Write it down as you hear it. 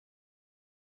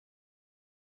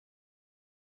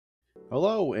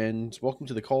Hello, and welcome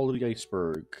to the Call of the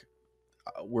Iceberg.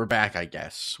 We're back, I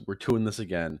guess. We're doing this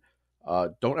again.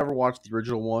 Don't ever watch the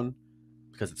original one,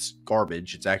 because it's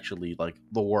garbage. It's actually, like,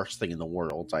 the worst thing in the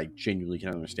world. I genuinely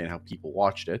can't understand how people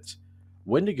watched it.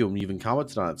 Wendigoon even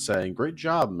commented on it, saying, "Great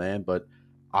job, man," but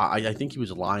I think he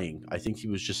was lying. I think he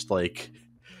was just, like,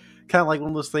 kind of like one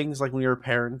of those things, like when you're a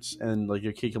parent, and, like,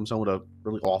 your kid comes home with a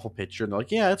really awful picture, and they're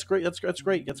like, "Yeah, that's great, that's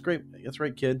great, that's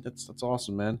great, kid. That's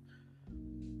awesome, man."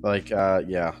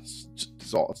 Yeah,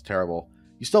 it's terrible.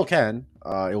 You still can.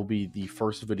 It will be the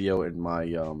first video in my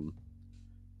in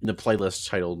the playlist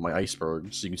titled "My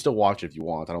Iceberg," so you can still watch it if you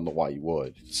want. I don't know why you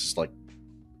would. It's just like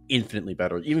infinitely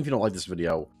better. Even if you don't like this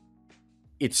video,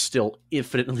 it's still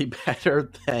infinitely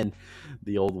better than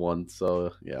the old one.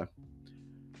 So yeah,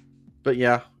 but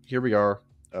yeah, here we are.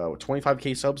 With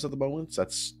 25k subs at the moment.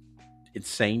 That's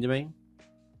insane to me.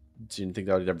 Didn't think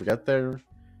that I'd ever get there,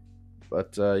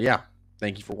 but yeah.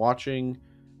 Thank you for watching.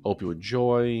 Hope you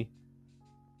enjoy.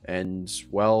 And,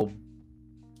 well,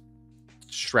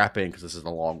 strap in because this is a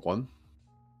long one.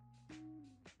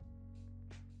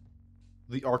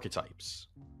 The Archetypes.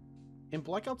 In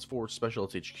Black Ops 4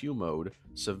 Specialist HQ mode,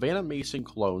 Savannah Mason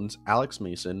clones Alex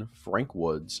Mason, Frank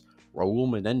Woods, Raul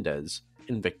Menendez,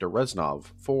 and Victor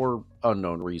Reznov for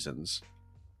unknown reasons.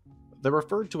 They're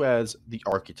referred to as the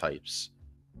Archetypes.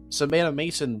 Savannah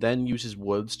Mason then uses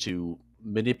Woods to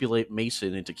manipulate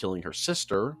Mason into killing her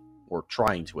sister, or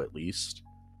trying to at least,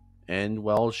 and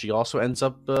well, she also ends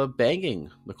up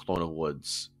banging the clone of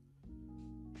Woods.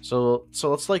 So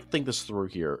let's think this through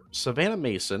here. Savannah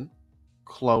Mason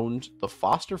cloned the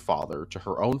foster father to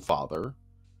her own father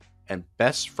and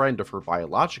best friend of her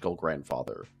biological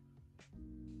grandfather,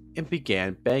 and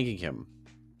began banging him.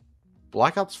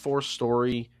 Black Ops 4's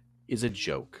story is a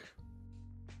joke.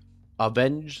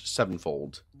 Avenged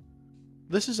Sevenfold.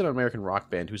 This is an American rock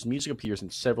band whose music appears in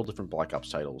several different Black Ops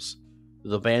titles.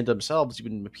 The band themselves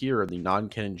even appear in the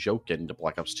non-canon joke ending to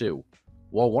Black Ops 2,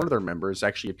 while one of their members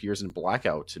actually appears in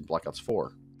Blackout in Black Ops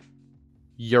 4.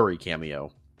 Yuri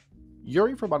cameo.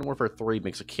 Yuri from Modern Warfare 3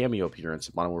 makes a cameo appearance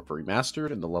in Modern Warfare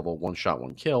Remastered in the level One Shot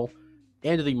One Kill,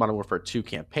 and in the Modern Warfare 2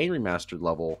 campaign remastered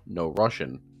level No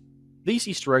Russian. These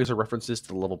Easter eggs are references to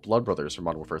the level Blood Brothers from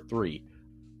Modern Warfare 3,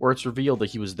 where it's revealed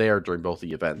that he was there during both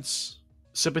the events.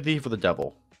 Sympathy for the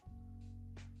Devil.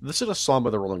 This is a song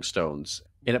by the Rolling Stones,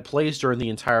 and it plays during the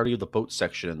entirety of the boat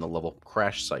section in the level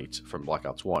Crash Site from Black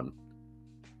Ops 1.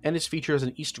 And is featured as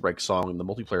an Easter egg song in the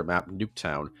multiplayer map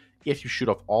Nuketown if you shoot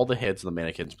off all the heads of the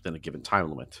mannequins within a given time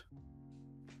limit.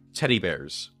 Teddy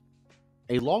Bears.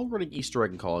 A long-running Easter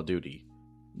egg in Call of Duty.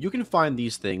 You can find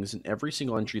these things in every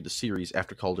single entry of the series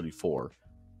after Call of Duty 4,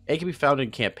 and can be found in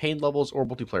campaign levels or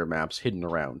multiplayer maps hidden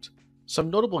around. Some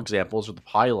notable examples are the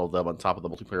pile of them on top of the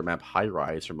multiplayer map High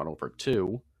Rise from Modern Warfare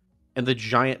 2, and the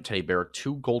giant teddy bear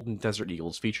 2 golden desert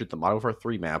eagles featured in the Modern Warfare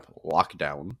 3 map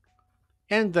Lockdown.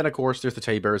 And then, of course, there's the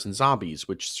teddy bears and zombies,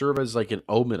 which serve as like an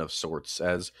omen of sorts,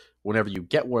 as whenever you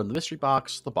get one in the mystery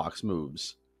box, the box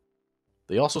moves.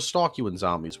 They also stalk you in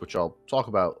zombies, which I'll talk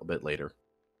about a bit later.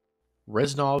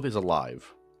 Reznov is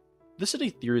alive. This is a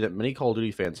theory that many Call of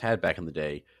Duty fans had back in the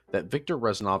day, that Victor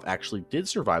Reznov actually did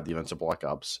survive the events of Black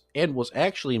Ops, and was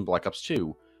actually in Black Ops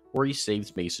 2, where he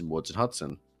saves Mason, Woods, and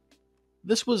Hudson.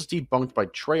 This was debunked by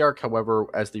Treyarch, however,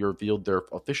 as they revealed their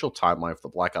official timeline for the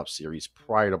Black Ops series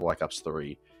prior to Black Ops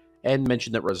 3, and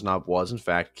mentioned that Reznov was in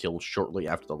fact killed shortly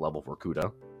after the level for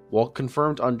Kuda. While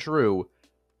confirmed untrue,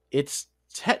 it's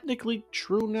technically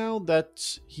true now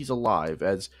that he's alive,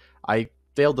 as I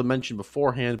failed to mention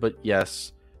beforehand, but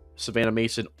yes, Savannah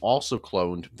Mason also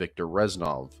cloned Victor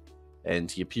Reznov,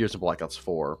 and he appears in Black Ops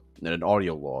 4 in an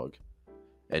audio log.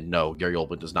 And no, Gary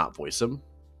Oldman does not voice him.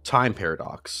 Time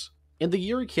Paradox. In the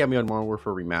Yuri cameo in Modern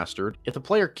Warfare Remastered, if the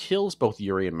player kills both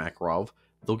Yuri and Makarov,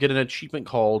 they'll get an achievement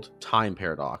called Time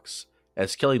Paradox,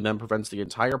 as killing them prevents the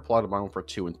entire plot of Modern Warfare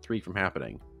 2 and 3 from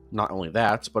happening. Not only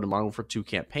that, but in Modern Warfare 2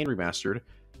 Campaign Remastered,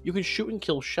 you can shoot and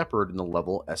kill Shepard in the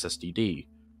level SSDD,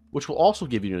 which will also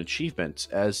give you an achievement,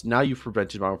 as now you've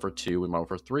prevented Modern Warfare 2 and Modern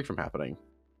Warfare 3 from happening.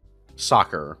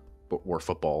 Soccer, or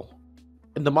football.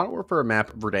 In the Modern Warfare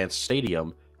map Verdansk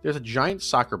Stadium, there's a giant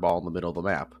soccer ball in the middle of the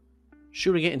map.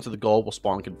 Shooting it into the goal will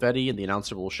spawn confetti, and the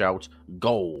announcer will shout,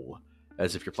 "Goal!"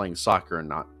 as if you're playing soccer and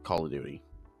not Call of Duty.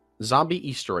 Zombie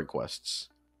Easter egg quests.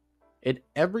 In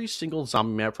every single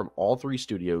zombie map from all 3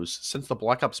 studios since the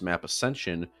Black Ops map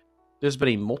Ascension, there's been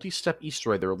a multi-step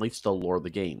Easter egg that relates to the lore of the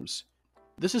games.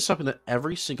 This is something that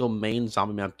every single main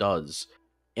zombie map does,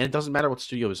 and it doesn't matter what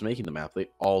studio is making the map, they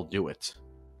all do it.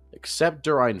 Except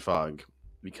Der Einfag,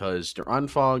 because Der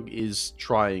Einfag is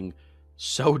trying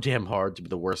so damn hard to be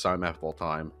the worst zombie map of all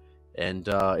time, And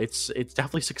it's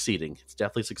definitely succeeding. It's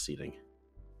definitely succeeding.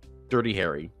 Dirty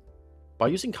Harry. By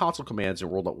using console commands in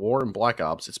World at War and Black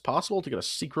Ops, it's possible to get a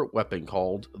secret weapon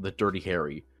called the Dirty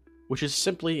Harry, which is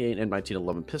simply an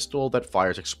M1911 pistol that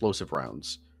fires explosive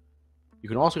rounds. You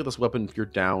can also get this weapon if you're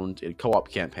downed in co-op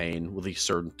campaign with a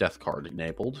certain death card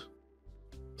enabled.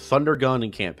 Thunder Gun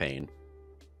in campaign.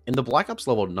 In the Black Ops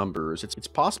level numbers, it's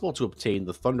possible to obtain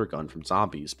the Thunder Gun from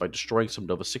zombies by destroying some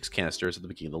Nova 6 canisters at the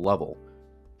beginning of the level,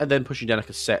 and then pushing down a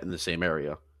cassette in the same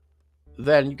area.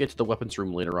 Then you get to the weapons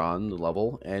room later on in the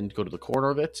level, and go to the corner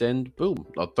of it, and boom,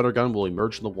 a Thunder Gun will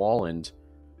emerge from the wall, and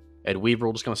Weaver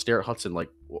will just kind of stare at Hudson like,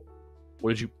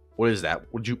 what is that?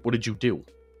 What did you do?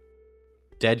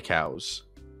 Dead Cows.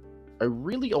 A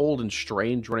really old and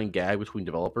strange running gag between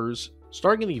developers.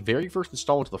 Starting in the very first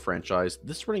installment of the franchise,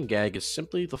 this running gag is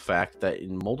simply the fact that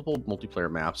in multiple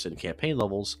multiplayer maps and campaign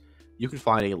levels, you can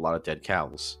find a lot of dead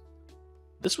cows.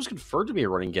 This was confirmed to be a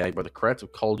running gag by the credits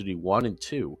of Call of Duty 1 and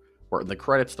 2, where in the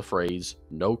credits the phrase,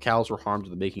 "No cows were harmed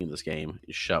in the making of this game,"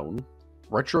 is shown.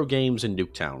 Retro games in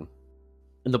Nuketown.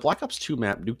 In the Black Ops 2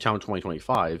 map Nuketown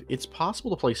 2025, it's possible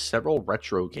to play several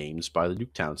retro games by the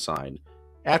Nuketown sign,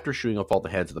 after shooting off all the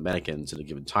heads of the mannequins in a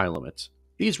given time limit.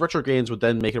 These retro games would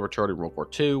then make a return in World War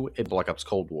II and Black Ops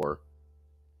Cold War.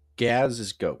 Gaz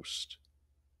is Ghost.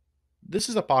 This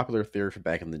is a popular theory from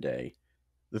back in the day.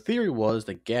 The theory was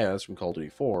that Gaz from Call of Duty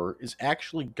 4 is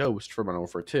actually Ghost from Modern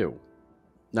Warfare 2.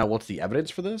 Now, what's the evidence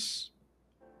for this?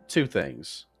 Two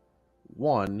things.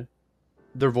 One,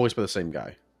 they're voiced by the same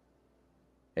guy.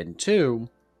 And two,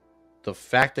 the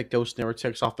fact that Ghost never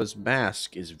takes off his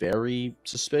mask is very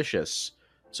suspicious.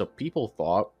 So people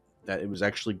thought that it was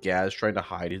actually Gaz trying to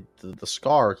hide the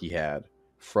scar he had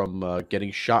from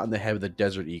getting shot in the head with a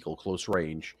Desert Eagle close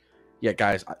range. Yeah,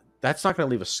 guys, that's not going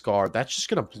to leave a scar. That's just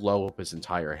going to blow up his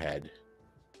entire head.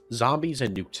 Zombies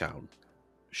in Nuketown.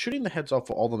 Shooting the heads off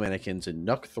of all the mannequins in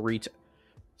Nuke 3...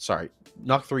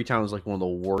 Nuke 3 Town is like one of the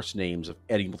worst names of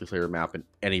any multiplayer map in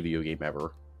any video game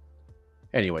ever.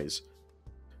 Anyways,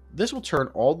 this will turn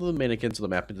all of the mannequins of the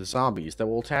map into zombies that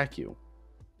will attack you.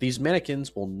 These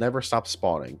mannequins will never stop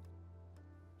spawning,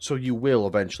 so you will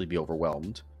eventually be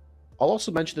overwhelmed. I'll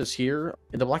also mention this here,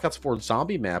 in the Black Ops 4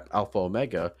 zombie map Alpha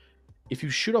Omega, if you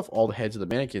shoot off all the heads of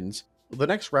the mannequins, the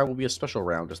next round will be a special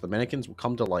round as the mannequins will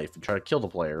come to life and try to kill the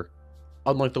player.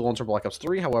 Unlike the ones from Black Ops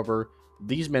 3, however,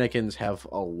 these mannequins have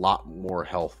a lot more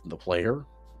health than the player.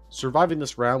 Surviving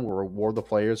this round will reward the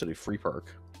players at a free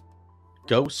perk.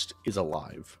 Ghost is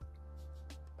alive.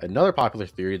 Another popular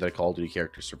theory that a Call of Duty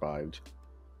character survived.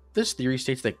 This theory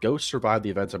states that Ghost survived the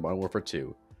events of Modern Warfare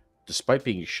 2, despite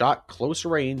being shot close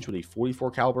range with a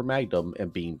 .44 caliber Magnum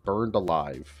and being burned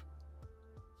alive.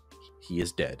 He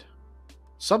is dead.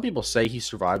 Some people say he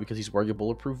survived because he's wearing a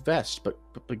bulletproof vest, but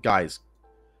guys,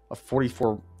 a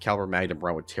 .44 caliber Magnum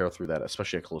round would tear through that,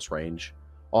 especially at close range.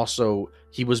 Also,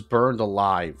 he was burned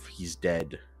alive. He's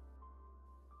dead.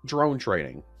 Drone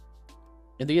training.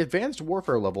 In the Advanced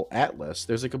Warfare level Atlas,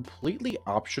 there's a completely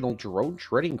optional drone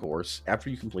training course after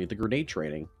you complete the grenade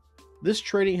training. This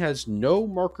training has no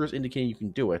markers indicating you can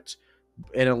do it,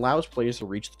 and allows players to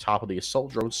reach the top of the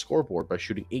assault drone scoreboard by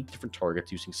shooting 8 different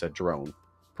targets using said drone.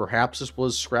 Perhaps this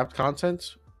was scrapped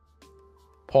content?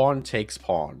 Pawn Takes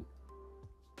Pawn.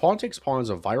 Pawn Takes Pawn is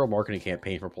a viral marketing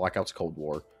campaign for Black Ops Cold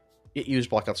War. It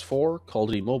used Black Ops 4, Call of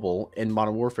Duty Mobile, and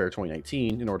Modern Warfare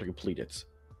 2019 in order to complete it.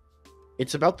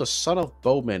 It's about the son of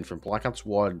Bowman from Black Ops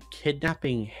 1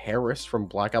 kidnapping Harris from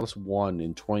Black Ops 1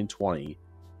 in 2020.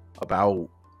 About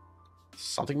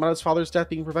something about his father's death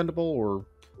being preventable, or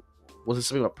was it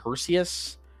something about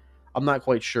Perseus? I'm not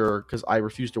quite sure, because I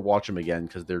refuse to watch them again,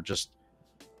 because they're just...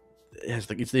 It's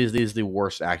the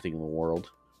worst acting in the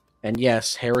world. And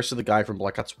yes, Harris is the guy from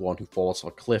Black Ops 1 who falls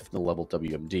off a cliff in the level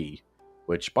WMD.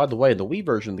 Which, by the way, in the Wii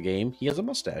version of the game, he has a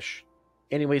mustache.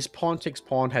 Anyways, Pawn Takes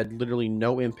Pawn had literally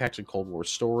no impact on Cold War's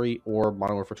story or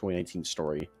Modern Warfare 2019's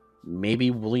story.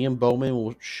 Maybe William Bowman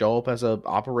will show up as an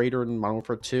operator in Modern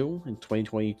Warfare 2 in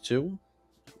 2022?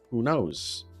 Who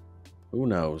knows? Who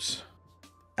knows?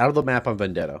 Out of the map on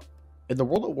Vendetta. In the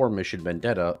World at War mission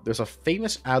Vendetta, there's a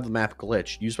famous out of the map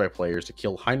glitch used by players to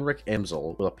kill Heinrich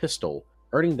Emsel with a pistol,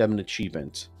 earning them an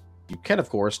achievement. You can, of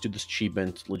course, do this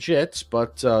achievement legit,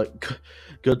 but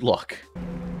good luck.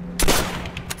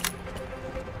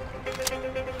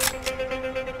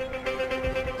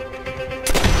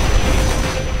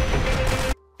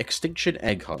 Extinction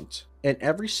Egg Hunt. In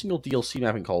every single DLC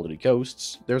map in Call of Duty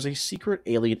Ghosts, there's a secret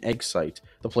alien egg site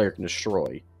the player can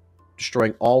destroy.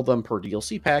 Destroying all of them per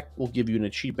DLC pack will give you an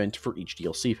achievement for each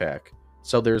DLC pack,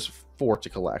 so there's 4 to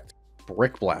collect.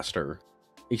 Brick Blaster.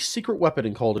 A secret weapon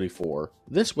in Call of Duty 4.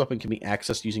 This weapon can be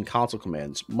accessed using console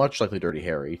commands, much like the Dirty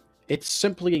Harry. It's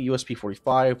simply a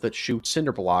USP-45 that shoots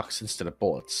cinder blocks instead of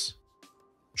bullets.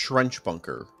 Trench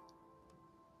Bunker.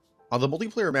 On the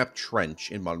multiplayer map Trench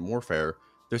in Modern Warfare,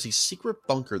 there's a secret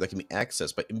bunker that can be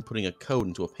accessed by inputting a code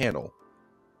into a panel.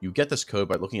 You get this code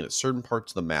by looking at certain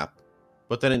parts of the map,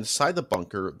 but then inside the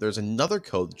bunker, there's another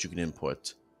code that you can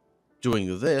input.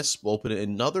 Doing this will open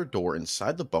another door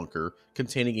inside the bunker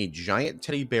containing a giant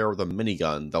teddy bear with a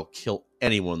minigun that'll kill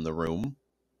anyone in the room.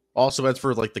 Also, as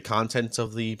for like the contents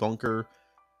of the bunker,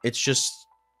 it's just,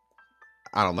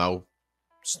 I don't know,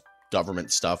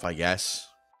 government stuff, I guess.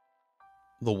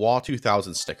 The WA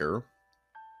 2000 sticker.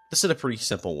 This is a pretty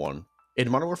simple one.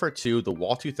 In Modern Warfare 2, the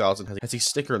WA 2000 has a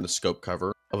sticker in the scope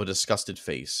cover of a disgusted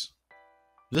face.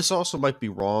 This also might be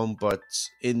wrong, but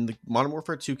in the Modern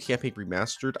Warfare 2 campaign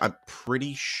remastered, I'm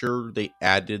pretty sure they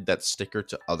added that sticker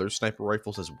to other sniper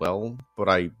rifles as well, but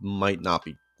I might not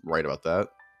be right about that.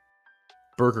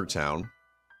 Burger Town.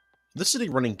 This is a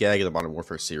running gag in the Modern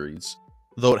Warfare series,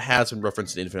 though it has been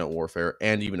referenced in Infinite Warfare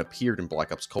and even appeared in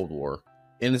Black Ops Cold War,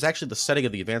 and is actually the setting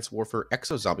of the Advanced Warfare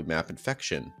exo-zombie map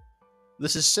Infection.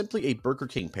 This is simply a Burger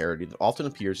King parody that often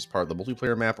appears as part of the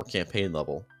multiplayer map or campaign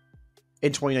level.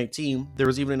 In 2019, there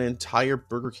was even an entire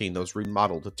Burger King that was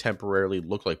remodeled to temporarily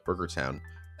look like Burger Town,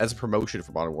 as a promotion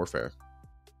for Modern Warfare.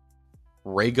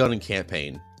 Ray Gun and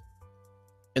Campaign.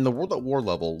 In the World at War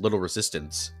level, Little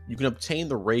Resistance, you can obtain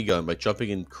the ray gun by jumping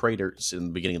in craters in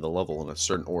the beginning of the level in a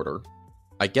certain order.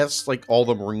 I guess like all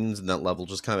the Marines in that level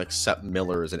just kind of accept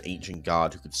Miller as an ancient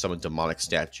god who could summon demonic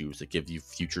statues that give you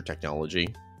future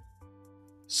technology.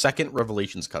 Second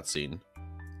Revelations cutscene.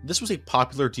 This was a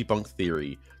popular debunked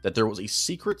theory that there was a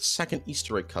secret second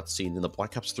Easter egg cutscene in the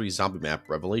Black Ops 3 zombie map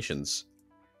Revelations.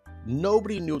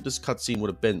 Nobody knew what this cutscene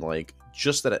would have been like,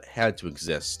 just that it had to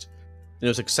exist. And it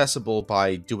was accessible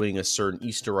by doing a certain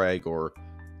Easter egg or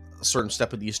a certain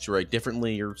step of the Easter egg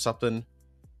differently or something.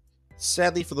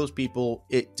 Sadly for those people,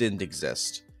 it didn't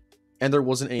exist. And there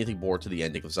wasn't anything more to the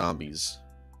ending of Zombies.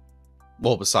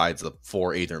 Well, besides the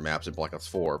 4 Aether maps in Black Ops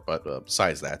 4, but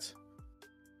besides that.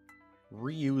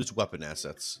 Reused weapon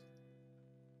assets.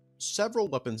 Several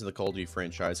weapons in the Call of Duty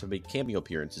franchise have made cameo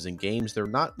appearances in games they're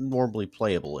not normally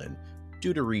playable in,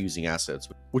 due to reusing assets,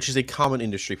 which is a common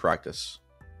industry practice.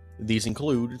 These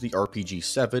include the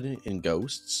RPG-7 in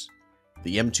Ghosts,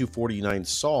 the M249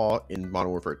 Saw in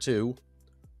Modern Warfare 2,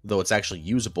 though it's actually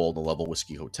usable in the level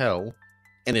Whiskey Hotel,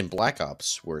 and in Black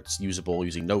Ops, where it's usable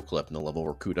using no-clip in the level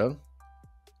Vorkuta,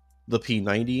 the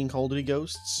P90 in Call of Duty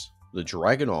Ghosts, the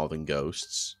Dragunov in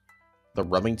Ghosts, the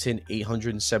Remington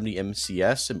 870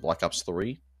 MCS in Black Ops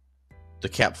 3, the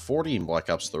Cap 40 in Black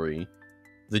Ops 3,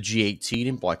 the G18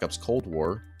 in Black Ops Cold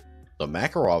War, the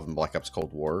Makarov in Black Ops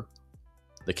Cold War,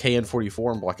 the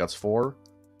KN-44 in Black Ops 4,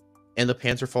 and the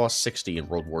Panzerfaust 60 in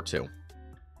World War II.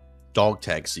 Dog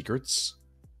Tag Secrets.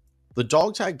 The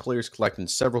dog tag players collect in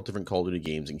several different Call of Duty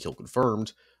games and Kill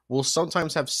Confirmed will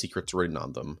sometimes have secrets written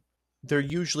on them. They're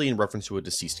usually in reference to a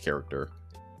deceased character.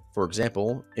 For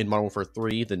example, in Modern Warfare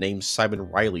 3, the name Simon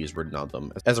Riley is written on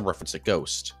them, as a reference to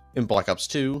Ghost. In Black Ops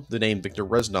 2, the name Victor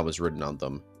Reznov is written on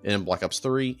them, and in Black Ops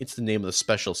 3, it's the name of the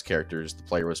specialist characters the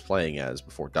player was playing as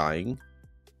before dying.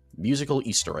 Musical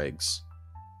Easter eggs.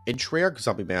 In Treyarch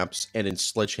zombie maps and in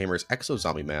Sledgehammer's Exo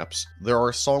zombie maps, there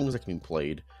are songs that can be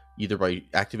played, either by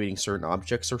activating certain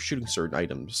objects or shooting certain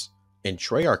items. In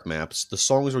Treyarch maps, the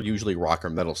songs are usually rock or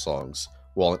metal songs,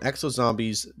 while in Exo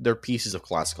Zombies, they're pieces of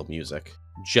classical music.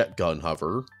 Jet Gun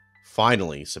Hover.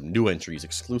 Finally, some new entries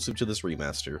exclusive to this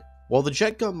remaster. While the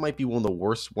jet gun might be one of the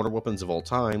worst wonder weapons of all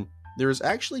time, there is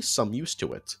actually some use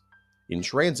to it. In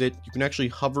Transit, you can actually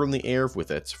hover in the air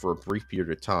with it for a brief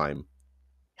period of time.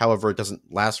 However, it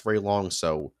doesn't last very long,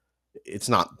 so it's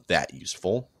not that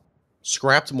useful.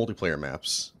 Scrapped multiplayer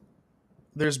maps.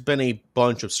 There's been a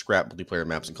bunch of scrapped multiplayer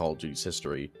maps in Call of Duty's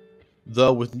history,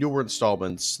 though with newer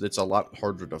installments, it's a lot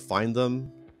harder to find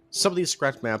them. Some of these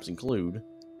scrapped maps include,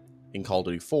 in Call of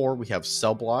Duty 4, we have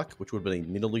Cell Block, which would have been a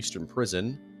Middle Eastern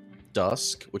prison,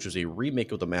 Dusk, which was a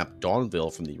remake of the map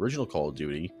Dawnville from the original Call of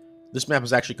Duty. This map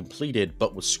was actually completed,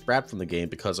 but was scrapped from the game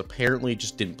because apparently it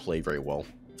just didn't play very well.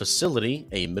 Facility,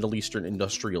 a Middle Eastern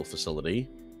industrial facility.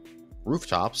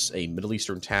 Rooftops, a Middle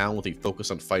Eastern town with a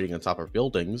focus on fighting on top of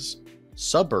buildings.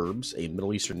 Suburbs, a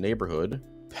Middle Eastern neighborhood.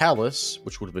 Palace,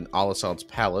 which would have been Al-Assad's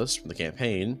palace from the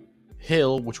campaign.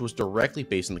 Hill, which was directly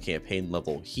based on the campaign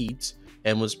level Heat,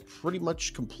 and was pretty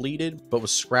much completed, but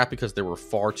was scrapped because there were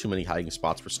far too many hiding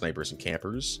spots for snipers and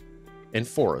campers. And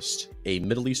Forest, a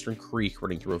Middle Eastern creek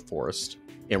running through a forest.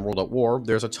 In World at War,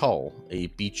 there's Atoll, a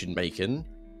beach in Macon.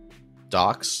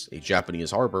 Docks, a Japanese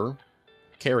harbor.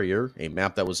 Carrier, a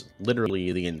map that was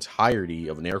literally the entirety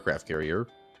of an aircraft carrier.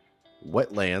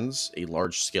 Wetlands, a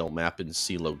large-scale map in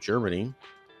Seelow, Germany.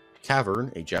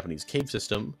 Cavern, a Japanese cave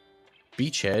system.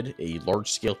 Beachhead, a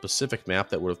large-scale Pacific map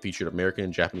that would have featured American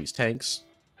and Japanese tanks.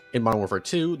 In Modern Warfare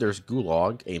 2, there's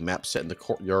Gulag, a map set in the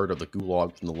courtyard of the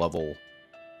Gulag from the level,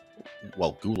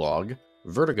 well, Gulag.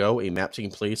 Vertigo, a map taking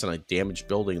place on a damaged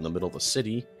building in the middle of the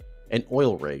city. And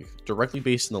Oil Rig, directly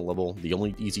based in the level The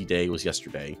Only Easy Day Was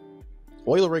Yesterday.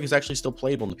 Oil Rig is actually still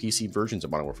playable in the PC versions of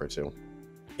Modern Warfare 2.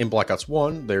 In Black Ops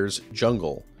 1, there's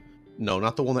Jungle. No,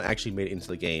 not the one that actually made it into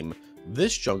the game.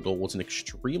 This jungle was an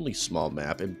extremely small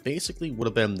map and basically would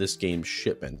have been this game's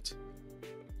shipment.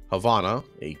 Havana,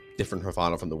 a different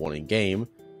Havana from the one in-game.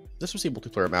 This was a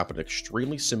multiplayer map with an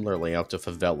extremely similar layout to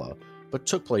Favela, but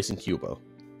took place in Cuba.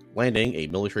 Landing, a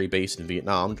military base in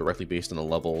Vietnam directly based on the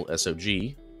level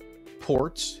SOG.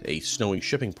 Port, a snowy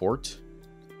shipping port.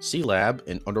 Sea Lab,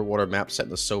 an underwater map set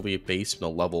in the Soviet base from the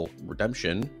level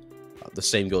Redemption. The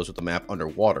same goes with the map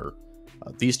Underwater.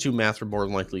 These two maps were more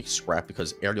than likely scrapped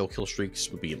because aerial kill streaks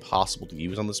would be impossible to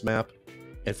use on this map.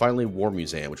 And finally, War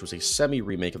Museum, which was a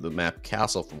semi-remake of the map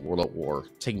Castle from World at War,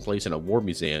 taking place in a war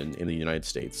museum in the United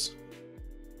States.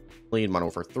 In Modern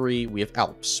Warfare 3, we have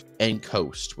Alps and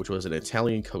Coast, which was an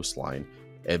Italian coastline,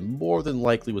 and more than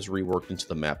likely was reworked into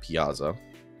the map Piazza.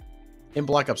 In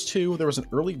Black Ops 2, there was an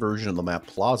early version of the map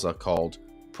Plaza called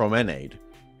Promenade,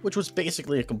 which was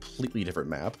basically a completely different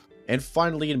map. And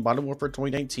finally, in Modern Warfare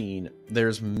 2019,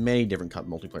 there's many different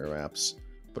multiplayer maps,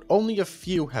 but only a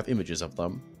few have images of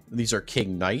them. These are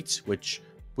King Knight, which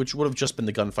would have just been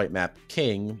the gunfight map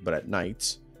King, but at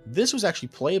night. This was actually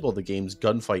playable in the game's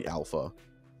gunfight alpha.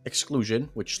 Exclusion,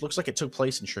 which looks like it took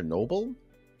place in Chernobyl.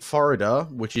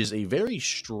 Farida, which is a very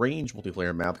strange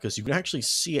multiplayer map because you can actually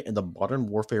see it in the Modern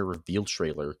Warfare reveal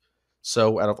trailer.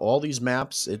 So out of all these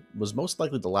maps, it was most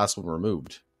likely the last one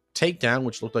removed. Takedown,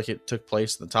 which looked like it took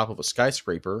place on the top of a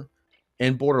skyscraper.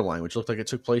 And Borderline, which looked like it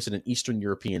took place in an Eastern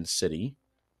European city.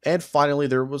 And finally,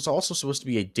 there was also supposed to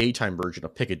be a daytime version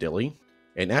of Piccadilly.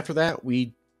 And after that,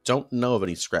 we don't know of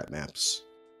any scrap maps.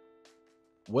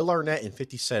 Will Arnett and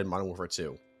 50 Cent in Modern Warfare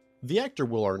 2. The actor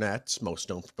Will Arnett, most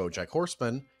known for BoJack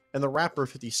Horseman, and the rapper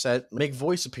 50 Cent make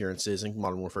voice appearances in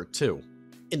Modern Warfare 2.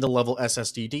 In the level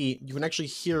SSDD, you can actually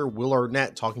hear Will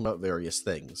Arnett talking about various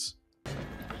things.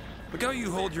 Look how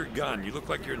you hold your gun. You look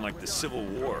like you're in like the Civil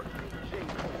War.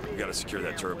 We gotta secure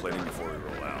that turret plating before we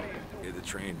roll out. Get the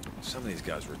train. Some of these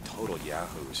guys were total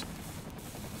yahoos.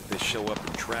 They show up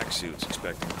in tracksuits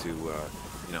expecting to,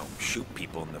 shoot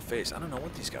people in the face. I don't know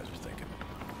what these guys were thinking.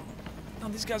 No,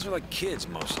 these guys are like kids,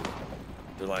 mostly.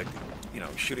 They're like,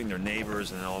 shooting their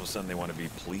neighbors, and then all of a sudden they want to be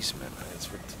policemen. It's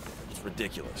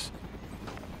ridiculous.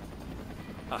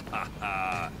 Ha ha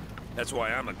ha. That's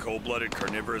why I'm a cold-blooded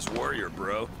carnivorous warrior,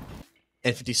 bro.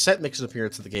 And 50 Cent makes an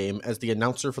appearance in the game as the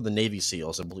announcer for the Navy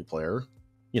SEALs in multiplayer.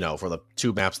 For the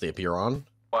two maps they appear on.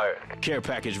 Care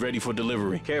package ready for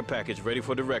delivery. Care package ready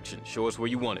for direction. Show us where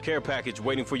you want it. Care package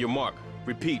waiting for your mark.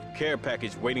 Repeat, care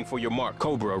package waiting for your mark.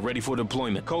 Cobra ready for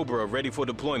deployment. Cobra ready for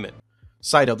deployment.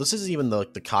 Side note, this isn't even the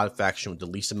COD faction with the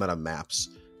least amount of maps.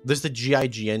 This is the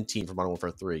GIGN team from Modern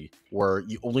Warfare 3, where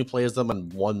you only play as them on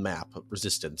one map,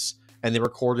 Resistance, and they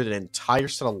recorded an entire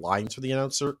set of lines for the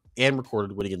announcer and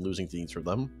recorded winning and losing themes for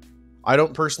them. I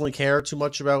don't personally care too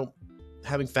much about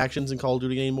having factions in Call of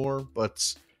Duty anymore,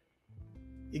 but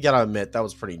you gotta admit, that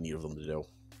was pretty neat of them to do.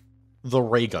 The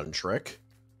ray gun trick.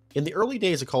 In the early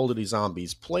days of Call of Duty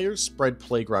Zombies, players spread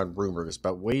playground rumors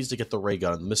about ways to get the ray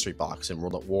gun in the mystery box in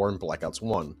World at War and Black Ops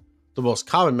 1. The most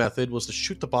common method was to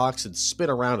shoot the box and spin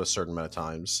around a certain amount of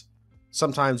times.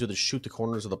 Sometimes you had to shoot the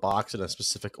corners of the box in a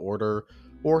specific order,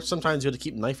 or sometimes you had to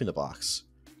keep knifing the box.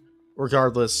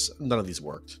 Regardless, none of these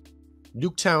worked.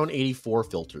 Nuketown 84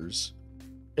 filters.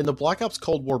 In the Black Ops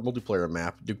Cold War multiplayer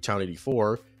map, Nuketown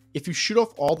 84, if you shoot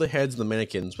off all the heads of the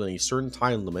mannequins within a certain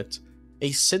time limit, a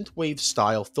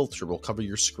synthwave-style filter will cover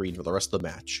your screen for the rest of the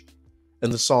match,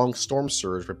 and the song Storm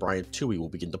Surge by Brian Toohey will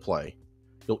begin to play.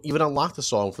 You'll even unlock the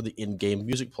song for the in-game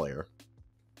music player.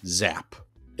 Zap.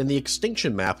 In the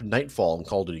Extinction map, Nightfall in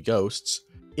Call of Duty Ghosts,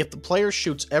 if the player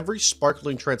shoots every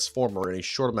sparkling transformer in a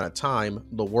short amount of time,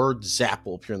 the word ZAP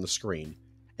will appear on the screen,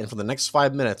 and for the next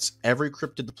 5 minutes, every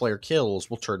cryptid the player kills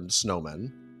will turn into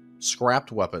snowmen.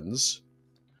 Scrapped weapons.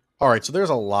 Alright, so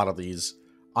there's a lot of these.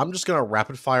 I'm just going to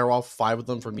rapid fire off 5 of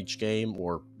them from each game,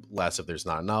 or less if there's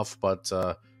not enough, but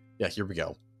yeah, here we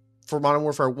go. For Modern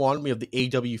Warfare 1, we have the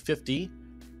AW-50,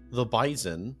 the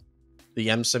Bison, the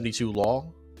M72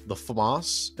 Law, the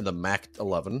FAMAS, and the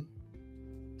MAC-11.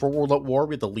 For World at War,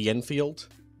 we have the Lee Enfield,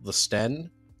 the Sten,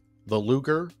 the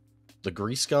Luger, the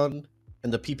Grease Gun,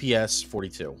 and the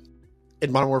PPS-42.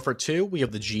 In Modern Warfare 2, we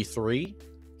have the G3,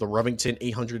 the Remington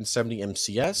 870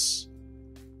 MCS,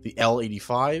 the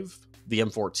L85, the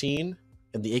M14,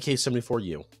 and the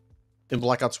AK-74U. In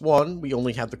Black Ops 1, we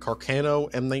only had the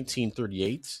Carcano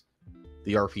M1938,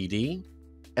 the RPD,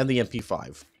 and the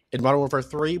MP5. In Modern Warfare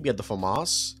 3, we had the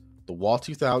FAMAS, the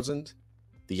WA-2000,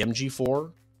 the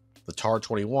MG4, the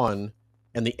TAR-21,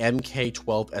 and the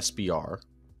MK-12 SBR.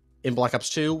 In Black Ops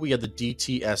 2, we had the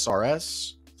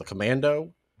DT-SRS, the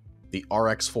Commando, the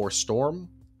RX-4 Storm,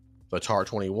 the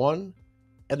TAR-21,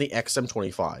 and the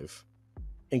XM-25.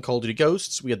 In Call of Duty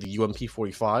Ghosts, we had the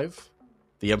UMP-45,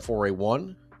 the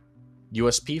M4A1,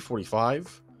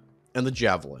 USP-45, and the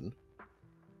Javelin.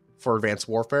 For Advanced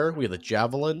Warfare, we have the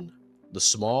Javelin, the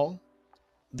Small,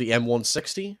 the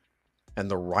M160, and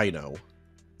the Rhino.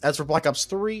 As for Black Ops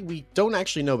 3, we don't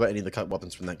actually know about any of the cut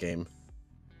weapons from that game.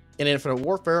 In Infinite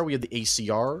Warfare, we have the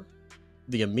ACR,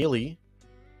 the Amelie,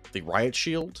 the Riot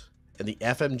Shield, and the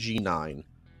FMG-9.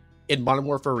 In Modern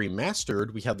Warfare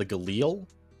Remastered, we have the Galil,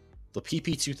 the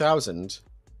PP-2000,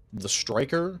 the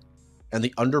Striker, and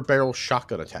the underbarrel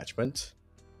shotgun attachment.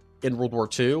 In World War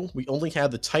II, we only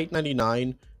had the Type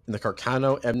 99 and the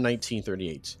Carcano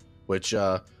M1938, which,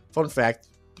 fun fact,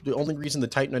 the only reason the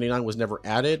Type 99 was never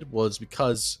added was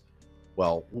because,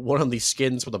 well, one of these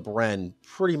skins for the Bren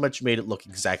pretty much made it look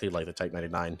exactly like the Type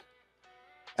 99.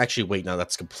 Actually, wait, no,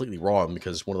 that's completely wrong,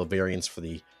 because one of the variants for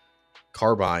the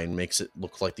Carbine makes it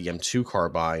look like the M2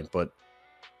 Carbine, but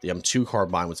the M2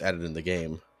 Carbine was added in the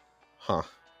game. Huh.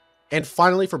 And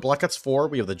finally, for Black Ops 4,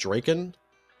 we have the Draken,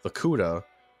 the Kuda,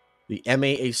 the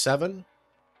MAA-7,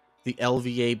 the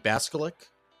LVA Basilisk,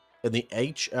 and the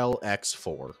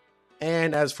HLX-4.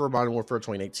 And as for Modern Warfare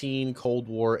 2019, Cold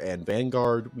War, and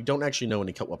Vanguard, we don't actually know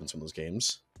any cut weapons from those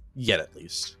games. Yet, at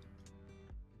least.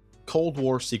 Cold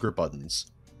War secret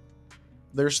buttons.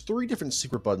 There's 3 different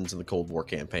secret buttons in the Cold War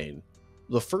campaign.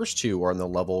 The first 2 are on the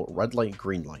level Red Light,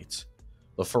 Green Light.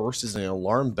 The first is an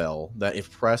alarm bell that, if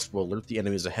pressed, will alert the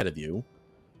enemies ahead of you,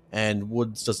 and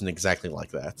Woods doesn't exactly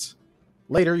like that.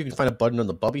 Later, you can find a button on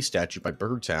the Bubby statue by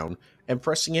Birdtown, and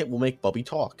pressing it will make Bubby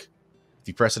talk. If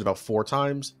you press it about 4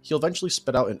 times, he'll eventually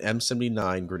spit out an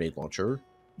M79 grenade launcher.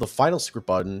 The final secret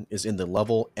button is in the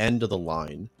level End of the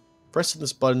Line. Pressing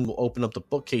this button will open up the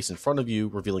bookcase in front of you,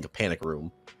 revealing a panic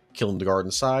room. Killing the guard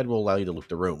inside will allow you to loot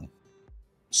the room.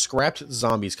 Scrapped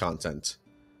Zombies content.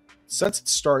 Since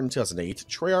its start in 2008,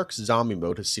 Treyarch's Zombie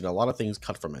Mode has seen a lot of things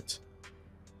cut from it.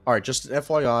 Alright, just an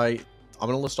FYI, I'm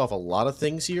going to list off a lot of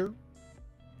things here,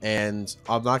 and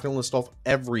I'm not going to list off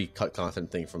every cut content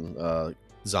thing from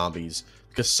Zombies,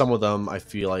 because some of them I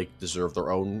feel like deserve their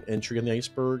own entry in the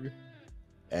Iceberg,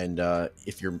 and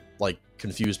if you're like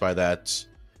confused by that,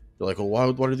 you're like,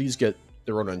 well, why do these get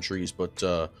their own entries,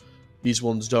 but these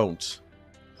ones don't?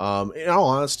 In all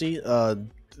honesty,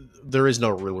 there is no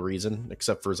real reason,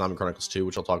 except for Zombie Chronicles 2,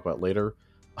 which I'll talk about later.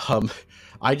 I'm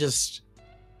not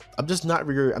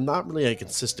really a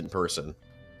consistent person.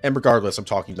 And regardless, I'm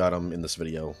talking about them in this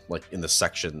video, like in this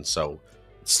section, so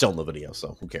it's still in the video,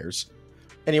 so who cares?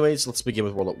 Anyways, let's begin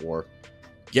with World at War.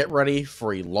 Get ready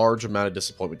for a large amount of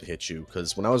disappointment to hit you,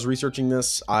 because when I was researching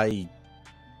this, my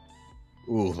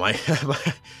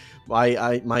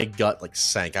gut like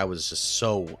sank. I was just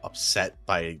so upset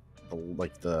by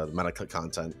the amount of cut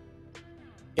content.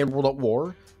 In World at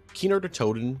War, Keener to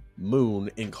Toten, Moon,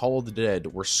 and Call of the Dead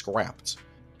were scrapped,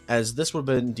 as this would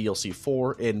have been DLC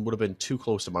 4 and would have been too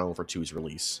close to Modern Warfare 2's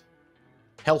release.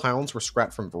 Hellhounds were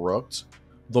scrapped from Verrückt.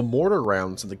 The mortar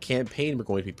rounds in the campaign were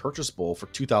going to be purchasable for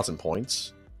 2,000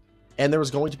 points, and there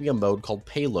was going to be a mode called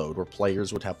Payload, where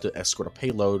players would have to escort a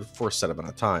payload for a set amount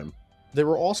of time. There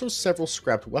were also several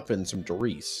scrapped weapons from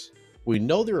Doris. We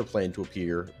know they were planned to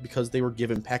appear because they were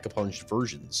given Pack-a-Punch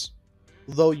versions,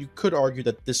 though you could argue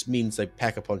that this means that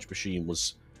Pack-a-Punch machine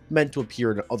was meant to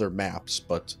appear in other maps,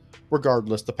 but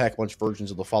regardless, the Pack-a-Punch versions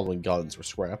of the following guns were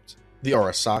scrapped: the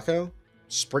Arasaka,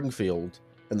 Springfield,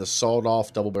 and the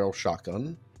sawed-off double-barrel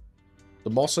shotgun.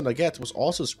 The Molson Nugget was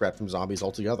also scrapped from Zombies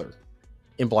altogether.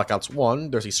 In Black Ops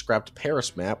 1, there's a scrapped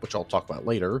Paris map, which I'll talk about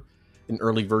later. An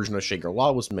early version of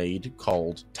Shangri-La was made,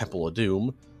 called Temple of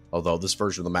Doom, although this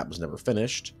version of the map was never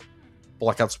finished.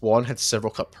 Black Ops 1 had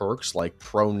several cut perks like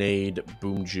Pronade,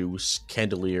 Boom Juice,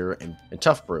 Candelier, and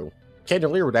Tough Brew.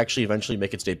 Candelier would actually eventually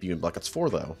make its debut in Black Ops 4,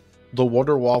 though. The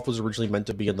Wonder Wolf was originally meant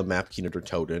to be in the map Keener to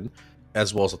Toten,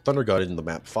 as well as the Thunder Gun in the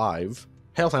map 5.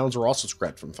 Hellhounds were also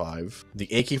scrapped from 5. The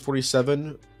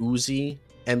AK-47, Uzi,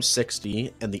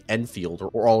 M60, and the Enfield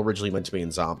were all originally meant to be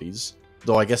in Zombies,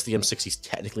 though I guess the M60 is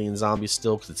technically in Zombies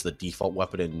still because it's the default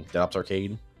weapon in Dead Ops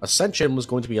Arcade. Ascension was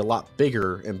going to be a lot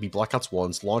bigger and be Black Ops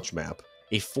 1's launch map.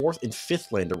 A 4th and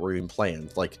 5th lander were even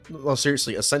planned. Like, no,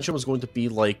 seriously, Ascension was going to be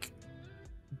like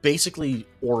basically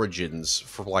Origins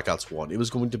for Black Ops 1. It was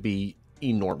going to be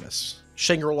enormous.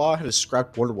 Shangri-La had a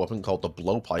scrapped wonder weapon called the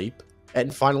Blowpipe,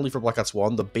 and finally for Black Ops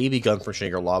 1, the baby gun for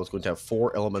Shangri-La was going to have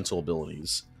 4 elemental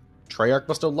abilities. Treyarch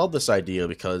must have loved this idea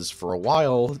because for a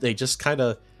while, they just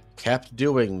kinda kept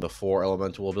doing the 4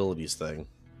 elemental abilities thing.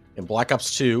 In Black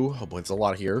Ops 2, oh boy, it's a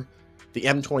lot here, the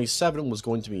M27 was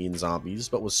going to be in zombies,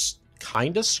 but was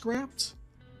kinda scrapped?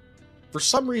 For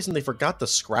some reason, they forgot to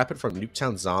scrap it from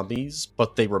Nuketown Zombies,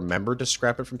 but they remembered to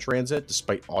scrap it from Transit,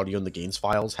 despite audio in the game's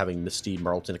files having Misty,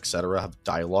 Marlton, etc. have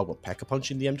dialogue with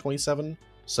Pack-a-Punching the M27.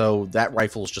 So that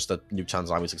rifle is just a Nuketown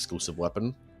Zombies exclusive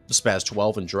weapon. The Spaz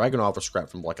 12 and Dragunov were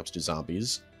scrapped from Black Ops 2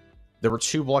 Zombies. There were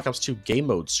 2 Black Ops 2 game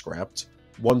modes scrapped,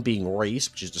 one being Race,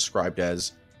 which is described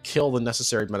as kill the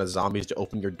necessary amount of zombies to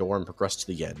open your door and progress to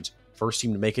the end. First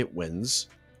team to make it wins.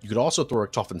 You could also throw a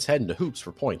Toffin's head into hoops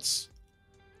for points.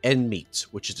 And Meat,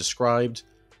 which is described,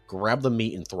 grab the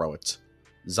meat and throw it.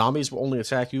 Zombies will only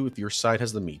attack you if your side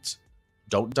has the meat.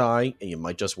 Don't die, and you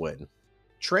might just win.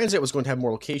 Transit was going to have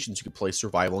more locations you could play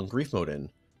Survival and Grief mode in,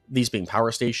 these being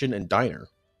Power Station and Diner.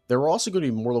 There were also going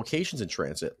to be more locations in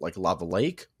Transit, like Lava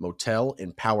Lake, Motel,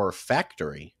 and Power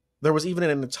Factory. There was even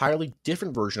an entirely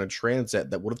different version of Transit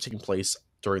that would have taken place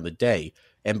during the day,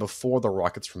 and before the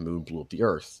rockets from Moon blew up the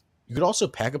Earth. You could also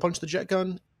Pack-a-Punch the jet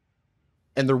gun,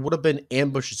 and there would have been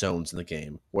ambush zones in the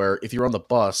game, where if you're on the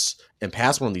bus and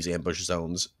pass one of these ambush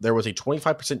zones, there was a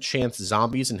 25% chance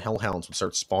zombies and hellhounds would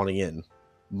start spawning in.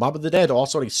 Mob of the Dead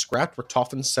also had a scrapped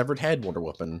Richtofen's severed head wonder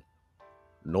weapon.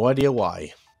 No idea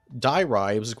why. Die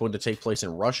Ride was going to take place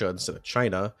in Russia instead of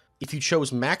China. If you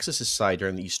chose Maxis' side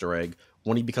during the Easter egg,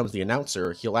 when he becomes the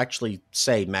announcer, he'll actually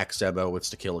say Max Demo, it's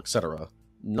to kill, etc.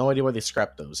 No idea why they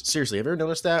scrapped those. Seriously, have you ever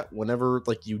noticed that? Whenever,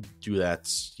 like, you do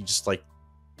that, he just, like,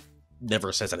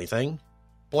 never says anything.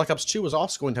 Black Ops 2 was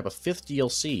also going to have a 5th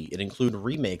DLC and include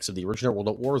remakes of the original World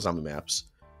at War zombie maps,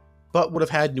 but would have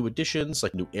had new additions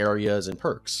like new areas and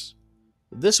perks.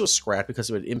 This was scrapped because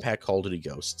it would impact Call of Duty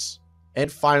Ghosts.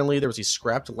 And finally, there was a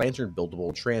scrapped lantern buildable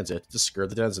in Transit to scare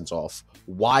the denizens off.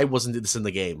 Why wasn't this in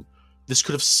the game? This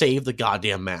could have saved the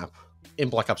goddamn map. In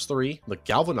Black Ops 3, the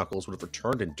Galvanuckles would have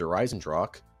returned in Der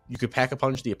Eisendrache. You could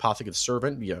Pack-a-Punch the Apothecary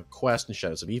Servant via Quest and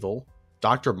Shadows of Evil.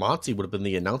 Dr. Monty would have been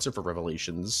the announcer for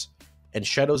Revelations, and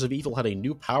Shadows of Evil had a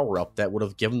new power-up that would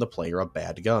have given the player a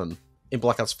bad gun. In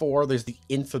Black Ops 4, there's the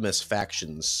infamous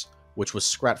Factions, which was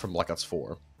scrapped from Black Ops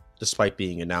 4. Despite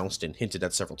being announced and hinted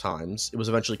at several times, it was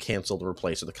eventually cancelled and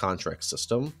replaced with the contract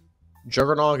system.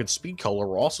 Juggernog and Speedcaller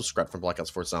were also scrapped from Black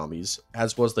Ops 4 Zombies,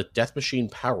 as was the Death Machine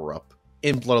power-up.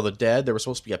 In Blood of the Dead, there was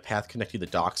supposed to be a path connecting the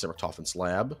docks at Richtofen's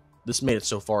lab. This made it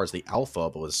so far as the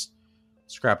Alpha, but was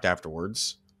scrapped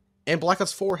afterwards. And Black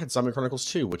Ops 4 had Zombie Chronicles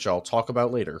 2, which I'll talk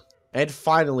about later. And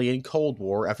finally, in Cold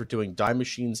War, after doing Die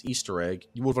Machine's Easter egg,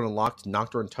 you would have unlocked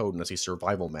Nocturne Totem as a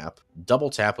survival map.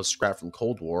 Double Tap was scrapped from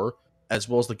Cold War, as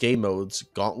well as the game modes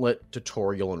Gauntlet,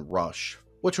 Tutorial, and Rush,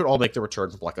 which would all make their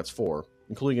return from Black Ops 4,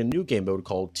 including a new game mode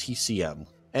called TCM.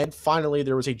 And finally,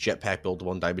 there was a jetpack buildable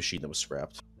on Die Machine that was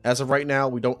scrapped. As of right now,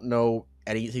 we don't know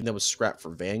anything that was scrapped for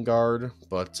Vanguard,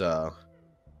 but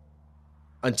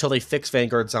until they fix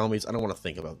Vanguard zombies, I don't want to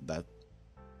think about that.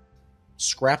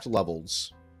 Scrapped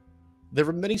levels. There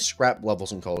were many scrapped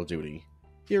levels in Call of Duty.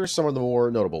 Here are some of the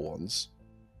more notable ones.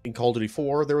 In Call of Duty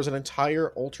 4, there was an entire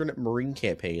alternate Marine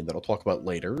campaign that I'll talk about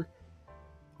later.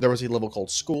 There was a level called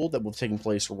School that would have taken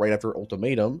place right after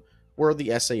Ultimatum, where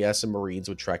the SAS and Marines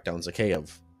would track down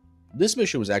Zakhaev. This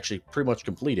mission was actually pretty much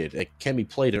completed. It can be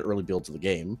played in early builds of the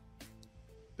game.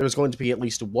 There was going to be at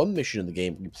least one mission in the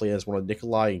game where you play as one of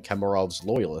Nikolai and Kamarov's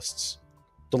loyalists.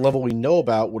 The level we know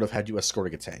about would have had you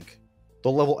escorting a tank. The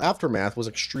level Aftermath was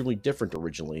extremely different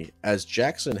originally, as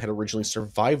Jackson had originally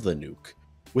survived the nuke,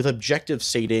 with objectives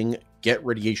stating get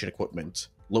radiation equipment,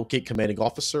 locate commanding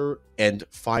officer, and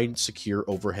find secure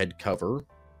overhead cover.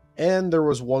 And there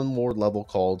was one more level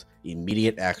called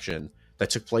Immediate Action that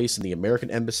took place in the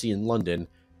American Embassy in London,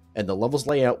 and the level's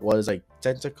layout was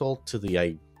identical to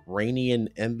the Iranian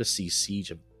Embassy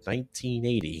siege of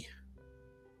 1980.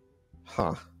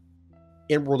 Huh.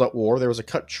 In World at War, there was a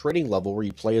cut training level where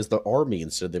you play as the Army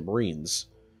instead of the Marines.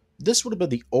 This would have been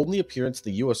the only appearance of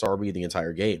the US Army in the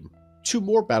entire game. 2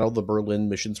 more Battle of the Berlin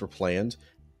missions were planned,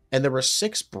 and there were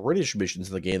 6 British missions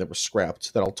in the game that were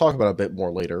scrapped that I'll talk about a bit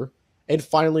more later. And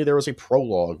finally, there was a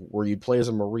prologue where you'd play as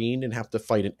a Marine and have to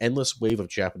fight an endless wave of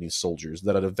Japanese soldiers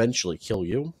that'd eventually kill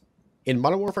you. In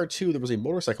Modern Warfare 2, there was a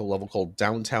motorcycle level called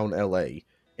Downtown LA,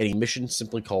 and a mission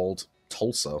simply called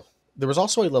Tulsa. There was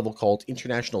also a level called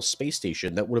International Space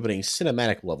Station that would have been a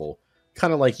cinematic level,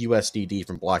 kind of like USDD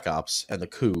from Black Ops and the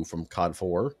Coup from COD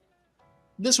 4.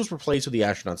 This was replaced with the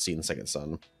astronaut scene in Second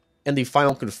Son. And the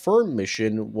final confirmed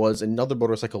mission was another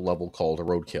motorcycle level called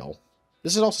Roadkill.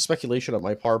 This is also speculation on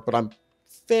my part, but I'm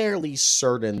fairly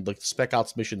certain the Spec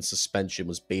Ops mission suspension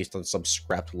was based on some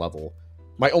scrapped level.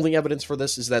 My only evidence for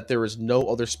this is that there is no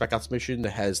other Spec Ops mission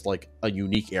that has like a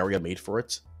unique area made for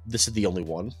it. This is the only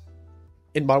one.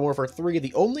 In Modern Warfare 3,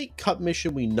 the only cut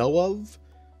mission we know of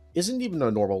isn't even a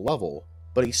normal level,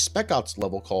 but a Spec Ops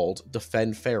level called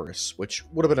Defend Ferris, which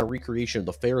would have been a recreation of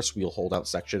the Ferris wheel holdout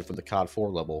section from the COD 4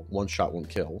 level, One Shot, One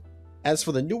Kill. As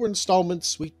for the newer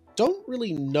installments, we don't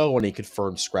really know any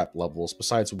confirmed scrap levels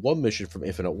besides one mission from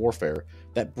Infinite Warfare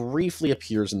that briefly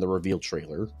appears in the reveal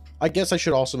trailer. I guess I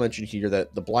should also mention here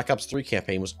that the Black Ops 3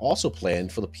 campaign was also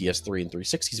planned for the PS3 and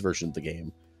 360's version of the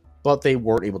game, but they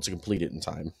weren't able to complete it in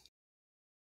time.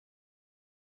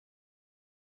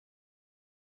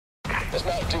 There's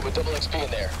Mountain Dew with double XP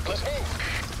in there. Let's move!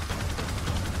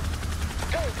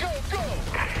 Go, go, go!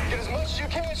 Get as much as you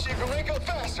can so you can rank up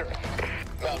faster.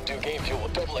 Mountain Dew game fuel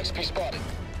with double XP spotted.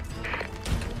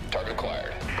 Target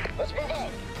acquired. Let's move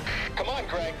out! Come on,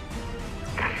 Greg.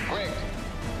 Greg.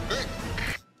 Greg.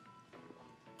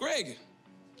 Greg!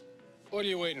 What are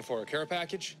you waiting for, a care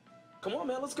package? Come on,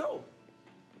 man, let's go.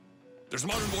 There's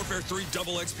Modern Warfare 3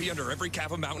 double XP under every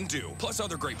cap of Mountain Dew, plus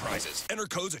other great prizes. Enter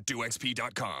codes at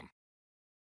dewxp.com.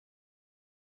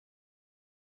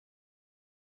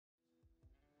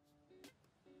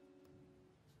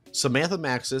 Samantha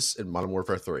Maxis in Modern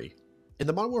Warfare 3. In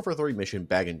the Modern Warfare 3 mission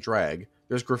Bag and Drag,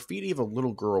 there's graffiti of a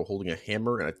little girl holding a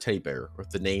hammer and a teddy bear with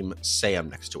the name Sam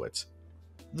next to it.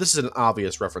 This is an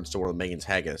obvious reference to one of the main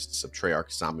antagonists of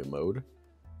Treyarch's zombie mode,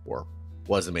 or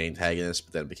was the main antagonist,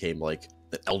 but then became like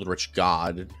the Eldritch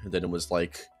God, and then it was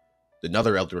like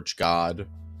another Eldritch God,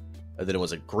 and then it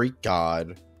was a Greek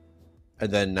God,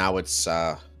 and then now it's,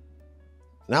 now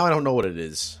I don't know what it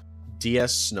is.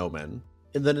 DS Snowmen.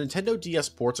 In the Nintendo DS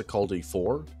ports of Call of Duty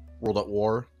 4, World at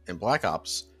War, and Black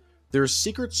Ops, there's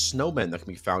secret snowmen that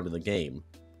can be found in the game.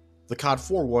 The COD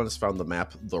 4 one is found on the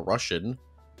map The Russian,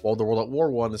 while the World at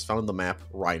War one is found on the map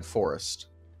Rhine Forest.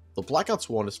 The Black Ops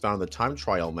one is found on the time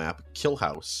trial map Kill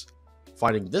House.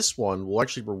 Finding this one will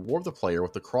actually reward the player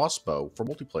with the crossbow for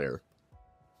multiplayer.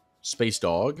 Space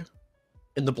Dog.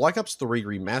 In the Black Ops 3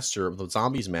 remaster of the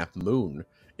Zombies map Moon,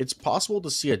 it's possible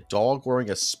to see a dog wearing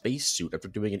a spacesuit after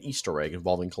doing an Easter egg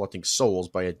involving collecting souls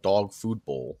by a dog food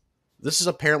bowl. This is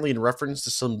apparently in reference to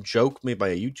some joke made by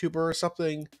a YouTuber or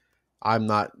something. I'm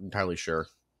not entirely sure.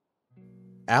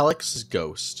 Alex's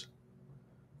Ghost.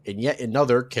 In yet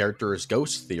another character's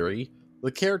ghost theory,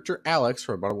 the character Alex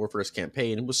from Modern Warfare's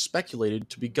campaign was speculated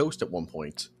to be Ghost at one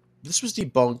point. This was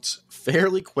debunked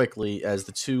fairly quickly as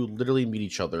the two literally meet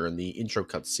each other in the intro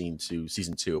cutscene to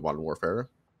Season 2 of Modern Warfare.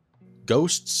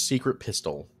 Ghost's Secret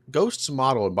Pistol. Ghost's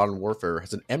model in Modern Warfare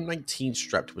has an M19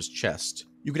 strapped to his chest.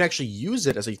 You can actually use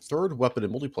it as a third weapon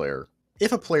in multiplayer.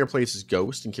 If a player plays as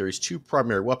Ghost and carries two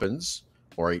primary weapons,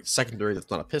 or a secondary that's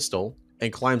not a pistol,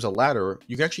 and climbs a ladder,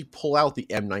 you can actually pull out the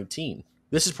M19.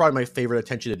 This is probably my favorite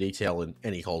attention to detail in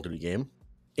any Call of Duty game.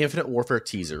 Infinite Warfare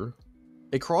Teaser.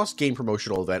 A cross-game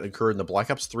promotional event occurred in the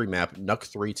Black Ops 3 map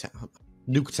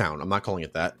Nuketown, I'm not calling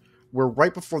it that, where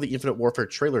right before the Infinite Warfare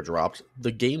trailer dropped,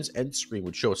 the game's end screen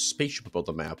would show a spaceship above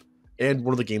the map, and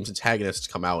one of the game's antagonists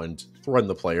come out and threaten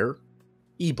the player.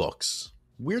 Ebooks.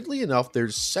 Weirdly enough,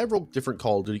 there's several different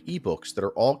Call of Duty ebooks that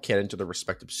are all canon to their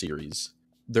respective series.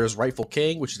 There's Rightful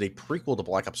King, which is a prequel to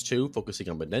Black Ops 2, focusing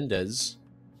on Menendez.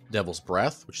 Devil's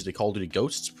Breath, which is a Call of Duty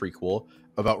Ghosts prequel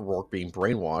about Rourke being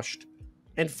brainwashed.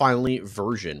 And finally,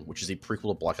 Version, which is a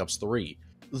prequel to Black Ops 3,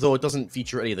 though it doesn't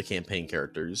feature any of the campaign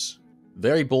characters.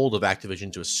 Very bold of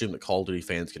Activision to assume that Call of Duty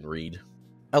fans can read.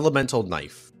 Elemental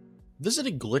Knife. This is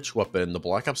a glitch weapon in the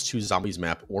Black Ops 2 Zombies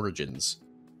map Origins.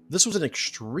 This was an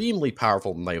extremely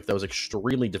powerful knife that was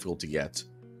extremely difficult to get.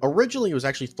 Originally, it was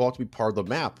actually thought to be part of the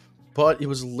map, but it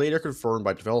was later confirmed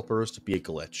by developers to be a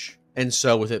glitch. And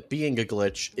so, with it being a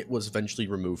glitch, it was eventually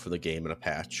removed from the game in a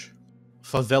patch.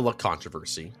 Favela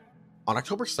Controversy. On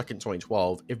October 2nd,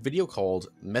 2012, a video called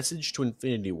Message to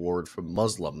Infinity Ward from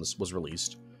Muslims was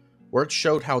released, where it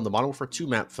showed how in the Modern Warfare 2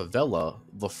 map Favela,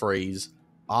 the phrase,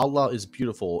 Allah is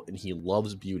beautiful and he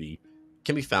loves beauty,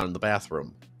 can be found in the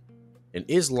bathroom. In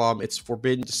Islam, it's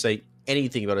forbidden to say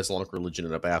anything about Islamic religion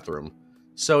in a bathroom,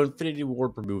 so Infinity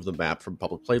Ward removed the map from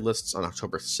public playlists on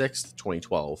October 6th,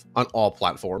 2012, on all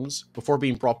platforms, before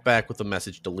being brought back with the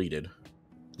message deleted.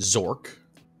 Zork.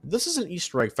 This is an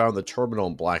Easter egg found in the terminal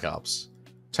in Black Ops.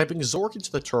 Typing Zork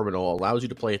into the terminal allows you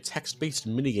to play a text-based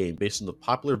minigame based on the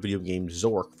popular video game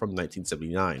Zork from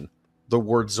 1979. The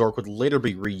word Zork would later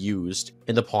be reused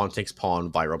in the Pawn Takes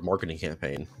Pawn viral marketing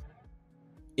campaign.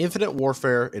 Infinite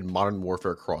Warfare and Modern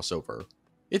Warfare crossover.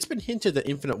 It's been hinted that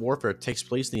Infinite Warfare takes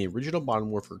place in the original Modern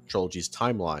Warfare trilogy's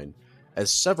timeline,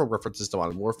 as several references to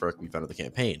Modern Warfare can be found in the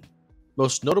campaign.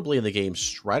 Most notably in the game's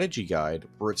strategy guide,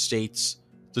 where it states,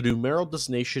 the numerical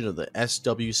designation of the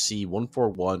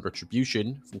SWC-141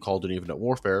 Retribution from Call of Duty Infinite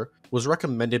Warfare was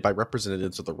recommended by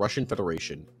representatives of the Russian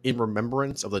Federation in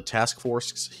remembrance of the task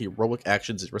force's heroic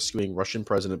actions in rescuing Russian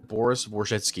President Boris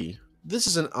Vorshetsky. This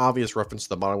is an obvious reference to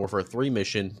the Modern Warfare 3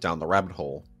 mission Down the Rabbit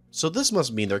Hole. So this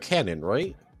must mean they're canon,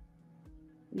 right?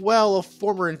 Well, a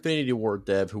former Infinity Ward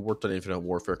dev who worked on Infinite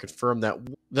Warfare confirmed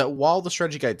that while the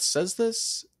strategy guide says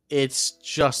this, it's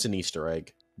just an Easter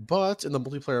egg. But in the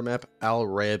multiplayer map Al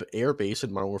Reb Air Base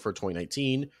in Modern Warfare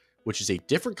 2019, which is a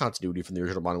different continuity from the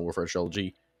original Modern Warfare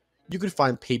trilogy, you can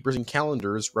find papers and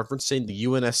calendars referencing the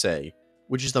UNSA,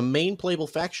 which is the main playable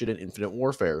faction in Infinite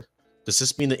Warfare. Does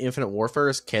this mean that Infinite Warfare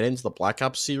is canon to the Black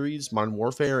Ops series, Modern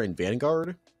Warfare, and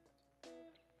Vanguard?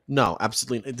 No,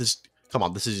 absolutely. Come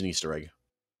on, this is an Easter egg.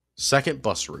 Second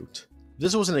bus route.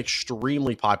 This was an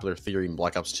extremely popular theory in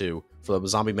Black Ops 2 for the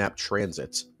zombie map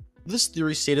Transit. This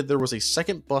theory stated there was a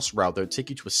second bus route that would take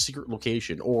you to a secret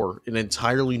location or an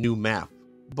entirely new map.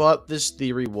 But this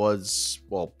theory was,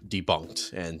 well,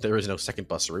 debunked, and there is no second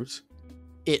bus route.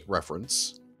 It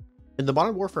reference. In the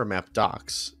Modern Warfare map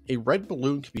Docks, a red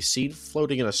balloon can be seen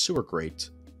floating in a sewer grate.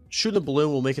 Shooting the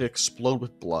balloon will make it explode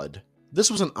with blood.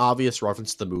 This was an obvious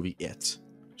reference to the movie It.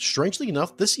 Strangely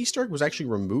enough, this Easter egg was actually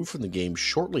removed from the game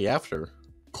shortly after.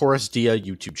 Chorus Dia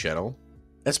YouTube channel.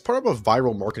 As part of a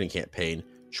viral marketing campaign,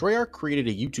 Treyarch created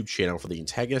a YouTube channel for the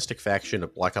antagonistic faction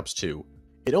of Black Ops 2.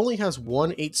 It only has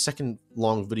one 8-second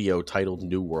long video titled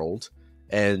New World,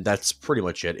 and that's pretty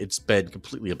much it. It's been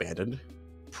completely abandoned.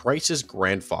 Price's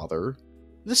grandfather.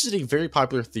 This is a very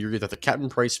popular theory that the Captain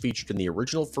Price featured in the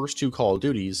original first two Call of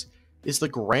Duties is the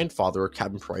grandfather of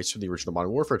Captain Price from the original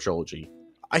Modern Warfare trilogy.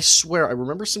 I swear, I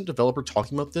remember some developer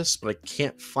talking about this, but I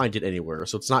can't find it anywhere,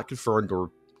 so it's not confirmed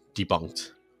or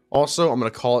debunked. Also, I'm going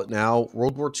to call it now,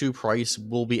 World War II Price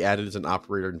will be added as an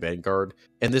operator in Vanguard,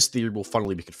 and this theory will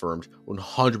finally be confirmed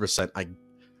 100%.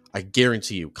 I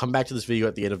guarantee you. Come back to this video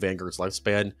at the end of Vanguard's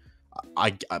lifespan.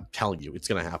 I'm telling you, it's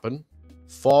going to happen.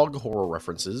 Fog horror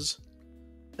references.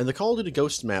 In the Call of Duty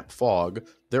Ghost map Fog,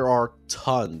 there are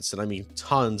tons, and I mean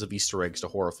tons of Easter eggs to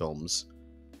horror films,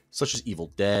 such as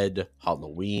Evil Dead,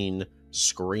 Halloween,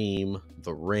 Scream,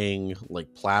 The Ring,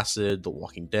 Lake Placid, The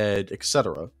Walking Dead,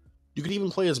 etc. You can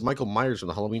even play as Michael Myers from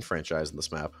the Halloween franchise in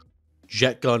this map.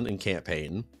 Jet Gun and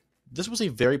Campaign. This was a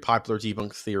very popular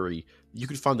debunked theory. You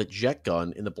could find the Jet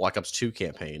Gun in the Black Ops 2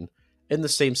 campaign, in the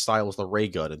same style as the Ray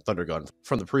Gun and Thunder Gun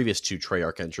from the previous two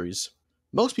Treyarch entries.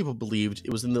 Most people believed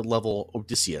it was in the level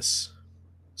Odysseus.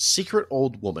 Secret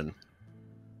Old Woman.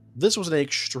 This was an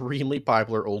extremely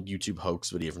popular old YouTube hoax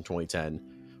video from 2010,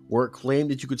 where it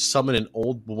claimed that you could summon an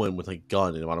old woman with a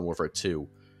gun in Modern Warfare 2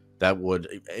 that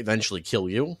would eventually kill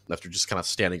you after just kind of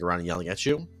standing around and yelling at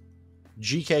you.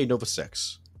 GK Nova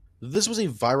 6. This was a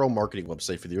viral marketing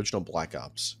website for the original Black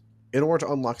Ops. In order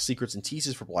to unlock secrets and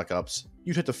teases for Black Ops,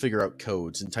 you'd have to figure out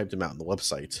codes and type them out on the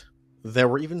website. There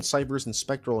were even ciphers and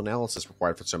spectral analysis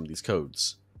required for some of these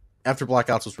codes. After Black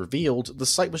Ops was revealed, the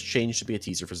site was changed to be a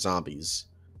teaser for zombies.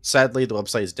 Sadly, the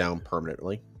website is down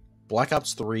permanently. Black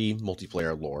Ops 3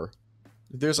 multiplayer lore.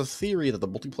 There's a theory that the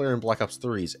multiplayer in Black Ops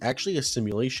 3 is actually a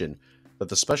simulation that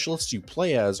the specialists you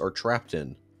play as are trapped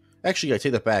in. Actually, I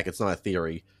take that back, it's not a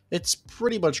theory. It's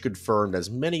pretty much confirmed, as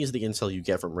many as the intel you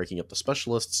get from ranking up the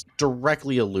specialists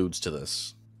directly alludes to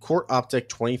this.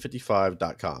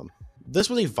 CourtOptic2055.com. This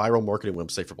was a viral marketing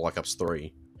website for Black Ops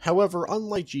 3. However,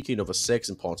 unlike GK Nova 6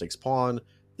 and Pawn Takes Pawn,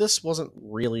 this wasn't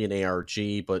really an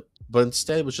ARG, but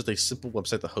instead was just a simple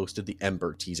website that hosted the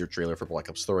Ember teaser trailer for Black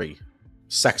Ops 3.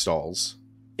 Sex dolls.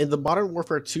 In the Modern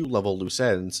Warfare 2 level Loose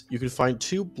Ends, you can find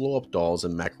 2 blow-up dolls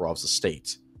in Makarov's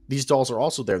estate. These dolls are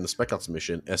also there in the Spec Ops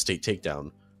mission, Estate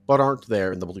Takedown, but aren't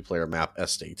there in the multiplayer map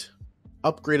Estate.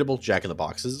 Upgradable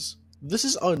Jack-in-the-Boxes. This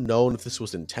is unknown if this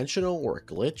was intentional or a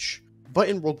glitch, but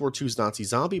in World War II's Nazi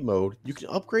Zombie mode, you can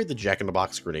upgrade the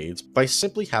Jack-in-the-Box grenades by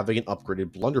simply having an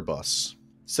upgraded blunderbuss.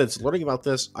 Since learning about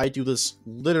this, I do this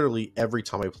literally every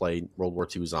time I play World War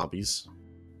II Zombies.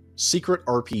 Secret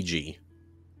RPG.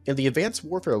 In the Advanced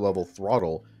Warfare level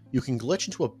Throttle, you can glitch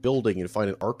into a building and find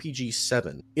an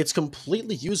RPG-7. It's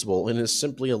completely usable and is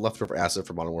simply a leftover asset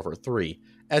from Modern Warfare 3,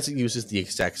 as it uses the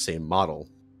exact same model.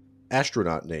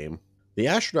 Astronaut name. The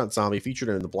astronaut zombie featured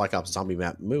in the Black Ops zombie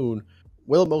map Moon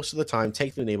will most of the time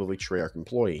take the name of a Treyarch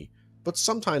employee, but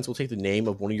sometimes will take the name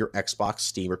of one of your Xbox,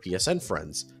 Steam, or PSN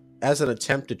friends, as an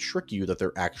attempt to trick you that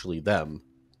they're actually them.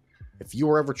 If you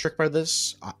were ever tricked by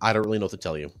this, I don't really know what to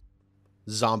tell you.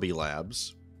 Zombie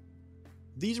Labs.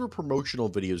 These were promotional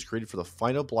videos created for the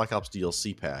final Black Ops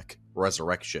DLC pack,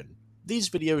 Resurrection. These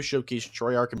videos showcase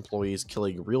Treyarch employees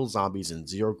killing real zombies in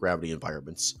zero-gravity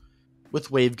environments, with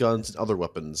wave guns and other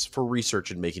weapons for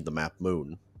research in making the map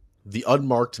Moon. The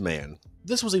Unmarked Man.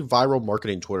 This was a viral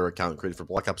marketing Twitter account created for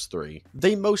Black Ops 3.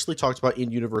 They mostly talked about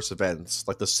in-universe events,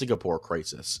 like the Singapore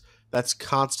crisis, that's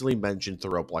constantly mentioned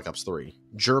throughout Black Ops 3.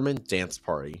 German Dance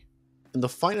Party. In the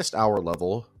Finest Hour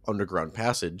level, Underground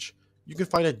Passage, you can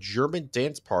find a German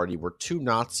dance party where 2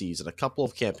 Nazis and a couple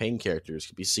of campaign characters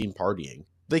can be seen partying.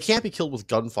 They can't be killed with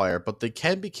gunfire, but they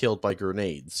can be killed by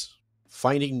grenades.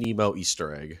 Finding Nemo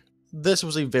Easter Egg. This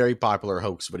was a very popular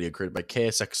hoax video created by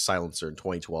KSX Silencer in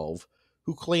 2012,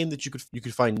 who claimed that you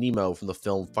could find Nemo from the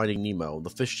film Finding Nemo, the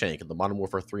fish tank, in the Modern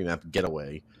Warfare 3 map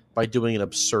Getaway, by doing an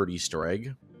absurd Easter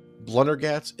egg.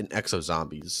 Blundergats and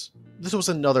Exo-Zombies. This was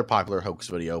another popular hoax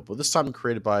video, but this time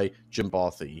created by Jim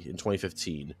Bothy in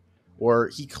 2015, where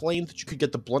he claimed that you could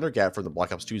get the Blundergat from the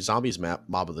Black Ops 2 Zombies map,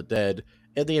 Mob of the Dead,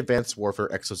 and the Advanced Warfare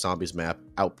Exo-Zombies map,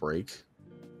 Outbreak.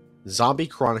 Zombie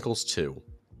Chronicles 2.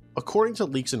 According to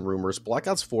leaks and rumors, Black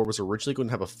Ops 4 was originally going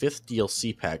to have a 5th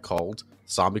DLC pack called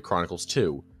Zombie Chronicles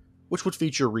 2, which would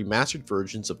feature remastered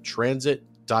versions of Transit,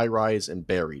 Die Rise, and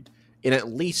Buried, and at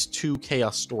least 2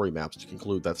 Chaos story maps to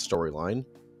conclude that storyline.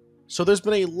 So there's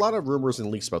been a lot of rumors and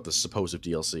leaks about this supposed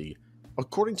DLC.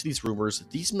 According to these rumors,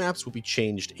 these maps would be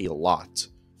changed a lot.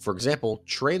 For example,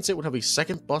 Transit would have a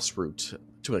second bus route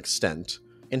to an extent,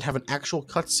 and have an actual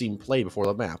cutscene play before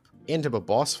the map, and have a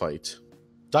boss fight.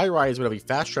 Die Rise would have a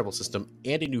fast travel system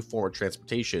and a new form of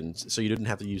transportation, so you didn't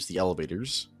have to use the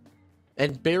elevators.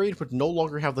 And Buried would no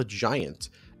longer have the Giant,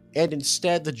 and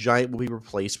instead the Giant will be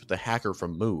replaced with the Hacker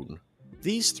from Moon.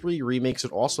 These 3 remakes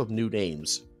would also have new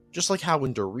names, just like how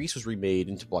when Doris was remade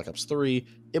into Black Ops 3,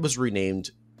 it was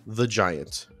renamed The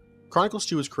Giant. Chronicles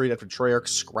 2 was created after Treyarch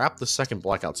scrapped the second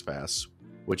Black Ops Pass,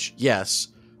 which, yes,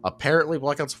 apparently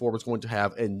Black Ops 4 was going to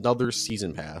have another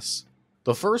Season Pass.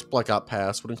 The first Black Ops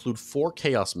Pass would include 4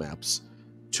 Chaos maps,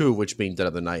 2 of which being Dead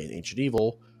of the Night and Ancient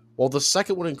Evil, while the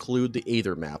second would include the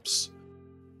Aether maps.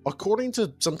 According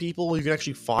to some people, you can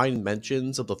actually find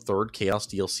mentions of the third Chaos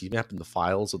DLC map in the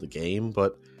files of the game,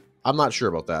 but I'm not sure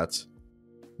about that.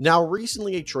 Now,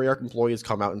 recently a Treyarch employee has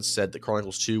come out and said that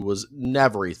Chronicles 2 was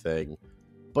never a thing,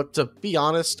 but to be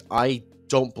honest, I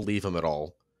don't believe him at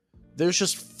all. There's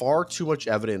just far too much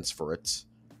evidence for it.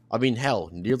 I mean, hell,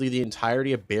 nearly the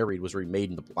entirety of Buried was remade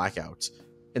into Blackout,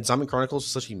 and Zombie Chronicles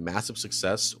was such a massive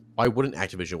success, why wouldn't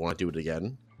Activision want to do it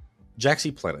again?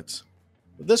 Jaxi Planet.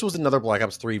 This was another Black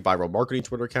Ops 3 viral marketing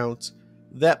Twitter account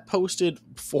that posted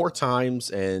 4 times,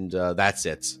 and that's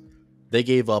it. They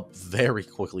gave up very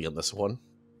quickly on this one.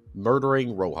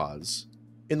 Murdering Rojas.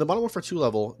 In the Modern Warfare 2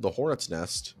 level, the Hornet's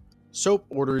Nest, Soap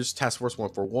orders Task Force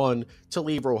 141 to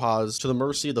leave Rojas to the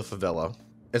mercy of the favela,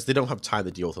 as they don't have time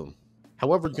to deal with him.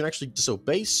 However, you can actually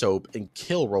disobey Soap and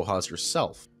kill Rojas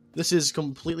yourself. This is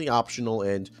completely optional,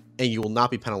 and you will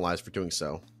not be penalized for doing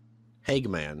so.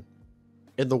 Hangman.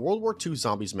 In the World War II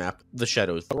Zombies map, The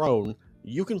Shadow's Throne,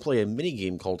 you can play a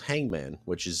minigame called Hangman,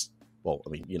 which is, well,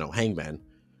 Hangman,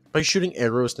 by shooting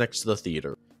arrows next to the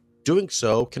theater. Doing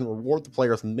so can reward the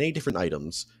player with many different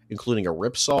items, including a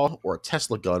ripsaw or a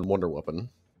Tesla gun wonder weapon.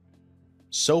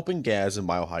 Soap and Gaz in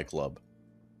Mile High Club.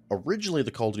 Originally,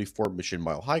 the Call of Duty 4 mission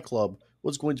Mile High Club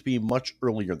was going to be much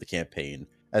earlier in the campaign,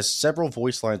 as several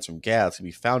voice lines from Gaz can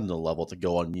be found in the level to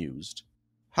go unused.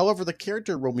 However, the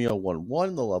character Romeo 11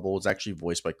 in the level was actually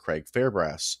voiced by Craig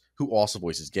Fairbrass, who also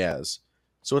voices Gaz,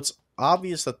 so it's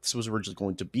obvious that this was originally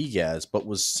going to be Gaz, but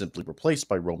was simply replaced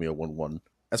by Romeo 11.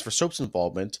 As for Soap's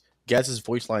involvement, Gaz's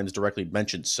voice lines directly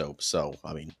mentioned Soap, so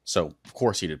of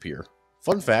course he'd appear.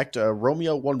 Fun fact,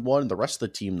 Romeo 11 and the rest of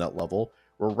the team in that level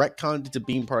were retconned into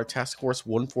being part of Task Force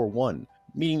 141,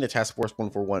 meaning that Task Force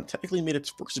 141 technically made its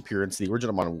first appearance in the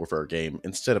original Modern Warfare game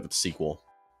instead of its sequel.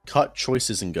 Cut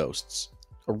Choices and Ghosts.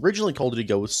 Originally, Call of Duty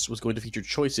Ghosts was going to feature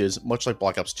choices much like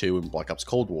Black Ops 2 and Black Ops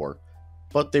Cold War,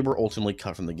 but they were ultimately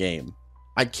cut from the game.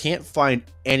 I can't find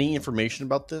any information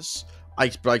about this,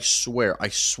 but I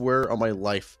swear on my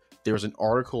life, there was an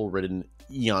article written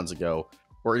eons ago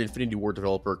where an Infinity Ward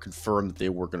developer confirmed that they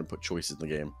were going to put choices in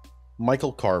the game.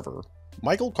 Michael Carver.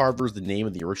 Michael Carver is the name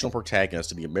of the original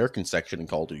protagonist of the American section in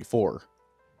Call of Duty 4.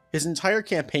 His entire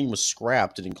campaign was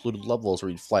scrapped and included levels where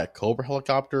he'd fly a Cobra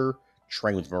helicopter,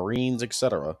 train with Marines,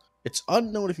 etc. It's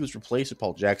unknown if he was replaced with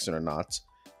Paul Jackson or not,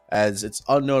 as it's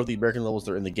unknown if the American levels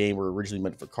that are in the game were originally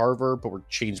meant for Carver, but were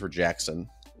changed for Jackson.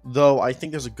 Though I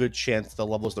think there's a good chance the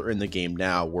levels that are in the game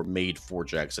now were made for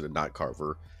Jackson and not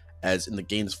Carver, as in the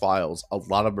game's files, a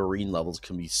lot of Marine levels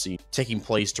can be seen taking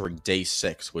place during Day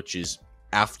 6, which is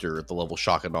after the level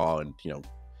Shock and Awe and,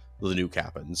 the nuke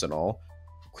happens and all.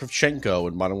 Kravchenko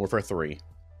in Modern Warfare 3.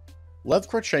 Lev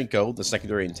Kravchenko, the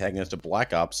secondary antagonist of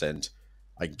Black Ops and,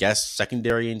 I guess,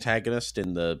 secondary antagonist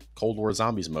in the Cold War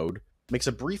Zombies mode, makes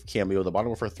a brief cameo in the Modern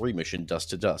Warfare 3 mission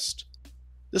Dust to Dust.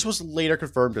 This was later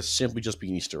confirmed as simply just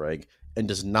being an Easter egg, and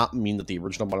does not mean that the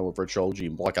original Modern Warfare trilogy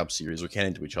and Black Ops series are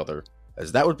canon to each other,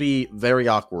 as that would be very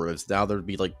awkward, as now there'd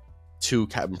be like 2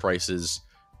 Captain Prices,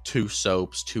 2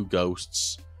 Soaps, 2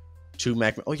 Ghosts, 2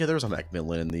 Mac... Oh yeah, there was a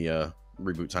Macmillan in the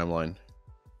reboot timeline.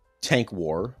 Tank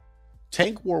War.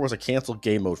 Tank War was a cancelled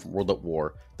game mode from World at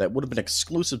War that would have been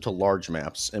exclusive to large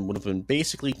maps, and would have been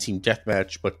basically Team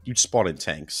Deathmatch, but you'd spawn in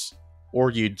tanks. Or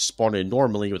you'd spawn in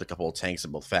normally with a couple of tanks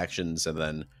in both factions, and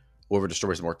then whoever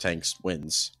destroys more tanks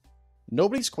wins.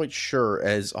 Nobody's quite sure,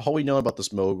 as all we know about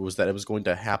this mode was that it was going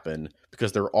to happen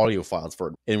because there were audio files for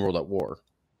it in World at War.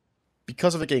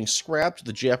 Because of it getting scrapped,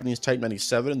 the Japanese Type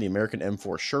 97 and the American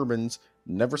M4 Shermans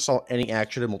never saw any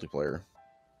action in multiplayer.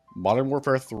 Modern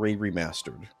Warfare 3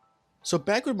 Remastered. So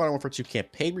back when Modern Warfare 2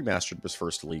 Campaign Remastered was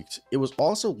first leaked, it was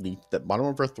also leaked that Modern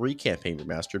Warfare 3 Campaign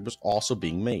Remastered was also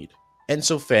being made. And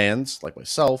so fans, like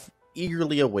myself,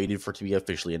 eagerly awaited for it to be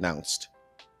officially announced.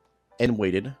 And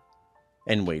waited,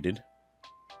 and waited,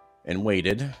 and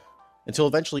waited, until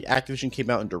eventually Activision came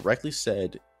out and directly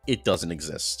said it doesn't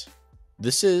exist.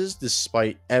 This is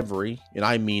despite every, and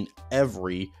I mean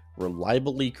every,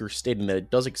 reliable leaker stating that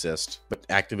it does exist, but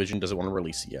Activision doesn't want to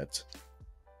release it yet.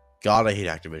 God, I hate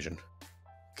Activision.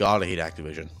 God, I hate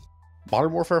Activision.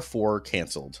 Modern Warfare 4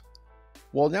 cancelled.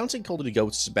 While announcing Call of Duty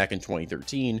Ghosts back in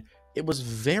 2013, it was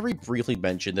very briefly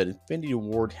mentioned that Infinity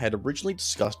Ward had originally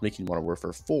discussed making Modern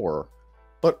Warfare 4,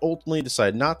 but ultimately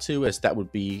decided not to, as that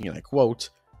would be, and I quote,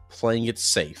 playing it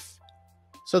safe.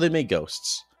 So they made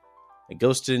Ghosts. And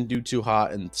Ghosts didn't do too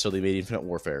hot, and so they made Infinite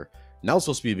Warfare. Now it's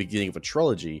supposed to be the beginning of a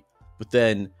trilogy, but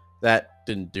then that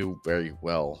didn't do very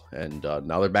well, and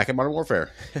now they're back in Modern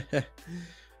Warfare.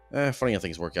 Funny how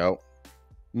things work out.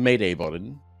 Mayday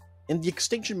button. In the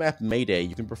extinction map Mayday,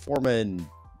 you can perform an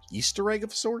Easter egg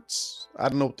of sorts? I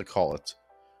don't know what to call it.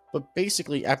 But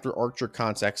basically, after Archer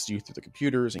contacts you through the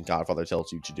computers and Godfather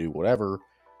tells you to do whatever,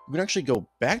 you can actually go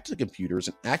back to the computers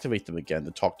and activate them again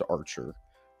to talk to Archer.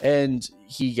 And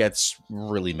he gets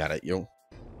really mad at you.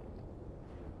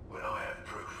 When I have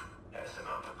proof that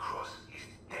Samantha Cross is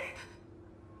dead.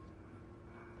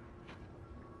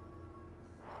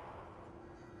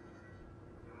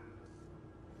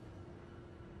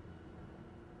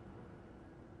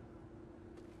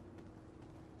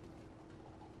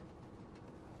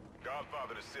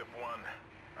 Godfather to Sip 1,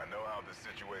 I know how this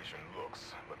situation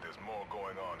looks, but there's more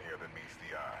going on here than meets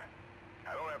the eye.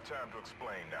 I don't have time to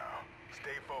explain now.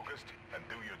 Stay focused and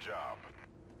do your job.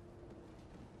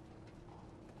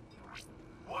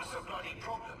 What's the bloody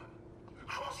problem?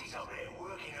 Crossy's up there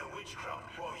working her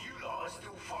witchcraft while you lot are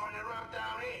still firing around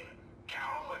down here. Get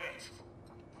on with it.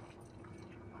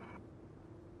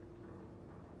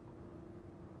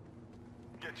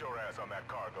 Get your ass on that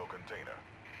cargo container.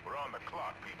 We're on the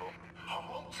clock, people. I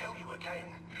won't tell you again.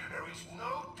 There is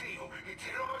no deal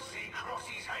until I see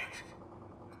Crossy's head.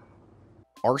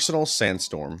 Arsenal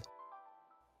Sandstorm.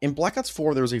 In Black Ops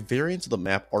 4, there was a variant of the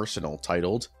map Arsenal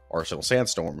titled Arsenal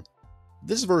Sandstorm.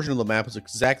 This version of the map is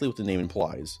exactly what the name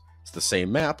implies. It's the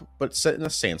same map, but set in a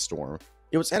sandstorm.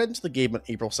 It was added into the game on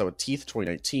April 17th,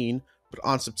 2019, but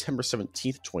on September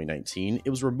 17th, 2019, it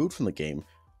was removed from the game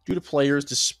due to players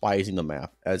despising the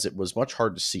map, as it was much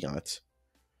harder to see on it.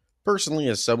 Personally,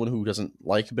 as someone who doesn't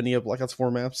like many of Black Ops 4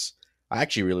 maps, I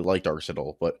actually really liked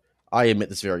Arsenal, but I admit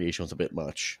this variation was a bit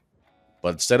much.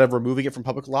 But instead of removing it from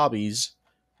public lobbies,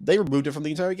 they removed it from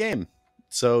the entire game.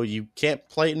 So you can't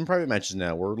play it in private matches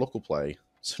now, or local play.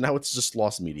 So now it's just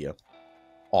lost media.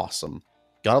 Awesome.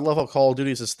 Gotta love how Call of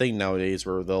Duty is this thing nowadays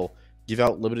where they'll give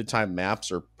out limited time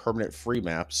maps or permanent free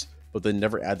maps, but then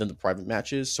never add them to private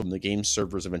matches, so when the game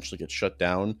servers eventually get shut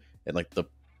down, in like the,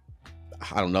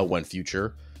 I don't know when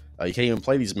future, you can't even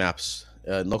play these maps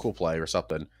in local play or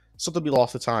something. Something will be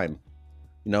lost to time.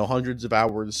 You know, hundreds of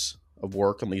hours of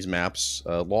work on these maps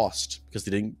lost because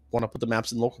they didn't want to put the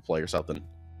maps in local play or something.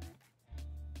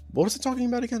 What was it talking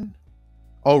about again?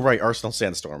 Oh, right, Arsenal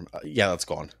Sandstorm. Yeah, that's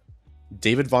gone.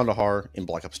 David Vonderhaar in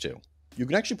Black Ops 2. You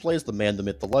can actually play as the man, the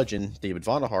myth, the legend, David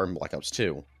Vonderhaar in Black Ops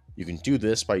 2. You can do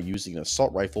this by using an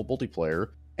assault rifle multiplayer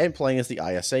and playing as the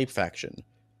ISA faction.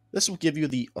 This will give you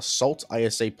the Assault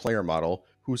ISA player model,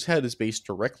 whose head is based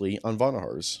directly on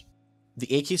Vonderhaar's. The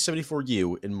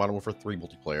AK-74U in Modern Warfare 3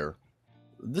 multiplayer.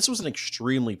 This was an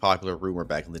extremely popular rumor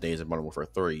back in the days of Modern Warfare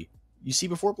 3, You see,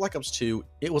 before Black Ops 2,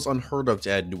 it was unheard of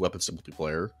to add new weapons to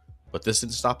multiplayer, but this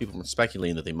didn't stop people from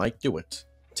speculating that they might do it.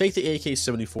 Take the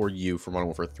AK-74U from Modern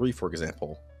Warfare 3 for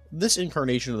example. This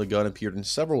incarnation of the gun appeared in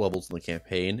several levels in the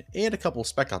campaign, and a couple of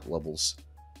Spec Op levels,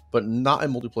 but not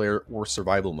in multiplayer or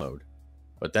survival mode.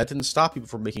 But that didn't stop people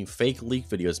from making fake leak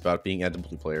videos about being added to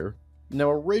multiplayer. Now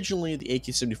originally the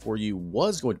AK-74U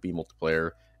was going to be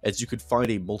multiplayer, as you could find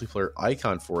a multiplayer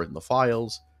icon for it in the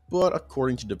files, but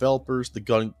according to developers, the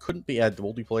gun couldn't be added to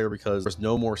multiplayer because there's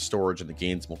no more storage in the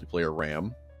game's multiplayer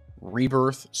RAM.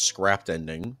 Rebirth, scrapped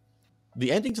ending.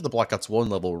 The ending to the Black Ops 1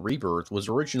 level Rebirth was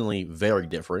originally very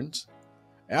different.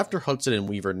 After Hudson and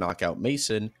Weaver knock out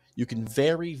Mason, you can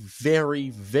very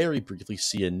briefly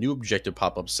see a new objective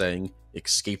pop up saying,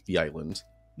 "Escape the island."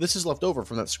 This is left over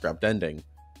from that scrapped ending.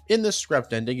 In this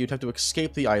scrapped ending, you'd have to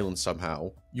escape the island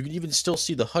somehow. You can even still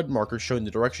see the HUD marker showing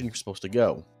the direction you're supposed to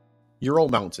go. Ural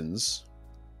Mountains.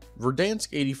 Verdansk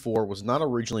 84 was not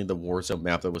originally the Warzone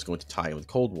map that was going to tie in with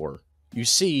Cold War. You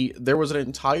see, there was an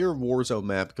entire Warzone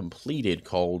map completed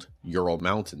called Ural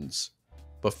Mountains.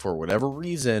 But for whatever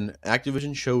reason,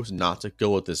 Activision chose not to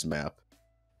go with this map,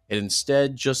 and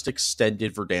instead just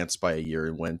extended Verdansk by a year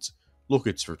and went, "Look,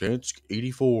 it's Verdansk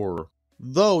 84.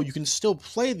 Though you can still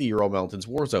play the Ural Mountains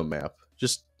Warzone map,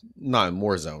 just not in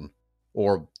Warzone,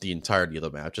 or the entirety of the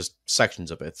map, just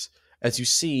sections of it. As you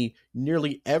see,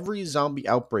 nearly every zombie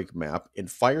outbreak map and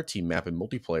fireteam map in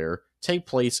multiplayer take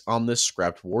place on this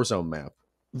scrapped Warzone map.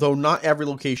 Though not every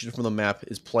location from the map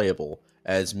is playable,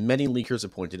 as many leakers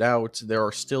have pointed out, there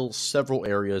are still several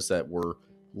areas that were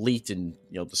leaked and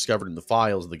discovered in the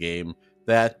files of the game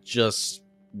that just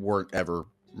weren't ever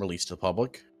released to the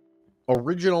public.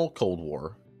 Original Cold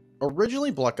War.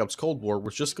 Originally, Black Ops Cold War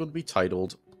was just going to be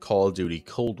titled Call of Duty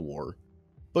Cold War,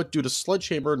 but due to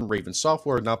Sledgehammer and Raven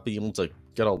Software not being able to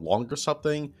get along or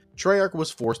something, Treyarch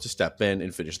was forced to step in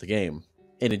and finish the game,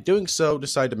 and in doing so,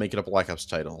 decided to make it a Black Ops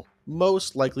title,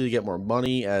 most likely to get more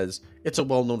money, as it's a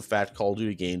well-known fact Call of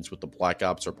Duty games with the Black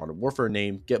Ops or Modern Warfare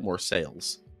name get more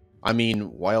sales. I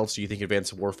mean, why else do you think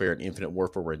Advanced Warfare and Infinite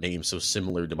Warfare were named so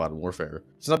similar to Modern Warfare?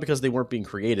 It's not because they weren't being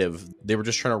creative, they were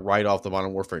just trying to write off the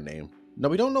Modern Warfare name. Now,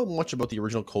 we don't know much about the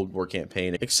original Cold War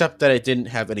campaign, except that it didn't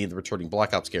have any of the returning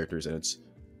Black Ops characters in it,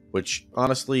 which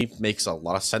honestly makes a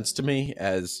lot of sense to me,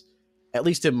 as, at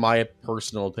least in my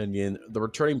personal opinion, the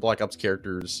returning Black Ops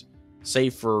characters,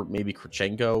 save for maybe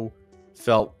Krachenko,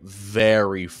 felt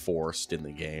very forced in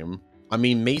the game. I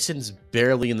mean, Mason's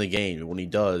barely in the game, and when he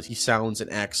does, he sounds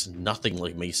and acts nothing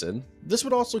like Mason. This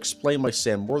would also explain why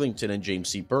Sam Worthington and James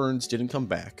C. Burns didn't come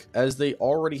back, as they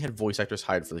already had voice actors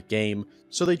hired for the game,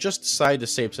 so they just decided to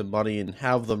save some money and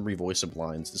have them revoice some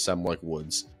lines to sound like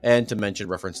Woods, and to mention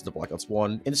references to Black Ops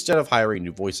 1, instead of hiring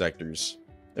new voice actors.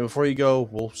 And before you go,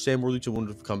 well, Sam Worthington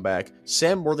wouldn't have come back.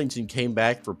 Sam Worthington came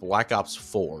back for Black Ops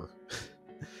 4.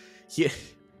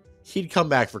 He'd come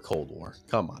back for Cold War.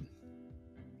 Come on.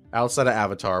 Outside of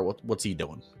Avatar, what's he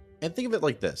doing? And think of it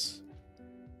like this.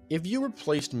 If you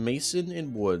replaced Mason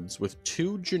and Woods with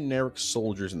two generic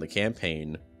soldiers in the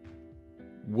campaign,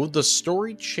 would the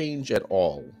story change at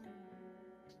all?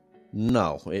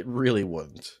 No, it really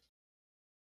wouldn't.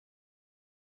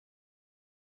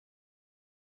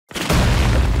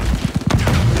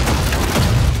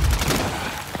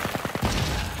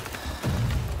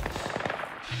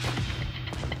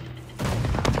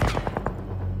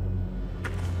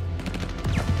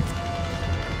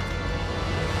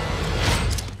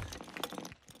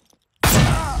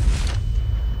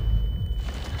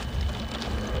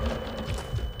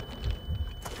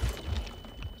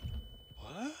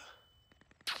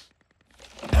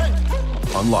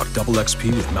 Unlock double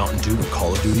XP with Mountain Dew and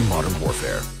Call of Duty Modern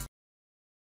Warfare.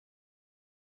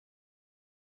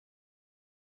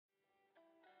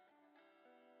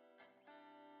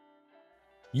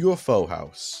 UFO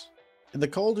House. In the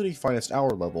Call of Duty Finest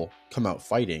Hour level, Come Out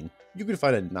Fighting, you can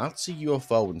find a Nazi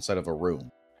UFO inside of a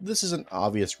room. This is an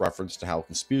obvious reference to how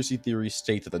conspiracy theories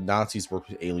state that the Nazis worked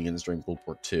with aliens during World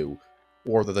War II,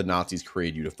 or that the Nazis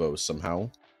created UFOs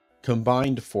somehow.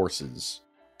 Combined Forces.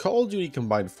 Call of Duty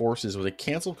Combined Forces was a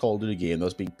cancelled Call of Duty game that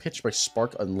was being pitched by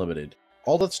Spark Unlimited.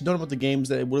 All that's known about the game is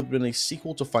that it would have been a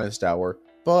sequel to Finest Hour,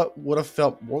 but would have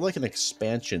felt more like an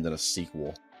expansion than a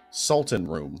sequel. Sultan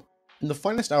Room. In the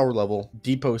Finest Hour level,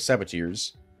 Depot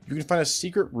Saboteurs, you can find a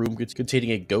secret room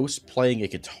containing a ghost playing a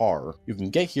guitar. You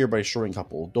can get here by destroying a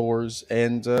couple of doors,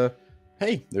 and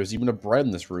hey, there's even a bread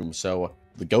in this room, so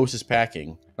the ghost is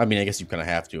packing. I mean, I guess you kind of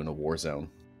have to in a war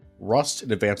zone. Rust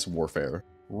and Advanced Warfare.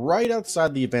 Right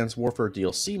outside the Advanced Warfare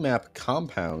DLC map,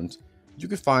 Compound, you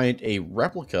can find a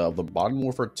replica of the Modern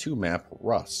Warfare 2 map,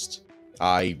 Rust.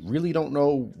 I really don't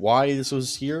know why this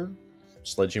was here,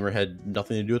 Sledgehammer had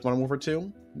nothing to do with Modern Warfare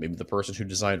 2? Maybe the person who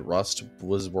designed Rust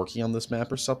was working on this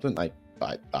map or something?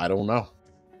 I don't know.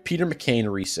 Peter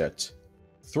McCain reset.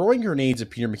 Throwing grenades at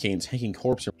Peter McCain's hanging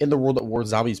corpse in the World at War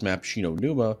Zombies map Shino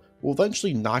Numa will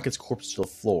eventually knock its corpse to the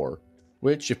floor,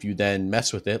 which if you then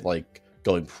mess with it, like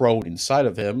going prone inside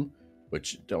of him,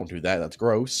 which don't do that, that's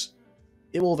gross,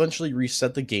 it will eventually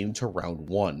reset the game to round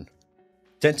 1.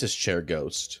 Dentist Chair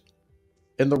Ghost.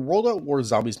 In the World at War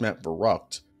Zombies map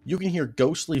Verrucht, you can hear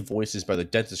ghostly voices by the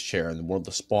dentist chair in one of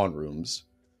the spawn rooms.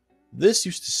 This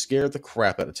used to scare the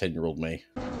crap out of 10-year-old me.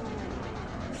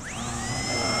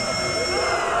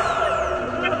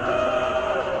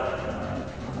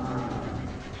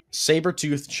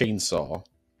 Saber-Tooth Chainsaw.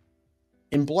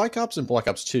 In Black Ops and Black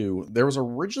Ops 2, there was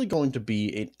originally going to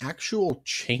be an actual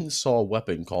chainsaw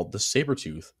weapon called the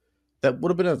Saber-Tooth that would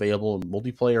have been available in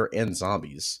multiplayer and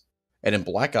zombies. And in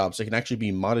Black Ops, it can actually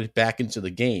be modded back into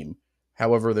the game.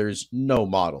 However, there's no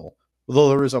model. Although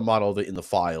there is a model of it in the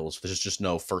files, there's just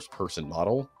no first-person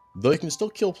model. Though you can still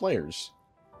kill players.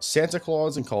 Santa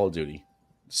Claus in Call of Duty.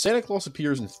 Santa Claus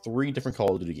appears in 3 different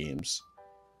Call of Duty games.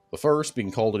 The first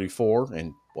being Call of Duty 4,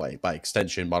 and by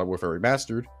extension Modern Warfare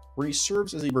Remastered, where he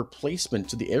serves as a replacement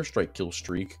to the airstrike kill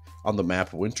streak on the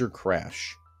map Winter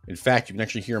Crash. In fact, you can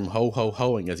actually hear him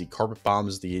ho-ho-hoing as he carpet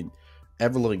bombs the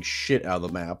ever-living shit out of the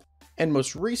map. And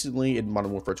most recently, in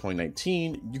Modern Warfare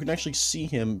 2019, you can actually see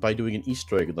him by doing an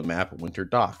Easter egg of the map Winter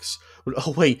Docks. But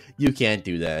oh wait, you can't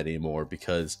do that anymore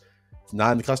because it's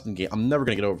not in the custom game. I'm never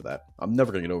going to get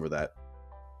over that.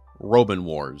 Roman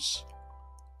Wars.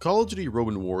 Call of Duty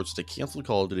Roman Wars is a canceled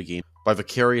Call of Duty game by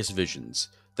Vicarious Visions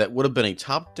that would have been a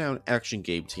top-down action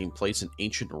game taking place in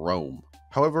ancient Rome.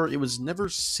 However, it was never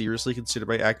seriously considered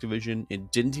by Activision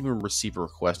and didn't even receive a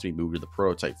request to be moved to the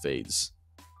prototype phase.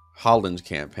 Holland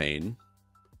Campaign.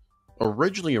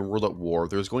 Originally in World at War,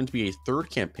 there was going to be a third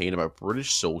campaign about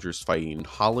British soldiers fighting in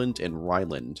Holland and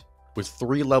Rhineland, with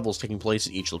 3 levels taking place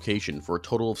in each location for a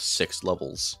total of 6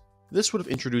 levels. This would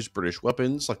have introduced British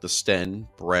weapons like the Sten,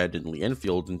 Brad, and Lee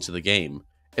Enfield into the game,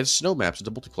 and snow maps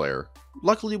into multiplayer.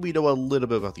 Luckily, we know a little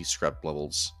bit about these scrap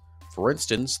levels. For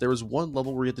instance, there was one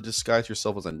level where you had to disguise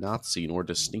yourself as a Nazi in order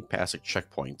to sneak past a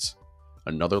checkpoint.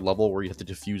 Another level where you had to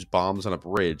defuse bombs on a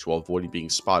bridge while avoiding being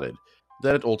spotted,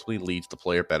 that ultimately leads to the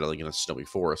player battling in a snowy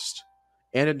forest.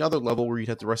 And another level where you'd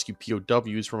have to rescue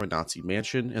POWs from a Nazi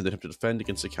mansion and then have to defend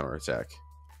against a counterattack.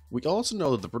 We also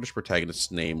know that the British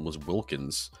protagonist's name was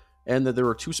Wilkins, and that there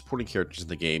were 2 supporting characters in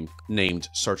the game named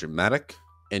Sergeant Maddock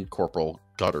and Corporal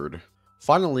Guttard.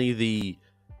 Finally, the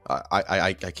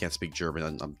I can't speak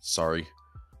German, I'm sorry,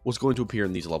 was going to appear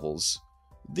in these levels.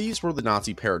 These were the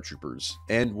Nazi paratroopers,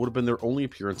 and would have been their only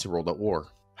appearance in World at War.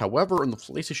 However, in the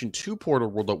PlayStation 2 port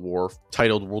of World at War,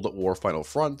 titled World at War Final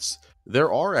Fronts,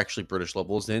 there are actually British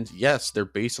levels, and yes, they're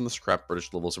based on the scrap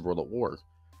British levels of World at War.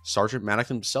 Sergeant Maddock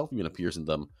himself even appears in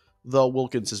them, though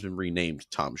Wilkins has been renamed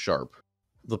Tom Sharp.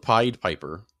 The Pied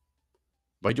Piper.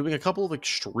 By doing a couple of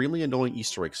extremely annoying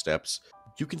Easter egg steps,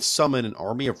 you can summon an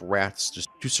army of rats just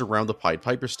to surround the Pied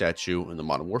Piper statue in the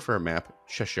Modern Warfare map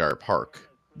Cheshire Park.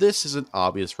 This is an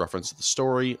obvious reference to the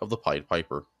story of the Pied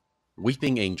Piper.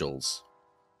 Weeping Angels.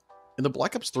 In the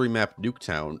Black Ops 3 map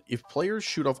Nuketown, if players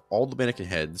shoot off all the mannequin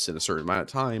heads in a certain amount of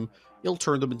time, it'll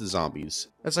turn them into zombies,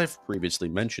 as I've previously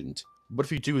mentioned. But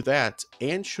if you do that,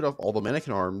 and shoot off all the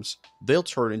mannequin arms, they'll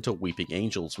turn into Weeping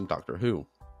Angels from Doctor Who.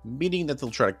 Meaning that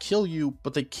they'll try to kill you,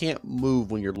 but they can't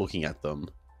move when you're looking at them.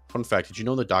 Fun fact, did you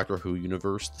know in the Doctor Who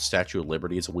universe, the Statue of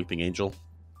Liberty is a Weeping Angel?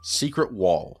 Secret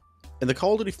Wall. In the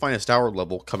Call of Duty Finest Hour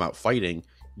level, Come Out Fighting,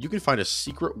 you can find a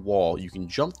secret wall you can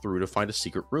jump through to find a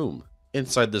secret room.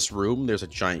 Inside this room, there's a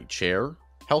giant chair,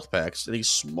 health packs, and a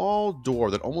small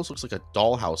door that almost looks like a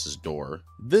dollhouse's door.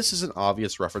 This is an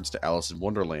obvious reference to Alice in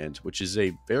Wonderland, which is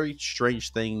a very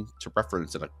strange thing to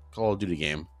reference in a Call of Duty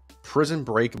game. Prison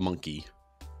Break Monkey.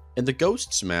 In the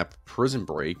Ghosts map, Prison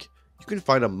Break, you can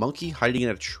find a monkey hiding in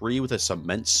a tree with a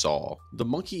cement saw. The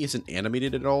monkey isn't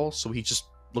animated at all, so he just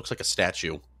looks like a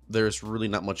statue. There's really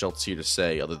not much else here to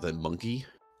say other than monkey.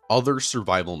 Other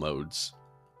survival modes.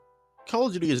 Call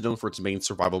of Duty is known for its main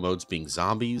survival modes being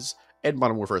zombies, and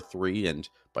Modern Warfare 3, and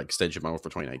by extension Modern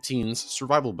Warfare 2019's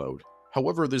survival mode.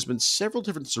 However, there's been several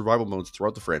different survival modes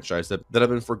throughout the franchise that have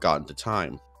been forgotten to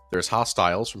time. There's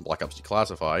Hostiles from Black Ops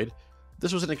Declassified.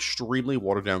 This was an extremely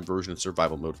watered-down version of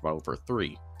survival mode for Modern Warfare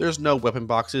 3. There's no weapon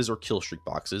boxes or kill streak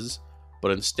boxes,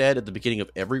 but instead, at the beginning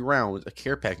of every round, a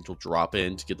care package will drop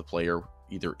in to give the player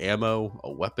either ammo,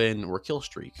 a weapon, or a kill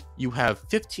streak. You have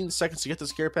 15 seconds to get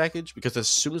this care package, because as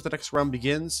soon as the next round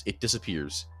begins, it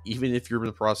disappears, even if you're in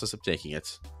the process of taking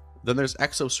it. Then there's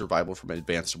Exo Survival from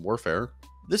Advanced Warfare.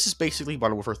 This is basically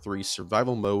Modern Warfare 3's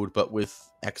survival mode, but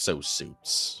with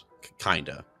exosuits.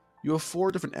 Kinda. You have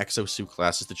 4 different exosuit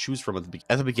classes to choose from at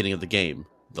the beginning of the game.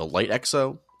 The Light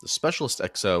Exo, the Specialist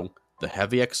Exo, the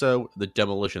Heavy Exo, the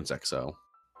Demolitions Exo.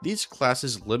 These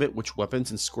classes limit which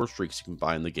weapons and score streaks you can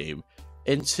buy in the game,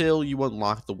 until you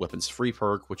unlock the Weapons Free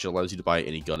perk, which allows you to buy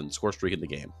any gun and score streak in the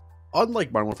game.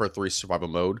 Unlike Modern Warfare 3's survival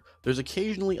mode, there's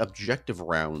occasionally objective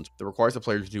rounds that requires the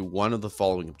player to do one of the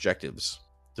following objectives: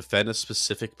 defend a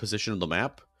specific position of the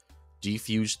map,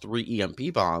 defuse 3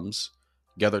 EMP bombs,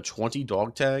 gather 20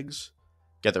 dog tags,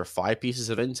 gather 5 pieces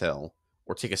of intel,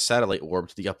 or take a satellite orb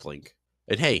to the uplink.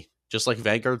 And hey, just like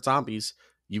Vanguard Zombies,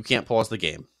 you can't pause the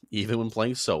game, even when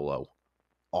playing solo.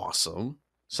 Awesome.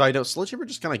 Side note, Sledgehammer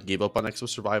just kind of gave up on Exo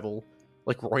Survival.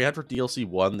 Like right after DLC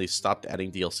 1, they stopped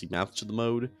adding DLC maps to the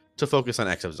mode to focus on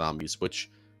Exo Zombies, which,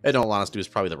 in all honesty, is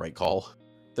probably the right call.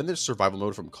 Then there's Survival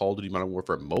Mode from Call of Duty Modern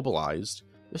Warfare Mobilized.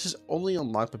 This is only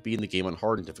unlocked by beating the game on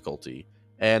hard difficulty,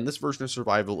 and this version of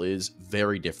Survival is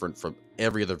very different from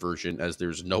every other version as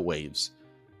there's no waves,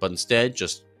 but instead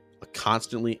just a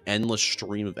constantly endless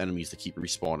stream of enemies that keep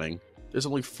respawning. There's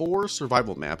only 4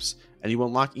 survival maps, and you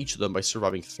unlock each of them by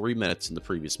surviving 3 minutes in the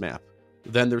previous map.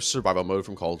 Then there's Survival Mode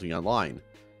from Call of Duty Online.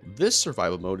 This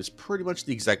survival mode is pretty much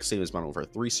the exact same as Modern Warfare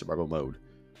 3 survival mode,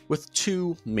 with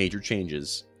 2 major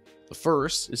changes. The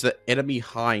first is that enemy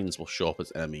hinds will show up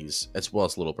as enemies, as well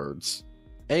as little birds.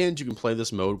 And you can play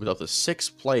this mode with up to 6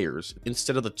 players,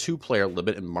 instead of the 2-player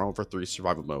limit in Modern Warfare 3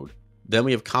 survival mode. Then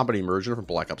we have Combat Immersion from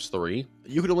Black Ops 3.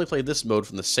 You can only play this mode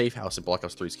from the safe house in Black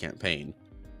Ops 3's campaign.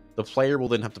 The player will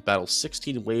then have to battle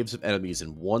 16 waves of enemies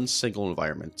in one single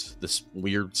environment, this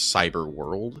weird cyber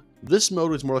world. This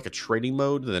mode is more like a training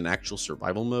mode than an actual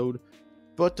survival mode,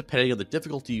 but depending on the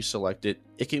difficulty you select it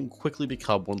can quickly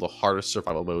become one of the hardest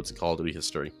survival modes in Call of Duty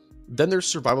history. Then there's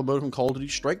Survival Mode from Call of Duty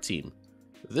Strike Team.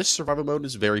 This survival mode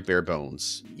is very bare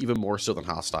bones, even more so than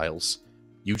Hostiles.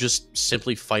 You just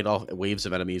simply fight off waves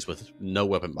of enemies with no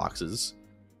weapon boxes,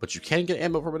 but you can get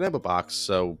ammo from an ammo box,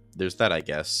 so there's that, I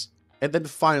guess. And then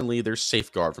finally, there's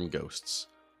Safeguard from Ghosts.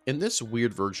 In this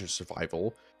weird version of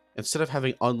survival, instead of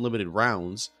having unlimited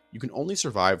rounds, you can only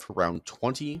survive for round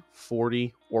 20,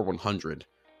 40, or 100.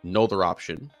 No other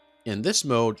option. In this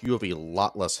mode, you have a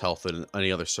lot less health than in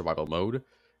any other survival mode,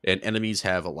 and enemies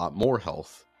have a lot more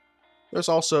health. There's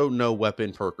also no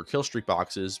weapon, perk, or killstreak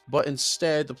boxes, but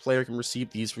instead the player can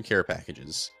receive these from care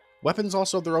packages. Weapons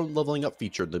also have their own leveling up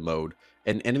feature in the mode,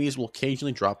 and enemies will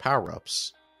occasionally drop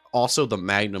power-ups. Also, the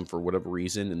Magnum, for whatever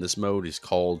reason, in this mode is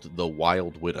called the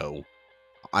Wild Widow.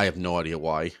 I have no idea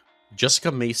why. Jessica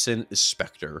Mason is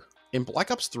Spectre. In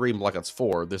Black Ops 3 and Black Ops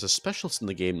 4, there's a specialist in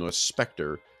the game known as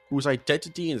Spectre, whose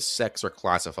identity and sex are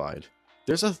classified.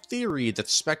 There's a theory that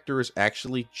Spectre is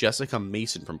actually Jessica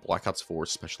Mason from Black Ops 4's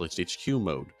Specialist HQ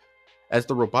mode, as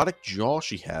the robotic jaw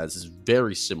she has is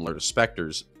very similar to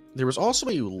Spectre's. There was also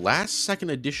a last-second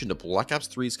addition to Black Ops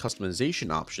 3's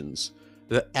customization options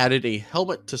that added a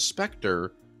helmet to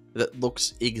Spectre that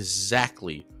looks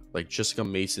exactly like Jessica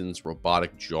Mason's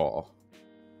robotic jaw.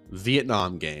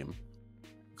 Vietnam game.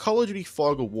 Call of Duty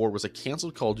Fog of War was a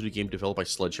cancelled Call of Duty game developed by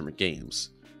Sledgehammer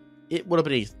Games. It would have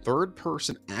been a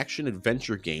third-person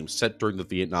action-adventure game set during the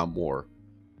Vietnam War,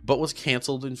 but was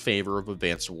cancelled in favor of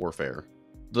Advanced Warfare.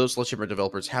 Those Sledgehammer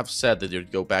developers have said that they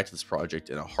would go back to this project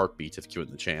in a heartbeat if given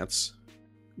the chance.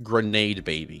 Grenade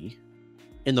Baby.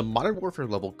 In the Modern Warfare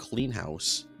level Clean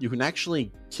House, you can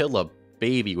actually kill a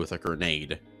baby with a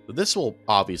grenade. This will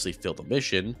obviously fail the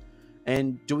mission,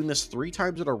 and doing this 3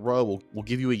 times in a row will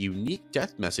give you a unique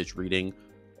death message reading,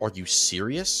 "Are you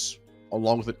serious?"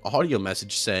 along with an audio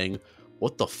message saying,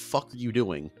 "What the fuck are you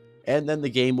doing?" And then the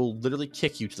game will literally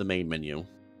kick you to the main menu.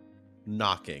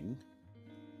 Knocking.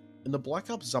 In the Black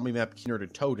Ops zombie map Keener to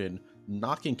Toten,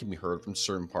 knocking can be heard from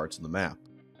certain parts of the map.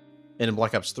 And in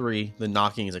Black Ops 3, the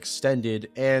knocking is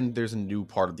extended, and there's a new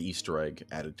part of the Easter egg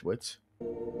added to it.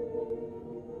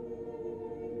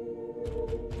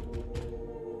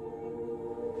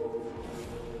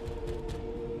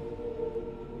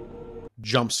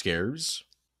 Jump scares.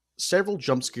 Several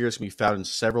jump scares can be found in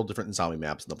several different zombie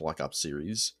maps in the Black Ops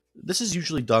series. This is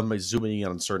usually done by zooming in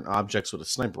on certain objects with a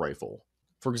sniper rifle.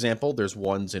 For example, there's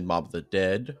ones in Mob of the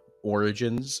Dead,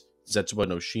 Origins, Zetsuba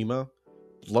no Shima,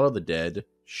 Blood of the Dead,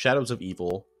 Shadows of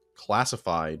Evil,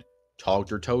 Classified, Tog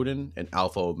der Toten, and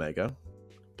Alpha Omega.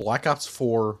 Black Ops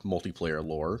 4 multiplayer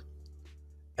lore.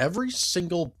 Every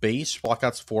single base Black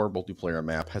Ops 4 multiplayer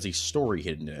map has a story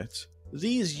hidden in it.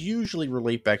 These usually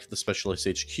relate back to the Specialist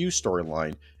HQ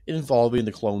storyline involving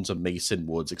the clones of Mason,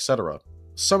 Woods, etc.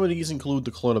 Some of these include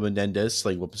the clone of Menendez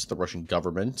slaying weapons of the Russian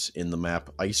government in the map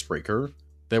Icebreaker,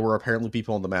 There were apparently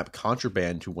people on the map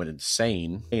Contraband who went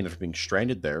insane after being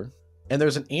stranded there. And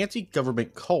there's an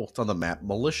anti-government cult on the map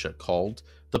Militia called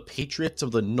the Patriots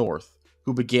of the North,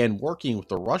 who began working with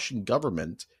the Russian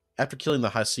government after killing the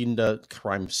Hacienda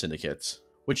crime syndicate.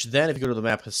 Which then, if you go to the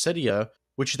map Hasidia,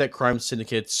 which is that crime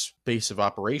syndicate's base of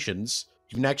operations,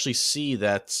 you can actually see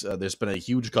that there's been a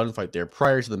huge gunfight there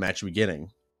prior to the match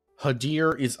beginning.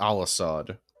 Hadir is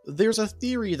Al-Assad. There's a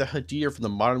theory that Hadir from the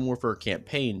Modern Warfare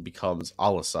campaign becomes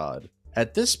Al-Assad.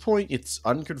 At this point, it's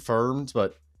unconfirmed,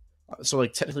 but so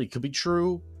technically it could be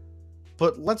true.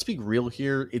 But let's be real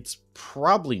here, it's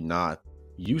probably not.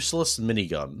 Useless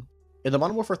minigun. In the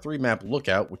Modern Warfare 3 map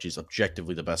Lookout, which is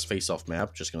objectively the best face-off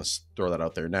map, just gonna throw that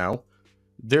out there now,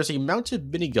 there's a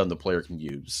mounted minigun the player can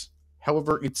use.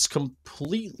 However, it's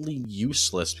completely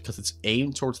useless because it's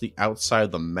aimed towards the outside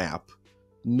of the map,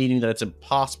 meaning that it's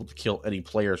impossible to kill any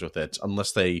players with it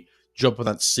unless they jump in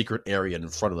that secret area in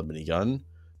front of the minigun.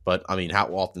 But, I mean, how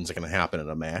often is it going to happen in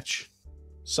a match?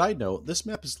 Side note, this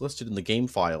map is listed in the game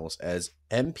files as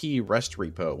MP Rest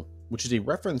Repo, which is a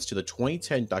reference to the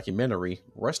 2010 documentary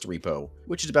Rest Repo,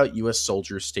 which is about US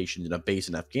soldiers stationed in a base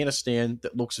in Afghanistan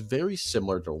that looks very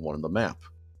similar to one on the map.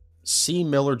 C.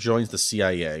 Miller joins the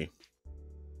CIA.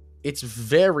 It's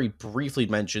very briefly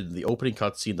mentioned in the opening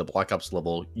cutscene in the Black Ops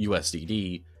level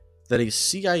USDD that a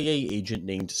CIA agent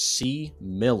named C.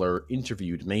 Miller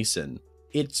interviewed Mason.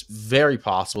 It's very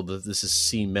possible that this is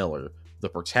C. Miller, the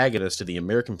protagonist of the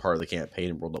American part of the campaign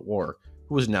in World at War,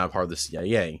 who is now part of the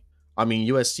CIA. I mean,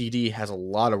 USDD has a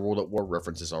lot of World at War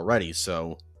references already,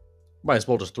 so might as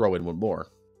well just throw in one more.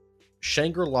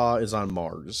 Shangri-La is on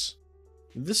Mars.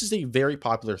 This is a very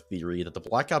popular theory that the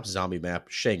Black Ops zombie map,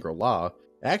 Shangri-La,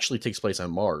 actually takes place on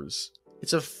Mars.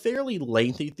 It's a fairly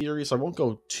lengthy theory, so I won't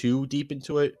go too deep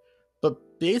into it, but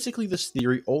basically this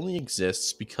theory only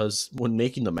exists because when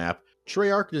making the map,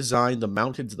 Treyarch designed the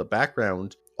mountains in the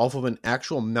background off of an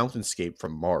actual mountainscape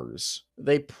from Mars.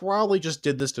 They probably just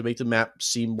did this to make the map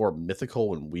seem more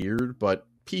mythical and weird, but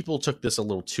people took this a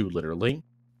little too literally.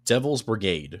 Devil's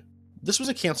Brigade. This was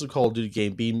a canceled Call of Duty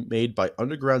game being made by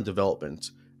Underground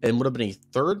Development, and would have been a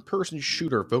third-person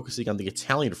shooter focusing on the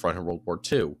Italian front in World War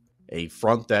II, a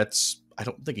front that's, I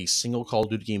don't think a single Call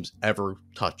of Duty game's ever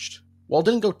touched. While it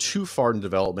didn't go too far in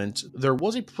development, there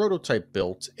was a prototype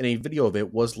built, and a video of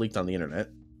it was leaked on the internet.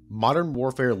 Modern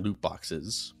Warfare loot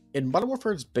boxes. In Modern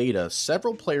Warfare's beta,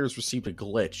 several players received a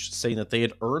glitch saying that they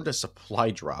had earned a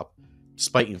supply drop,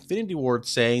 despite Infinity Ward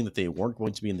saying that they weren't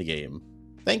going to be in the game.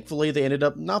 Thankfully, they ended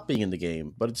up not being in the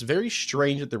game, but it's very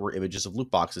strange that there were images of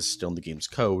loot boxes still in the game's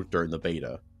code during the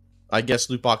beta. I guess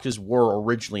loot boxes were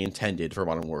originally intended for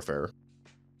Modern Warfare.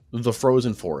 The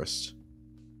Frozen Forest.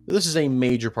 This is a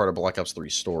major part of Black Ops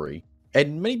 3's story,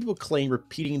 and many people claim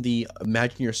repeating the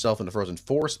 "imagine yourself in the frozen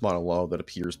forest" monologue that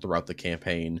appears throughout the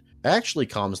campaign actually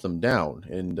calms them down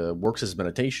and works as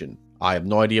meditation. I have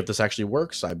no idea if this actually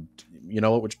works.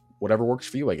 Whatever works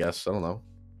for you, I guess. I don't know.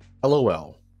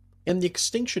 LOL. In the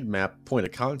Extinction map Point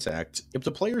of Contact, if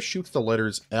the player shoots the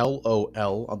letters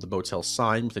LOL on the motel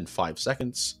sign within 5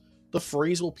 seconds, the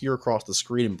phrase will appear across the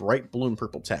screen in bright blue and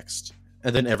purple text,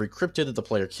 and then every cryptid that the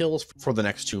player kills for the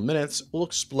next 2 minutes will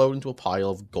explode into a pile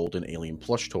of golden alien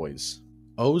plush toys.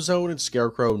 Ozone and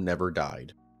Scarecrow never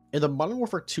died. In the Modern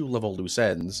Warfare 2 level Loose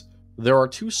Ends, there are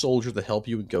 2 soldiers that help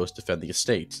you and Ghost defend the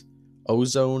estate,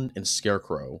 Ozone and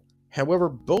Scarecrow. However,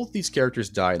 both these characters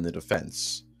die in the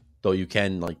defense. Though you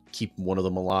can, keep one of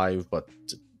them alive, but,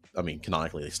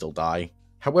 canonically they still die.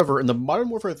 However, in the Modern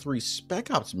Warfare 3 Spec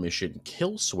Ops mission,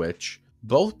 Kill Switch,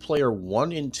 both player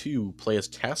 1 and 2 play as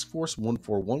Task Force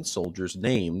 141 soldiers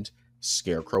named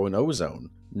Scarecrow and Ozone.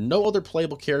 No other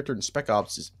playable character in Spec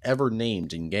Ops is ever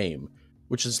named in-game,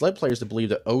 which has led players to believe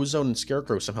that Ozone and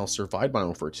Scarecrow somehow survived Modern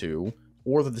Warfare 2,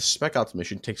 or that the Spec Ops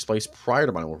mission takes place prior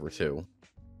to Modern Warfare 2.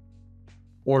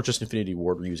 Or just Infinity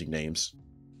Ward reusing names.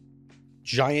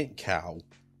 Giant Cow.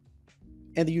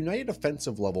 In the United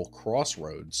Offensive level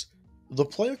Crossroads, the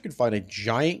player can find a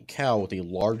giant cow with a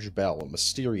large bell in a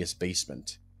mysterious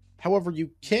basement. However, you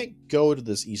can't go to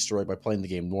this Easter egg by playing the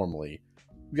game normally.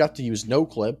 You have to use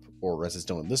no-clip, or as it's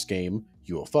known in this game,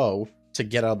 UFO, to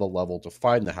get out of the level to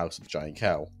find the house of the giant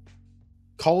cow.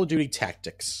 Call of Duty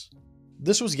Tactics.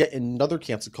 This was yet another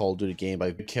canceled Call of Duty game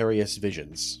by Vicarious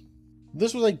Visions.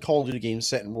 This was a Call of Duty game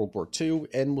set in World War II,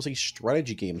 and was a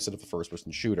strategy game instead of a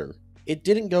first-person shooter. It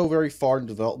didn't go very far in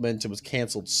development and was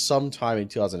cancelled sometime in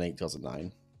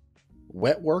 2008-2009.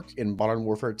 Wet Work in Modern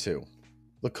Warfare 2.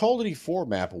 The Call of Duty 4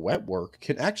 map Wet Work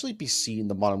can actually be seen in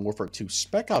the Modern Warfare 2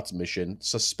 Spec Ops mission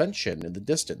Suspension in the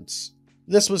distance.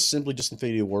 This was simply just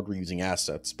Infinity Ward reusing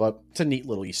assets, but it's a neat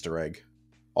little Easter egg.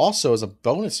 Also, as a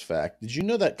bonus fact, did you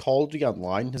know that Call of Duty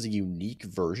Online has a unique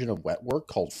version of Wetwork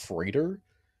called Freighter?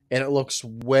 And it looks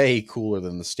way cooler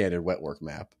than the standard Wetwork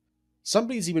map.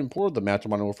 Somebody's even ported the map to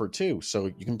Modern Warfare 2, so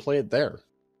you can play it there.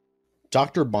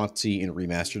 Dr. Monty in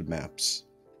remastered maps.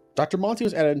 Dr. Monty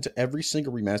was added into every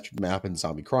single remastered map in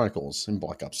Zombie Chronicles in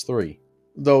Black Ops 3.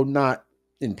 Though not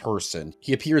in person,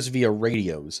 he appears via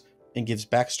radios and gives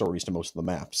backstories to most of the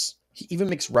maps. He even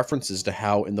makes references to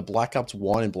how in the Black Ops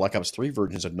 1 and Black Ops 3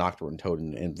 versions of Nocturne,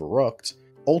 Toten, and Verrucht,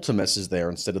 Ultimus is there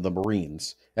instead of the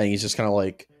Marines. And he's just kind of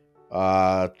like,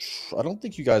 I don't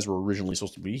think you guys were originally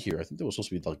supposed to be here. I think there was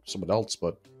supposed to be like someone else,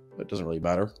 but it doesn't really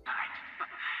matter.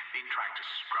 Been trying to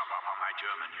scrub up on my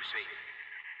German, you see.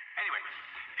 Anyway,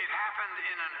 it happened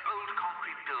in an old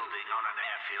concrete building on an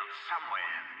airfield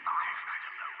somewhere. I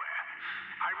don't know where.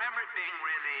 I remember it being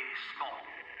really small,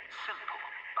 simple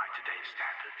by today's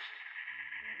standards.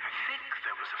 I think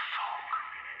there was a fog.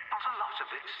 Not a lot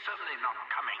of it, certainly not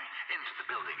coming into the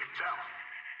building itself.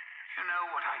 You know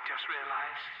what I just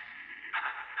realized?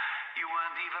 You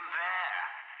weren't even there.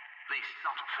 At least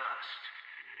not at first.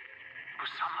 It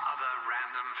was some other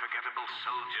random, forgettable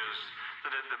soldiers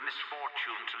that had the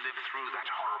misfortune to live through that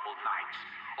horrible night.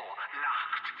 Or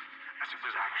Nacht, as it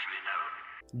was actually known.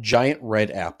 Giant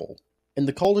Red Apple. In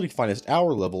the Call of Duty Finest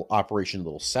Hour level, Operation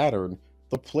Little Saturn,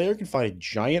 the player can find a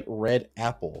giant red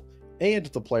apple, and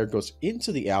if the player goes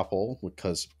into the apple,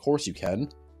 because of course you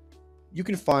can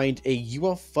find a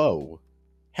UFO.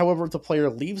 However, if the player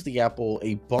leaves the apple,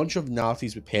 a bunch of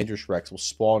Nazis with Panzerschrecks will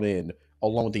spawn in,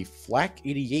 along with a Flak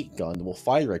 88 gun that will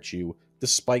fire at you,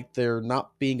 despite there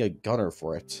not being a gunner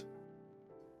for it.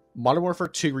 Modern Warfare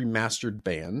 2 Remastered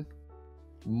ban.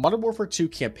 Modern Warfare 2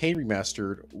 Campaign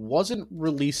Remastered wasn't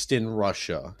released in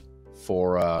Russia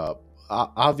for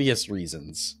obvious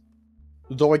reasons.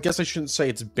 Though I guess I shouldn't say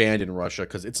it's banned in Russia,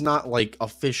 because it's not like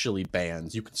officially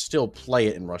banned. You can still play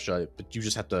it in Russia, but you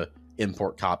just have to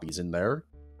import copies in there.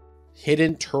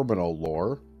 Hidden terminal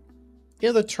lore.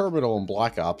 In the terminal in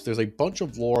Black Ops, there's a bunch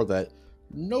of lore that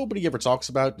nobody ever talks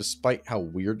about, despite how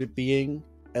weird it being.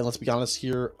 And let's be honest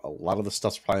here, a lot of the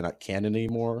stuff's probably not canon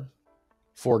anymore.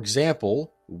 For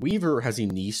example, Weaver has a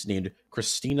niece named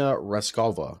Kristina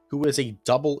Reskova, who is a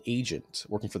double agent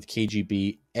working for the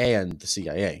KGB and the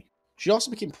CIA. She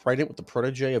also became pregnant with the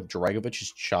protege of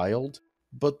Dragovich's child,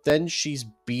 but then she's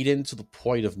beaten to the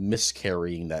point of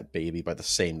miscarrying that baby by the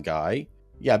same guy.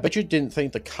 Yeah, I bet you didn't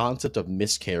think the concept of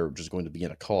miscarriage was going to be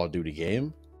in a Call of Duty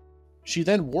game. She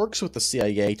then works with the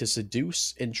CIA to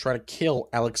seduce and try to kill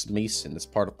Alex Mason as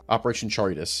part of Operation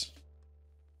Charitas.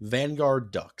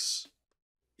 Vanguard Ducks.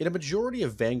 In a majority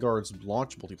of Vanguard's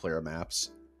launch multiplayer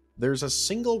maps, there's a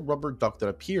single rubber duck that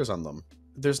appears on them.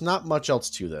 There's not much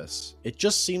else to this. It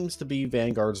just seems to be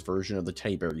Vanguard's version of the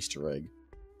Teddy Bear Easter egg.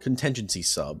 Contingency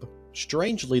Sub.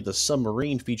 Strangely, the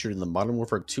submarine featured in the Modern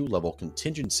Warfare 2 level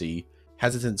Contingency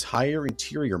has its entire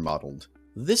interior modeled.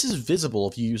 This is visible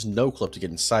if you use no-clip to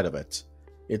get inside of it.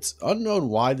 It's unknown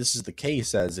why this is the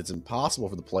case, as it's impossible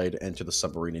for the player to enter the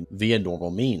submarine via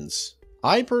normal means.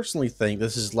 I personally think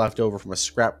this is left over from a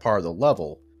scrap part of the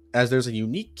level, as there's a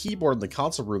unique keyboard in the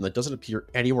console room that doesn't appear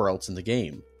anywhere else in the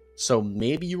game. So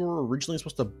maybe you were originally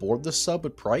supposed to board the sub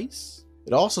with Price?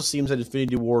 It also seems that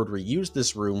Infinity Ward reused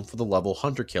this room for the level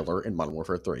Hunter Killer in Modern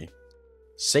Warfare 3.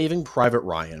 Saving Private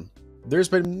Ryan. There's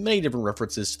been many different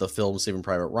references to the film Saving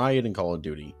Private Ryan in Call of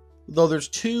Duty, though there's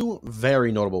two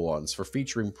very notable ones for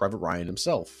featuring Private Ryan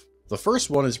himself. The first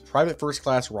one is Private First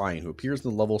Class Ryan, who appears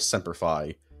in the level Semper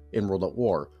Fi in World at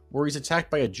War, where he's attacked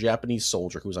by a Japanese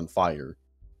soldier who's on fire.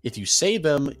 If you save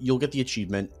him, you'll get the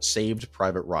achievement Saved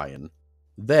Private Ryan.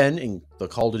 Then, in the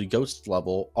Call of Duty Ghosts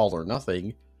level, All or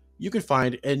Nothing, you can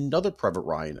find another Private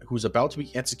Ryan who's about to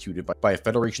be executed by a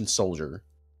Federation soldier.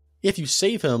 If you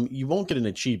save him, you won't get an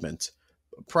achievement,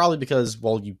 probably because,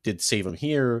 while you did save him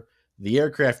here, the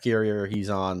aircraft carrier he's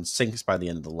on sinks by the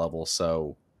end of the level,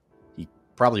 so he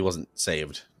probably wasn't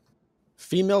saved.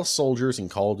 Female soldiers in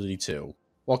Call of Duty 2.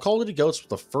 While Call of Duty Ghosts was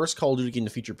the first Call of Duty game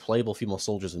to feature playable female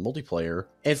soldiers in multiplayer,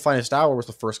 and Finest Hour was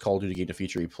the first Call of Duty game to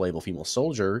feature a playable female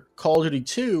soldier, Call of Duty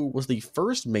 2 was the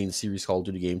first main series Call of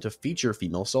Duty game to feature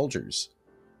female soldiers.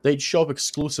 They'd show up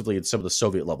exclusively in some of the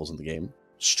Soviet levels in the game.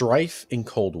 Strife in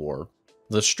Cold War.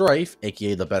 The Strife,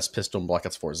 aka the best pistol in Black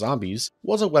Ops 4 Zombies,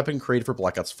 was a weapon created for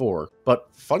Black Ops 4, but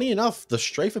funny enough, the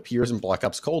Strife appears in Black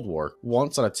Ops Cold War,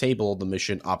 once on a table of the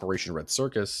mission Operation Red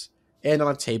Circus, and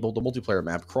on a table of the multiplayer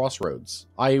map Crossroads.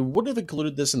 I would have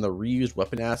included this in the reused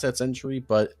weapon assets entry,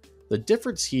 but The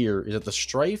difference here is that the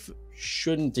Strife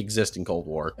shouldn't exist in Cold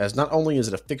War, as not only is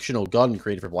it a fictional gun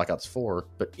created for Black Ops 4,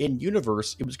 but in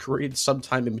universe, it was created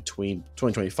sometime in between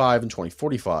 2025 and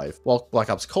 2045, while Black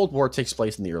Ops Cold War takes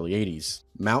place in the early 80s.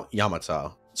 Mount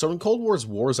Yamata. So in Cold War's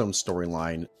Warzone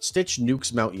storyline, Stitch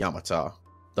nukes Mount Yamata,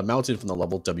 the mountain from the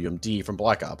level WMD from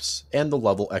Black Ops, and the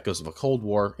level Echoes of a Cold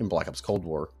War in Black Ops Cold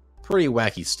War. Pretty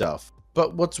wacky stuff.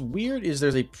 But what's weird is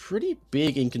there's a pretty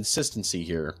big inconsistency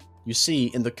here. You see,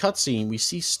 in the cutscene, we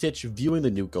see Stitch viewing the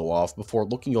nuke go off before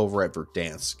looking over at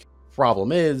Verdansk.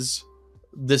 Problem is,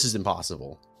 this is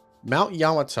impossible. Mount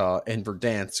Yamata and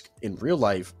Verdansk in real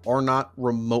life are not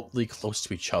remotely close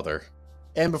to each other.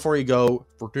 And before you go,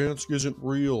 Verdansk isn't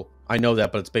real. I know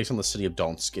that, but it's based on the city of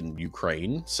Donetsk in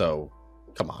Ukraine, so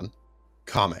come on.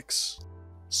 Comics.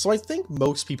 So I think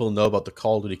most people know about the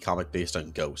Call of Duty comic based on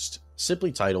Ghost,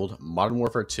 simply titled Modern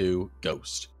Warfare 2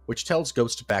 Ghost, which tells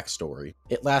Ghost's backstory.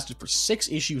 It lasted for 6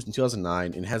 issues in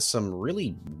 2009 and has some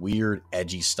really weird,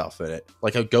 edgy stuff in it.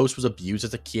 Like how Ghost was abused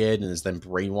as a kid and is then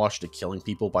brainwashed to killing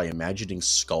people by imagining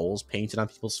skulls painted on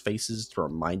people's faces to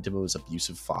remind him of his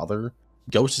abusive father.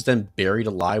 Ghost is then buried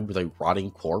alive with a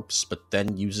rotting corpse, but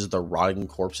then uses the rotting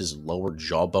corpse's lower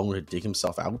jawbone to dig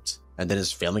himself out. And then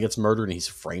his family gets murdered and he's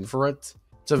framed for it.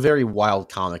 It's a very wild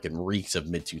comic and reeks of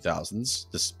mid-2000s,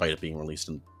 despite it being released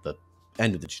in the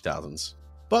end of the 2000s.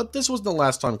 But this wasn't the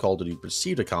last time Call of Duty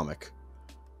received a comic.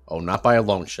 Oh, not by a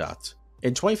long shot.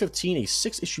 In 2015, a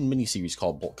 6-issue miniseries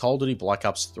called Call of Duty Black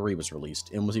Ops 3 was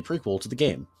released and was a prequel to the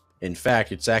game. In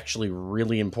fact, it's actually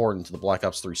really important to the Black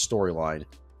Ops 3 storyline,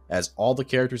 as all the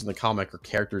characters in the comic are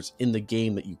characters in the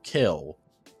game that you kill,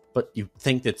 but you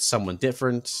think it's someone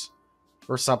different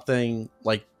or something.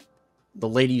 Like, the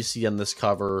lady you see on this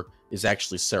cover is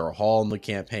actually Sarah Hall in the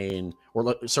campaign,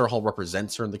 or Sarah Hall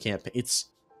represents her in the campaign.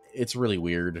 It's really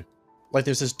weird. Like,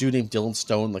 there's this dude named Dylan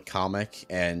Stone in the comic,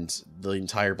 and the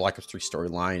entire Black Ops 3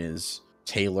 storyline is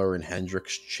Taylor and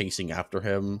Hendricks chasing after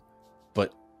him,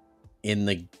 but in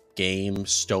the game,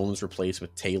 Stone's replaced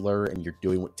with Taylor, and you're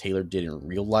doing what Taylor did in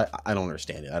real life. I don't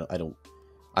understand it. I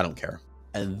don't care.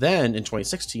 And then in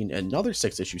 2016, another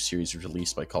 6-issue series was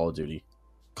released by Call of Duty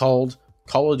called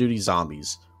Call of Duty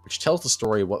Zombies, which tells the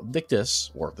story of what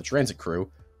Victus, or the transit crew,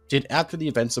 did after the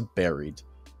events of Buried,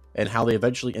 and how they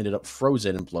eventually ended up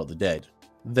frozen in Below the Dead.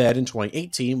 Then in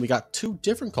 2018, we got 2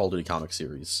 different Call of Duty comic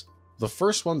series. The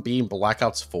first one being Black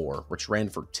Ops 4, which ran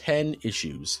for 10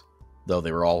 issues, though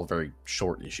they were all very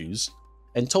short issues,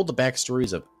 and told the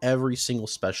backstories of every single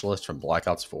specialist from Black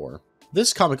Ops 4.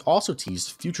 This comic also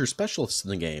teased future specialists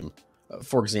in the game.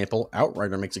 For example,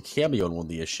 Outrider makes a cameo in one of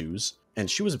the issues, and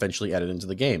she was eventually added into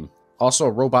the game. Also,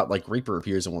 a robot like Reaper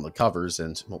appears in one of the covers,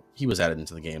 and, well, he was added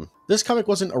into the game. This comic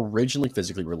wasn't originally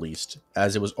physically released,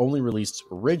 as it was only released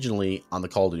originally on the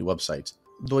Call of Duty website,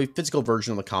 though a physical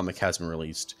version of the comic has been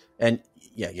released. And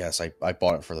yes, I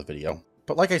bought it for the video.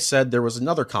 But like I said, there was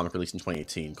another comic released in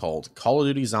 2018 called Call of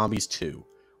Duty Zombies 2,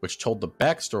 which told the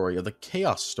backstory of the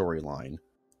Chaos storyline.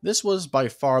 This was by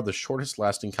far the shortest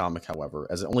lasting comic, however,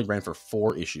 as it only ran for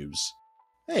 4 issues.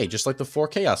 Hey, just like the 4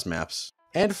 Chaos maps.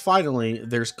 And finally,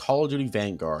 there's Call of Duty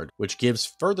Vanguard, which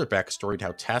gives further backstory to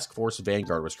how Task Force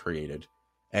Vanguard was created,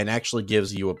 and actually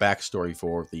gives you a backstory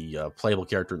for the playable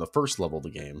character in the first level of the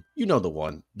game. You know the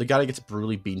one, the guy that gets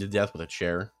brutally beaten to death with a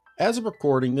chair. As of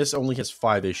recording, this only has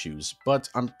 5 issues, but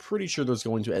I'm pretty sure there's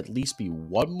going to at least be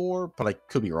 1 more, but I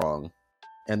could be wrong.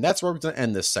 And that's where we're going to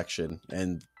end this section,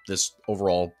 and this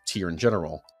overall tier in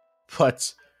general.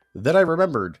 But then I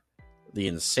remembered the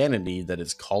insanity that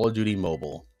is Call of Duty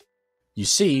Mobile. You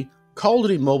see, Call of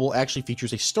Duty Mobile actually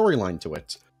features a storyline to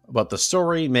it, but the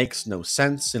story makes no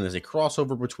sense and is a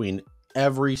crossover between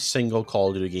every single Call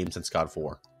of Duty game since COD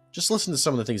 4. Just listen to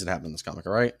some of the things that happen in this comic,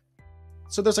 alright?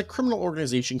 So there's a criminal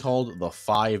organization called the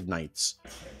Five Knights,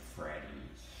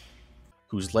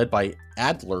 who's led by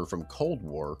Adler from Cold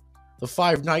War. The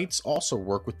Five Knights also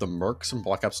work with the Mercs from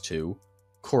Black Ops 2,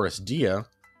 Chorus Dia,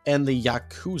 and the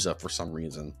Yakuza for some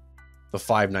reason. The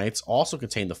Five Knights also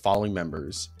contain the following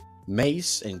members: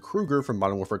 Mace and Kruger from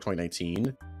Modern Warfare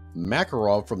 2019,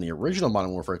 Makarov from the original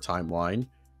Modern Warfare timeline,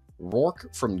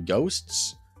 Rourke from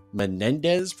Ghosts,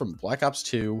 Menendez from Black Ops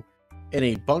 2, and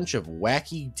a bunch of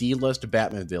wacky D-list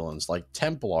Batman villains like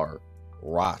Templar,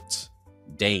 Rot,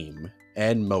 Dame,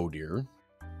 and Modir.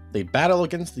 They battle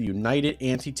against the United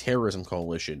Anti-Terrorism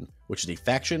Coalition, which is a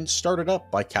faction started up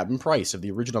by Captain Price of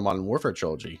the original Modern Warfare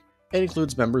trilogy, and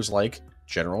includes members like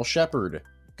General Shepard,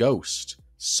 Ghost,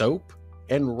 Soap,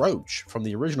 and Roach from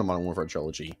the original Modern Warfare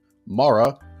trilogy,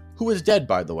 Mara, who is dead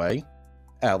by the way,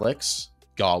 Alex,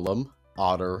 Gollum,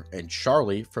 Otter, and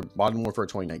Charlie from Modern Warfare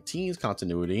 2019's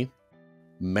continuity,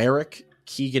 Merrick,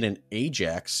 Keegan and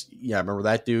Ajax. Yeah, remember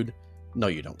that dude? No,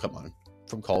 you don't. Come on.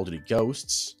 From Call of Duty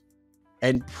Ghosts.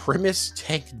 And Primus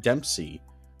Tank Dempsey,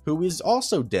 who is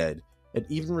also dead and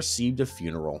even received a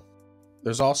funeral.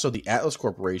 There's also the Atlas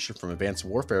Corporation from Advanced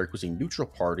Warfare, who's a neutral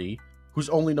party, whose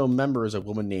only known member is a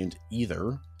woman named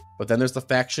Either. But then there's the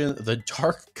faction, the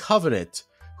Dark Covenant,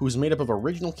 who's made up of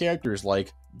original characters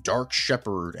like Dark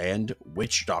Shepherd and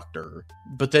Witch Doctor.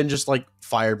 But then just like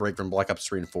Firebreak from Black Ops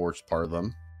 3 and 4 is part of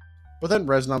them. But then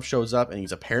Reznov shows up and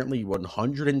he's apparently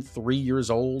 103 years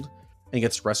old and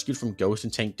gets rescued from Ghost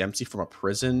and Tank Dempsey from a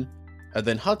prison. And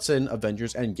then Hudson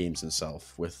Avengers Endgames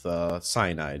himself with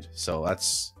cyanide. So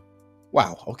that's...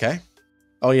 wow, okay.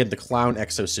 Oh yeah, the clown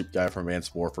exosuit guy from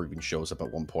Advanced Warfare even shows up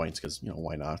at one point, because, you know,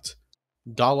 why not?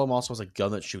 Gollum also has a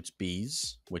gun that shoots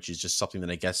bees, which is just something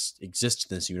that I guess exists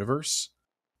in this universe.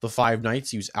 The Five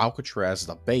Knights use Alcatraz as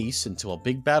a base until a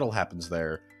big battle happens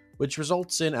there, which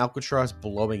results in Alcatraz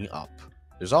blowing up.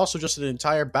 There's also just an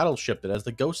entire battleship that has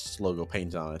the Ghosts logo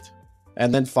painted on it.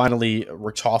 And then finally,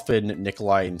 Richtofen,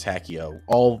 Nikolai, and Takeo,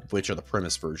 all of which are the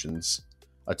Primus versions,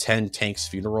 attend Tank's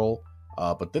funeral,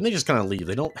 but then they just kind of leave.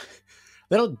 They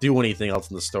don't do anything else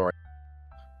in the story.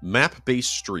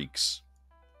 Map-based streaks.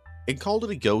 In Call of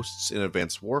Duty Ghosts and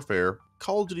Advanced Warfare,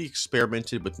 Call of Duty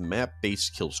experimented with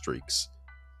map-based kill streaks.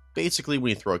 Basically,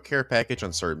 when you throw a care package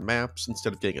on certain maps,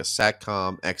 instead of getting a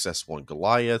SATCOM, XS-1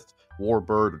 Goliath,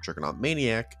 Warbird, or Juggernaut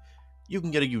Maniac, you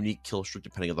can get a unique kill streak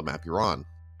depending on the map you're on.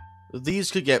 These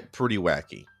could get pretty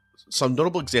wacky. Some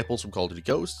notable examples from Call of Duty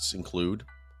Ghosts include,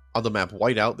 on the map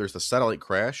Whiteout, there's the satellite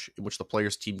crash, in which the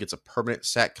player's team gets a permanent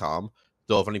SATCOM,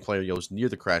 though if any player goes near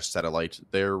the crashed satellite,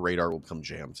 their radar will become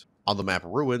jammed. On the map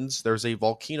Ruins, there's a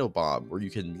volcano bomb, where you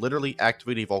can literally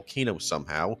activate a volcano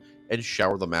somehow, and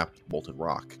shower the map with molten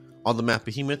rock. On the map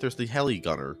Behemoth, there's the Heli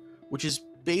Gunner, which is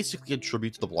basically a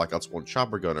tribute to the Black Ops 1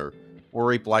 Chopper Gunner,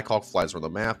 where a Black Hawk flies around the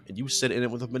map, and you sit in it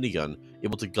with a minigun,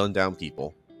 able to gun down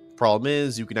people. Problem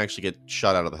is, you can actually get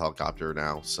shot out of the helicopter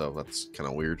now, so that's kind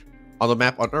of weird. On the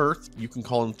map Unearthed, you can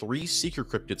call in 3 Seeker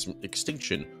Cryptids from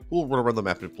Extinction, who will run around the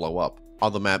map and blow up.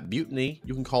 On the map Mutiny,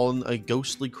 you can call in a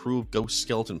ghostly crew of ghost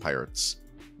skeleton pirates,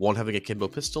 one having akimbo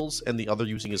pistols, and the other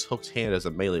using his hooked hand as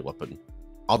a melee weapon.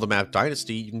 On the map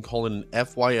Dynasty, you can call in an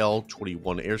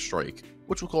FYL-21 airstrike,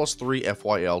 which will cause 3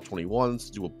 FYL-21s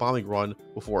to do a bombing run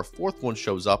before a 4th one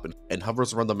shows up and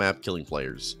hovers around the map killing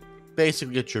players.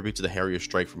 Basically a tribute to the Harrier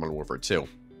Strike from Modern Warfare 2.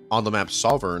 On the map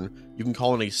Sovereign, you can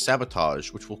call in a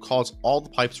Sabotage, which will cause all the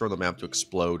pipes around the map to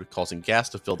explode, causing gas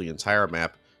to fill the entire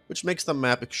map, which makes the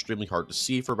map extremely hard to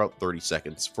see for about 30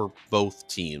 seconds for both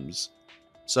teams.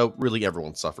 So really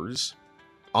everyone suffers.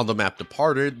 On the map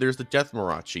Departed, there's the Death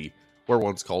Mirachi, where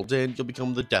once called in, you'll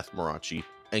become the Death Mirachi,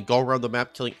 and go around the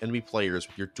map killing enemy players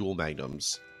with your dual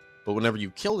magnums. But whenever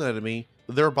you kill an enemy,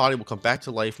 their body will come back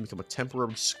to life and become a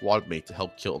temporary squad mate to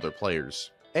help kill other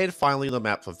players. And finally, on the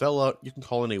map Favela, you can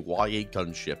call in a Y8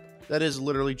 gunship, that is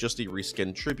literally just a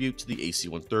reskinned tribute to the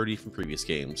AC-130 from previous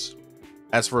games.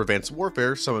 As for Advanced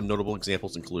Warfare, some notable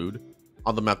examples include,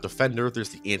 on the map Defender, there's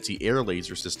the anti-air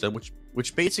laser system,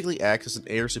 which basically acts as an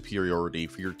air superiority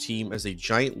for your team, as a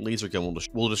giant laser gun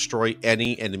will destroy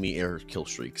any enemy air kill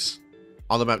streaks.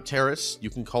 On the map Terrace, you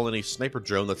can call in a sniper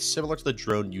drone that's similar to the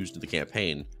drone used in the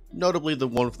campaign, notably the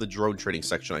one for the drone training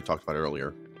section I talked about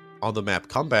earlier. On the map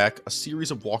Comeback, a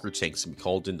series of walker tanks can be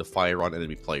called in to fire on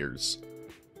enemy players.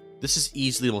 This is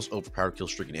easily the most overpowered kill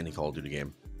streak in any Call of Duty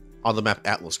game. On the map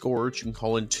Atlas Gorge, you can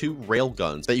call in 2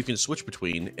 railguns that you can switch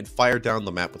between and fire down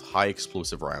the map with high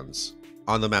explosive rounds.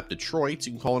 On the map Detroit,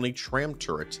 you can call in a tram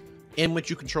turret, in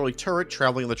which you control a turret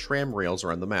traveling on the tram rails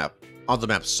around the map. On the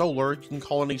map Solar, you can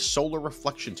call in a solar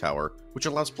reflection tower, which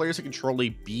allows players to control a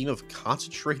beam of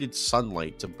concentrated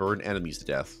sunlight to burn enemies to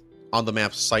death. On the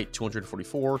map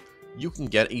Site-244, you can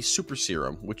get a super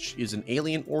serum, which is an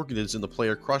alien organism the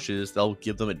player crushes that will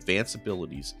give them advanced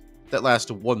abilities that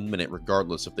last 1 minute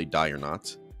regardless if they die or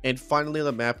not. And finally, on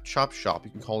the map Chop Shop,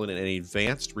 you can call in an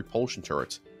advanced repulsion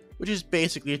turret, which is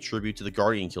basically a tribute to the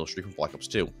Guardian killstreak from Black Ops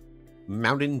 2.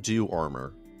 Mountain Dew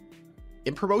armor.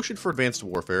 In promotion for Advanced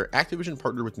Warfare, Activision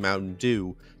partnered with Mountain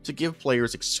Dew to give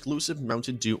players exclusive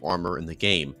Mountain Dew armor in the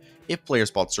game, if players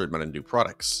bought certain Mountain Dew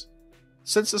products.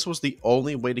 Since this was the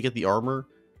only way to get the armor,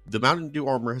 the Mountain Dew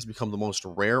armor has become the most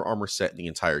rare armor set in the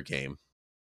entire game.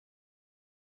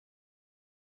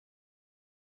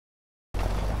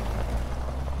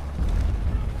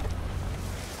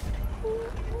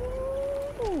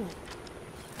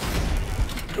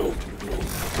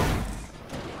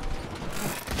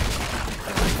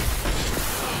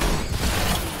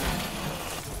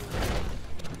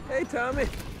 Hey, Tommy.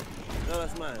 No,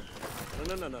 that's mine.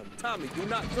 No. Tommy, do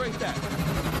not drink that.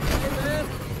 man,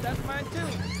 that's mine too.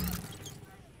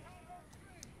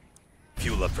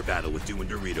 Fuel up for battle with Doin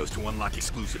Doritos to unlock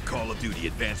exclusive Call of Duty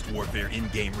Advanced Warfare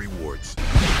in-game rewards.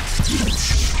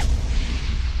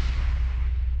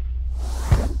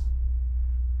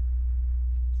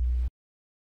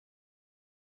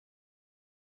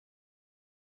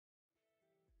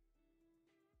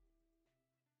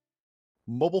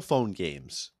 Mobile phone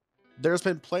games. There's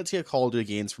been plenty of Call of Duty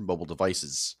games for mobile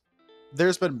devices.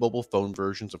 There's been mobile phone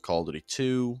versions of Call of Duty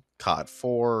 2, COD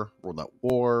 4, World at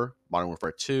War, Modern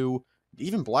Warfare 2,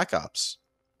 even Black Ops.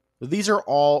 These are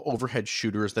all overhead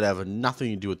shooters that have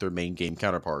nothing to do with their main game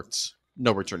counterparts.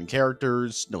 No returning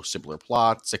characters, no simpler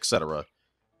plots, etc.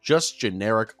 Just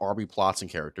generic army plots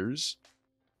and characters.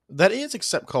 That is,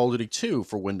 except Call of Duty 2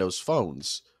 for Windows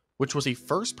phones, which was a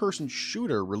first-person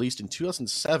shooter released in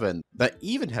 2007 that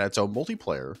even had its own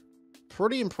multiplayer.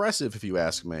 Pretty impressive if you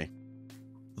ask me.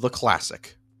 The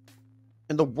Classic.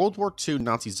 In the World War II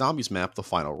Nazi zombies map, The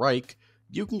Final Reich,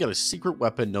 you can get a secret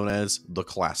weapon known as the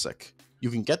Classic. You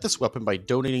can get this weapon by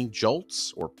donating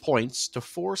jolts, or points, to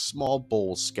 4 small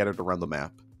bowls scattered around the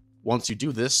map. Once you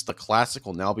do this, the Classic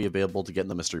will now be available to get in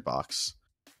the mystery box.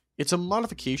 It's a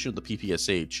modification of the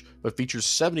PPSH, but features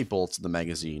 70 bullets in the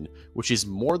magazine, which is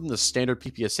more than the standard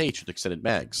PPSH with extended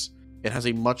mags. It has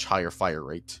a much higher fire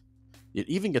rate. It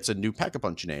even gets a new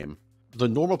pack-a-punch name. The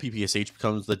normal PPSH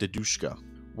becomes the Dedushka,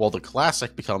 while the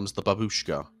Classic becomes the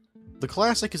Babushka. The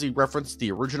Classic is a reference to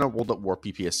the original World at War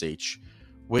PPSH,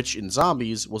 which in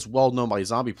zombies was well known by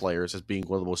zombie players as being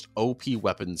one of the most OP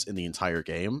weapons in the entire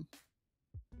game.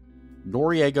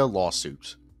 Noriega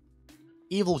Lawsuit.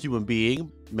 Evil human being,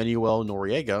 Manuel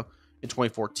Noriega, in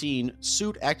 2014,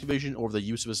 sued Activision over the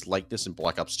use of his likeness in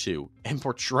Black Ops 2, and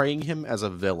portraying him as a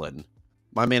villain.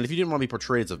 My man, if you didn't want to be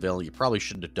portrayed as a villain, you probably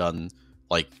shouldn't have done,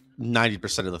 like,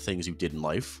 90% of the things you did in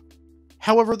life.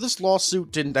 However, this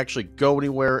lawsuit didn't actually go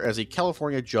anywhere, as a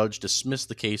California judge dismissed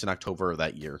the case in October of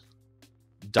that year.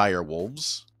 Dire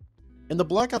Wolves. In the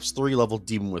Black Ops 3 level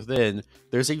Demon Within,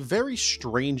 there's a very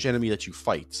strange enemy that you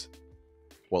fight.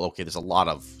 Well, okay, there's a lot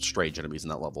of strange enemies in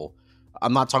that level.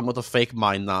 I'm not talking about the fake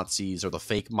mine Nazis, or the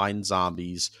fake mine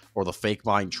zombies, or the fake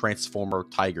mine Transformer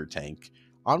Tiger Tank.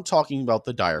 I'm talking about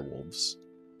the Dire Wolves.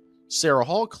 Sarah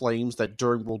Hall claims that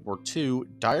during World War II,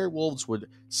 Dire Wolves would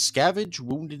scavenge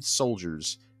wounded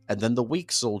soldiers, and then the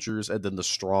weak soldiers, and then the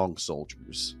strong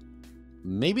soldiers.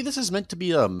 Maybe this is meant to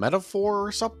be a metaphor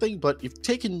or something, but if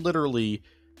taken literally,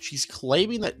 she's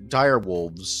claiming that Dire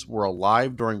Wolves were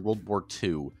alive during World War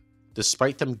II,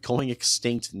 despite them going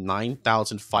extinct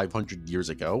 9,500 years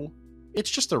ago.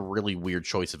 It's just a really weird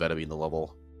choice of enemy in the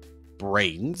level.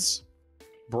 Brains.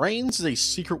 Brains is a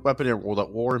secret weapon in World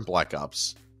at War and Black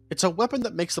Ops. It's a weapon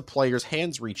that makes the player's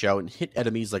hands reach out and hit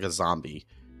enemies like a zombie,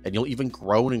 and you'll even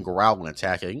groan and growl when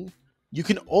attacking. You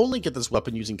can only get this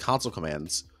weapon using console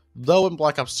commands, though in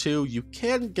Black Ops 2 you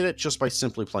can get it just by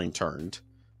simply playing turned,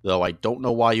 though I don't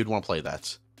know why you'd want to play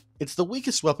that. It's the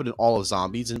weakest weapon in all of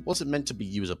zombies and wasn't meant to be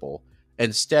usable.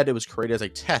 Instead, it was created as a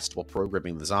test while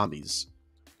programming the zombies.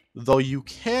 Though you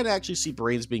can actually see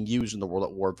brains being used in the World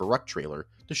at War Direct trailer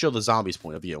to show the zombies'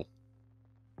 point of view.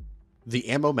 The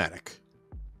Ammo-Matic.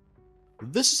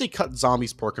 This is a cut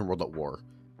zombies perk in World at War.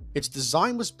 Its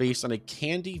design was based on a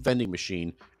candy vending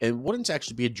machine and wouldn't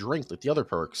actually be a drink like the other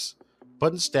perks,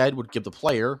 but instead would give the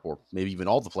player, or maybe even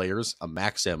all the players, a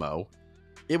max ammo.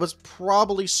 It was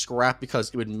probably scrapped because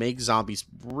it would make zombies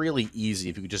really easy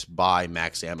if you could just buy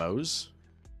max ammos.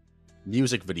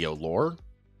 Music video lore.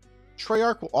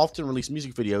 Treyarch will often release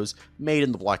music videos made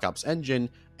in the Black Ops engine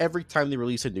every time they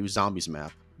release a new zombies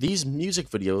map. These music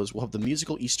videos will have the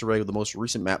musical Easter egg of the most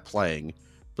recent map playing,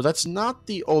 but that's not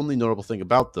the only notable thing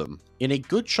about them. In a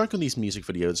good chunk of these music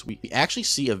videos, we actually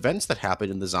see events that happen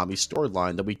in the zombie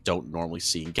storyline that we don't normally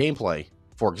see in gameplay.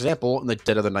 For example, in the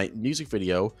Dead of the Night music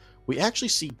video, we actually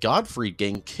see Godfrey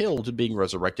getting killed and being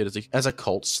resurrected as a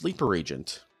cult sleeper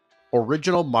agent.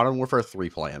 Original Modern Warfare 3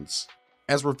 plans.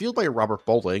 As revealed by Robert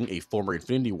Bowling, a former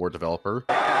Infinity Ward developer,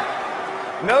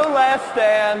 No last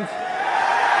stand.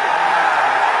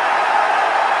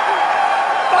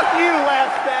 Fuck you,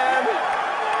 last stand.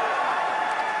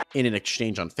 in an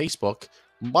exchange on Facebook,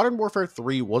 Modern Warfare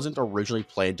 3 wasn't originally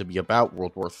planned to be about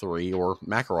World War III or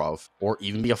Makarov, or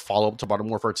even be a follow-up to Modern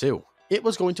Warfare 2. It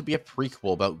was going to be a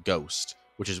prequel about Ghost,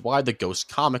 which is why the Ghost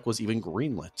comic was even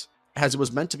greenlit, as it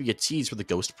was meant to be a tease for the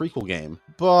Ghost prequel game.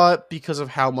 But because of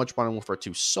how much Modern Warfare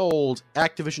 2 sold,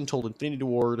 Activision told Infinity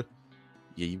Ward,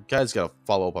 yeah, you guys gotta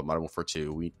follow up on Modern Warfare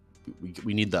 2,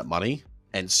 we need that money.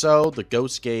 And so, the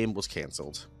Ghost game was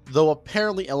cancelled. Though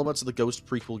apparently elements of the Ghost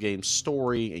prequel game's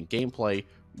story and gameplay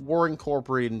were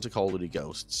incorporated into Call of Duty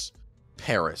Ghosts.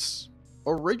 Paris.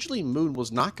 Originally, Moon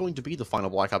was not going to be the final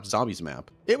Black Ops Zombies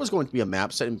map. It was going to be a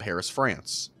map set in Paris,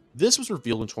 France. This was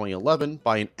revealed in 2011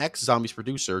 by an ex-Zombies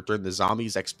producer during the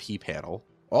Zombies XP panel.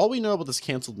 All we know about this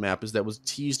cancelled map is that it was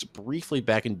teased briefly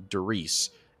back in Derice,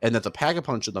 and that the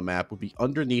Pack-a-Punch of the map would be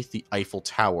underneath the Eiffel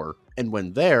Tower, and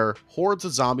when there, hordes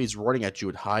of zombies running at you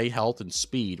at high health and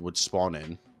speed would spawn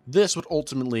in. This would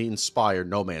ultimately inspire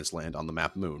No Man's Land on the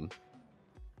map Moon.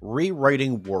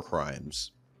 Rewriting war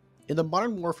crimes. In the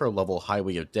Modern Warfare level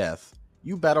Highway of Death,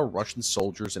 you battle Russian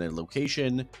soldiers in a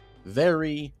location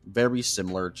very, very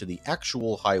similar to the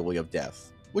actual Highway of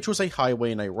Death, which was a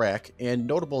highway in Iraq and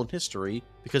notable in history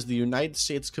because the United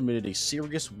States committed a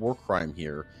serious war crime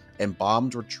here and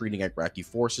bombed retreating Iraqi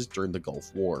forces during the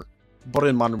Gulf War. But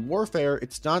in Modern Warfare,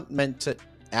 it's not meant to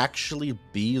actually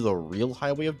be the real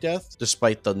Highway of Death,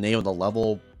 despite the name of the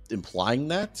level implying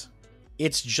that.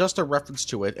 It's just a reference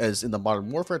to it, as in the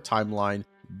Modern Warfare timeline,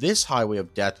 this Highway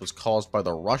of Death was caused by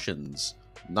the Russians,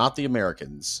 not the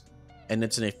Americans, and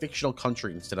it's in a fictional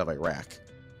country instead of Iraq.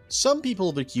 Some people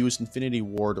have accused Infinity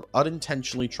Ward of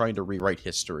unintentionally trying to rewrite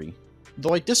history.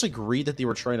 Though I disagree that they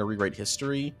were trying to rewrite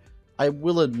history, I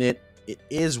will admit it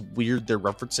is weird they're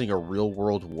referencing a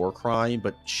real-world war crime,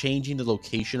 but changing the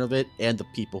location of it and the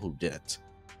people who did it.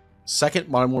 Second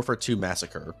Modern Warfare 2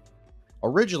 Massacre.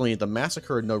 Originally, the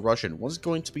Massacre in No Russian was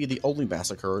going to be the only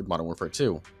massacre in Modern Warfare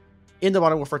 2. In the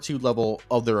Modern Warfare 2 level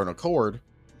Of Their Own Accord,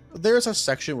 there's a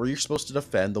section where you're supposed to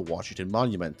defend the Washington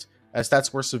Monument, as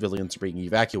that's where civilians are being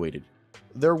evacuated.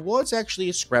 There was actually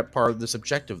a scrap part of this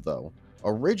objective though.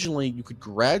 Originally, you could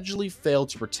gradually fail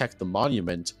to protect the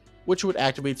monument, which would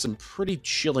activate some pretty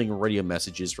chilling radio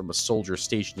messages from a soldier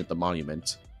stationed at the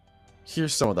monument.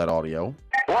 Here's some of that audio.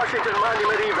 Washington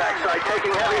Monument evac site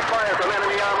taking heavy fire from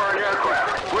enemy armor and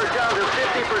aircraft. We're down to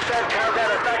 50% combat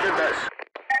effectiveness.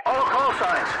 All call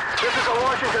signs. This is a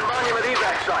Washington Monument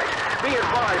evac site. Be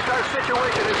advised, our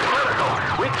situation is critical.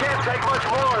 We can't take much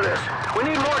more of this. We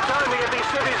need more time to get these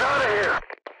cities out of here.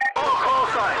 All call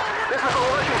signs. This is a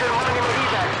Washington Monument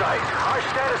evac site. Our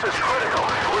status is critical.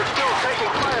 We're still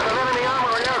taking fire from enemy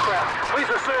armor and aircraft. Please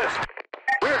assist.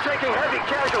 We are taking heavy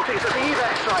casualties at the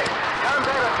evac site.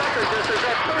 Combat effectiveness is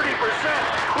at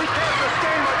 30%. We can't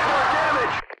sustain much more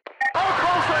damage. All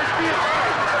call signs be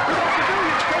advised. We have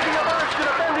civilians taking a march to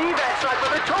defend the evac site, but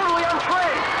they're totally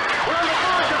untrained. We're on the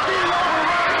verge of being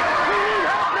overrun. We need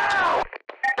help now.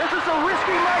 This is a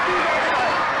risky night evac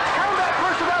site. Combat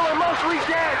personnel are mostly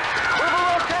dead. We're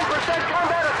below 10%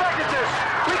 combat effectiveness.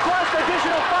 Request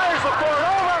additional fire support.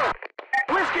 Over.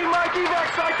 Whiskey Mike evac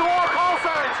site to all call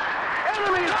signs.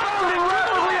 Enemy is pounding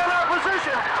rapidly on our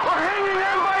position. We're hanging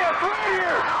on by a thread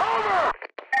here. Over.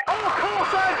 All call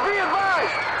signs be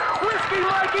advised. Whiskey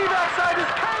Mike evac site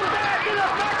is combat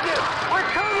ineffective. We're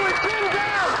totally pinned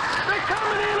down. They're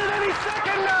coming in at any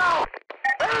second now.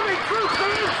 Enemy troops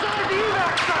are inside the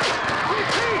evac site.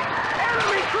 Repeat.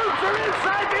 Enemy troops are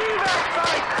inside the evac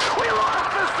site. We lost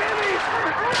the cities.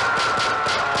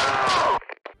 No!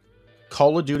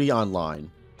 Call of Duty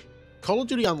Online. Call of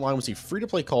Duty Online was a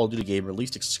free-to-play Call of Duty game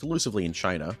released exclusively in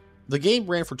China. The game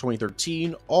ran from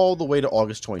 2013 all the way to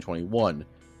August 2021,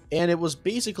 and it was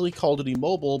basically Call of Duty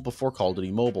Mobile before Call of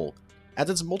Duty Mobile, as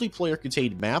its multiplayer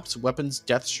contained maps, weapons,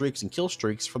 death streaks, and kill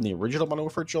streaks from the original Modern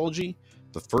Warfare trilogy,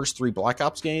 the first 3 Black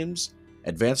Ops games,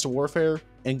 Advanced Warfare,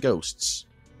 and Ghosts.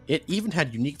 It even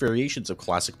had unique variations of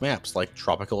classic maps like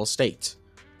Tropical Estate,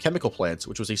 Chemical Plants,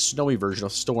 which was a snowy version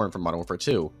of Storm from Modern Warfare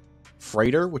 2,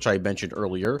 Freighter, which I mentioned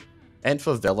earlier, and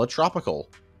Favela Tropical.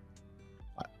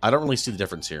 I don't really see the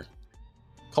difference here.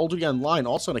 Call of Duty Online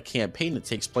also had a campaign that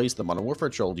takes place in the Modern Warfare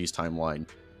trilogy's timeline,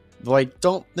 though I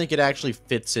don't think it actually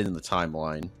fits in the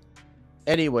timeline.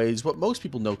 Anyways, what most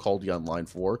people know Call of Duty Online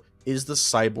for is the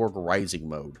Cyborg Rising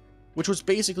mode, which was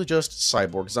basically just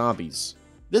Cyborg Zombies.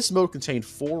 This mode contained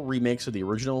 4 remakes of the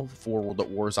original 4 World at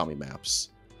War zombie maps.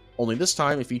 Only this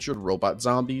time it featured robot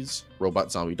zombies,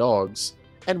 robot zombie dogs,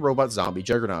 and robot zombie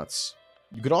juggernauts.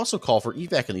 You could also call for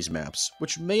evac in these maps,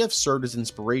 which may have served as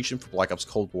inspiration for Black Ops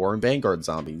Cold War and Vanguard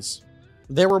zombies.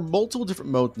 There were multiple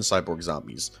different modes in Cyborg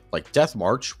Zombies, like Death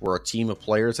March, where a team of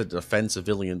players had to defend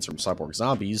civilians from cyborg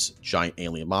zombies, giant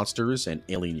alien monsters, and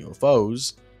alien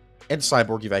UFOs, and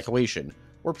Cyborg Evacuation,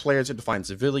 where players had to find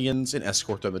civilians and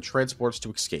escort them to transports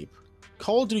to escape.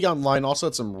 Call of Duty Online also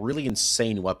had some really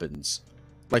insane weapons,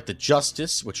 like the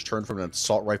Justice, which turned from an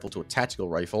assault rifle to a tactical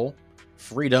rifle,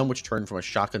 Freedom, which turned from a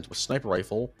shotgun to a sniper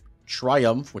rifle,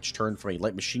 Triumph, which turned from a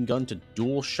light machine gun to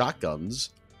dual shotguns,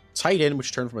 Titan,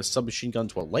 which turned from a submachine gun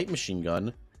to a light machine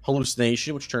gun,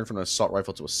 Hallucination, which turned from an assault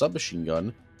rifle to a submachine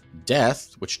gun,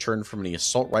 Death, which turned from an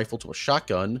assault rifle to a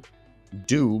shotgun,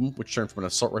 Doom, which turned from an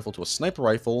assault rifle to a sniper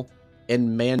rifle,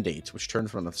 and Mandate, which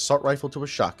turned from an assault rifle to a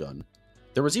shotgun.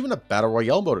 There was even a Battle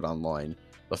Royale mode online,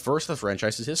 the first in the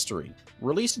franchise's history.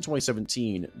 Released in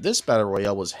 2017, this Battle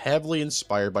Royale was heavily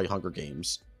inspired by Hunger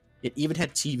Games. It even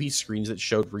had TV screens that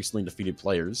showed recently defeated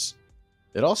players.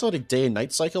 It also had a day and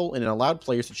night cycle, and it allowed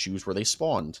players to choose where they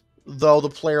spawned, though the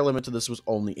player limit to this was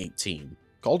only 18.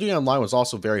 Call of Duty Online was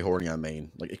also very horny on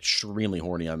main, like extremely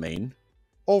horny on main.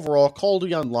 Overall, Call of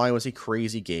Duty Online was a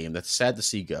crazy game that's sad to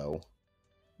see go.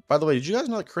 By the way, did you guys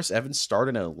know that Chris Evans starred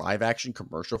in a live-action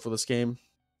commercial for this game?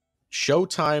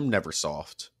 Showtime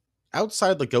Neversoft.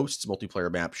 Outside the Ghosts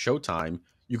multiplayer map, Showtime,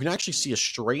 you can actually see a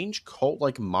strange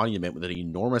cult-like monument with an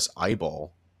enormous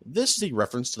eyeball. This is a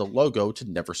reference to the logo to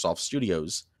Neversoft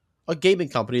Studios, a gaming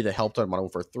company that helped on Modern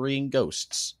Warfare 3 and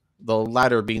Ghosts, the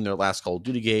latter being their last Call of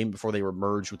Duty game before they were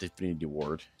merged with Infinity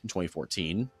Ward in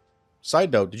 2014.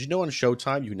 Side note, did you know on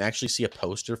Showtime you can actually see a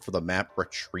poster for the map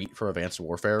Retreat from Advanced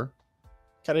Warfare?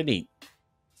 Kinda neat.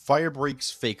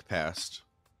 Firebreak's fake past.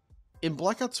 In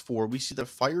Black Ops 4, we see that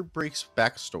Firebreak's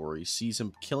backstory sees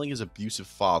him killing his abusive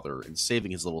father and saving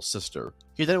his little sister.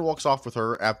 He then walks off with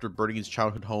her after burning his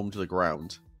childhood home to the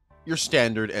ground. Your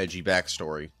standard edgy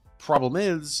backstory. Problem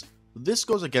is, this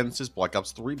goes against his Black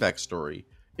Ops 3 backstory,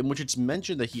 in which it's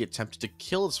mentioned that he attempted to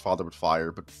kill his father with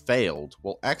fire but failed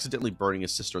while accidentally burning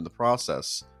his sister in the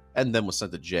process, and then was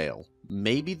sent to jail.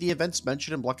 Maybe the events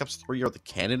mentioned in Black Ops 3 are the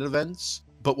canon events,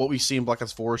 but what we see in Black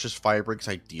Ops 4 is just Firebreak's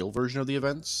ideal version of the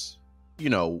events? You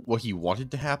know, what he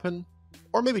wanted to happen?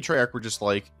 Or maybe Treyarch were just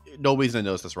like, nobody's gonna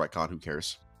notice this retcon, who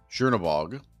cares?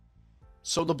 Chernobog.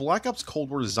 So in the Black Ops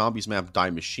Cold War Zombies map Die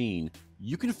Machine,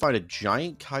 you can find a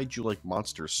giant kaiju-like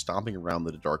monster stomping around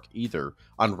the Dark Aether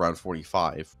on round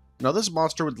 45. Now this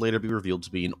monster would later be revealed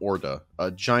to be an Orda,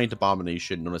 a giant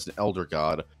abomination known as an Elder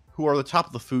God, who are the top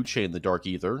of the food chain in the Dark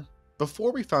Aether.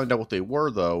 Before we found out what they were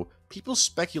though, people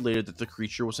speculated that the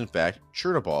creature was in fact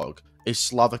Chernobog, a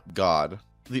Slavic god.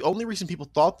 The only reason people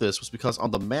thought this was because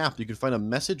on the map you could find a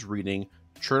message reading,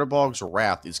 Chernobog's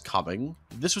wrath is coming.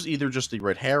 This was either just a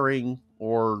red herring,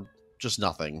 or just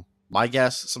nothing. My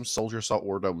guess, some soldier saw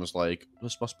Orda and was like,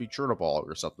 this must be Chernobog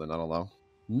or something, I don't know.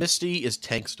 Misty is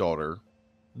Tank's daughter.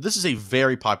 This is a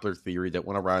very popular theory that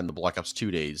went around in the Black Ops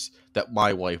 2 days, that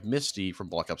my wife Misty from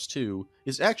Black Ops 2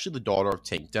 is actually the daughter of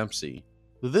Tank Dempsey.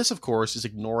 This, of course, is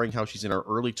ignoring how she's in her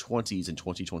early 20s in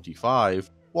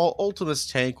 2025, while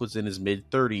Ultimus Tank was in his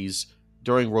mid-30s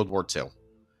during World War II,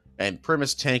 and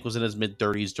Primus Tank was in his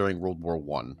mid-30s during World War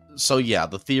I. So yeah,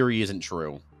 the theory isn't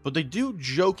true. But they do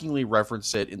jokingly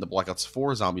reference it in the Black Ops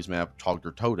 4 Zombies map, Tog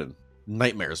der Toten.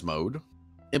 Nightmares mode.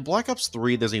 In Black Ops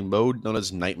 3, there's a mode known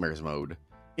as Nightmares mode.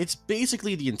 It's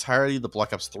basically the entirety of the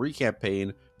Black Ops 3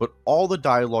 campaign, but all the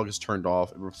dialogue is turned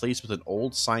off and replaced with an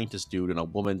old scientist dude and a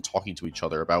woman talking to each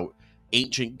other about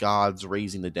ancient gods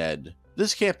raising the dead.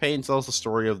 This campaign tells the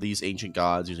story of these ancient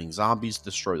gods using zombies to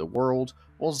destroy the world,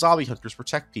 while zombie hunters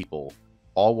protect people.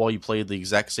 All while you play the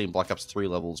exact same Black Ops 3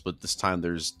 levels, but this time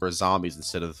there's zombies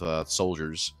instead of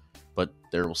soldiers. But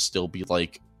there will still be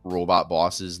like robot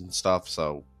bosses and stuff,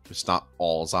 so it's not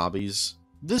all zombies.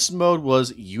 This mode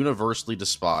was universally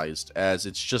despised, as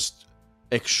it's just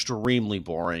extremely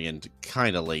boring and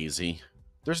kinda lazy.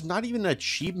 There's not even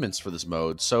achievements for this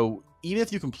mode, so even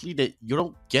if you complete it, you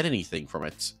don't get anything from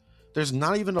it. There's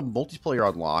not even a multiplayer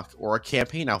unlock or a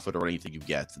campaign outfit or anything you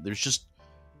get. There's just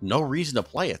no reason to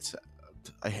play it.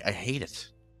 I hate it.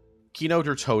 Kino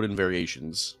der Toten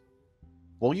variations.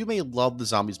 While you may love the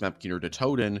Zombies map Kino der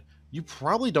Toten, you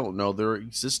probably don't know there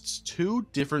exists two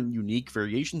different unique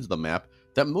variations of the map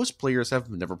that most players have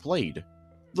never played.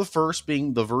 The first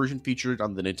being the version featured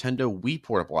on the Nintendo Wii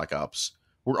port of Black Ops,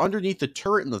 where underneath the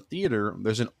turret in the theater,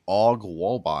 there's an AUG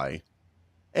wall buy.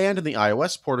 And in the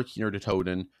iOS port of Kino der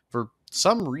Toten, for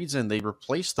some reason they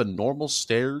replaced the normal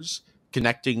stairs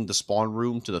connecting the spawn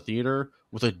room to the theater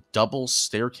with a double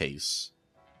staircase.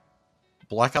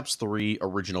 Black Ops 3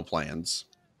 Original Plans.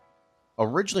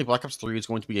 Originally, Black Ops 3 is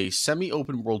going to be a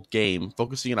semi-open world game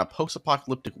focusing on a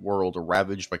post-apocalyptic world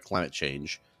ravaged by climate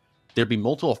change. There'd be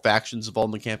multiple factions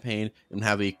involved in the campaign and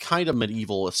have a kind of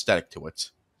medieval aesthetic to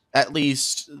it. At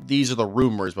least, these are the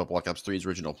rumors about Black Ops 3's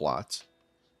original plot.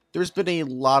 There's been a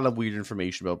lot of weird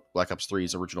information about Black Ops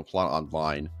 3's original plot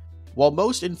online. While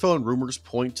most info and rumors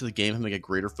point to the game having a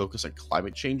greater focus on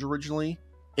climate change originally,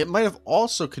 it might have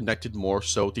also connected more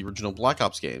so with the original Black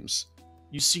Ops games.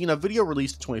 You see, in a video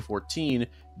released in 2014,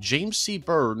 James C.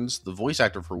 Burns, the voice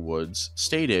actor for Woods,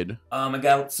 stated, I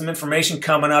got some information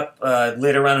coming up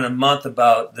later on in a month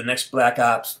about the next Black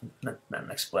Ops, not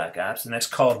next Black Ops, the next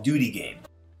Call of Duty game.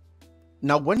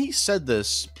 Now, when he said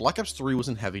this, Black Ops 3 was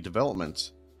in heavy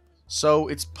development. So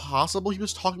it's possible he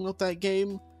was talking about that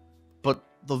game, but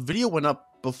the video went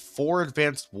up before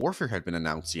Advanced Warfare had been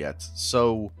announced yet,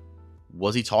 so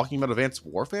was he talking about Advanced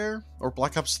Warfare or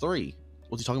Black Ops 3?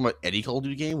 Was he talking about any Call of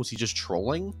Duty game? Was he just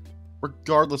trolling?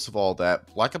 Regardless of all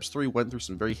that, Black Ops 3 went through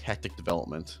some very hectic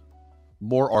development.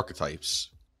 More archetypes.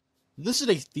 This is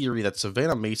a theory that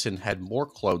Savannah Mason had more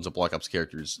clones of Black Ops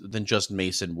characters than just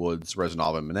Mason, Woods,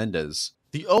 Reznov, and Menendez.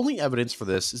 The only evidence for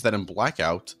this is that in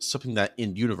Blackout, something that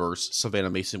in-universe Savannah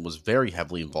Mason was very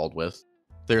heavily involved with,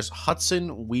 there's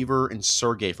Hudson, Weaver, and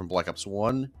Sergey from Black Ops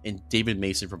 1, and David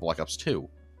Mason from Black Ops 2.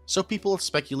 So people have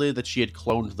speculated that she had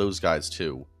cloned those guys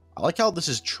too. I like how this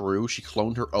is true. She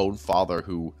cloned her own father,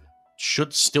 who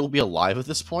should still be alive at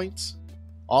this point.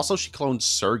 Also, she cloned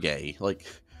Sergey. Like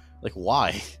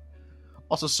why?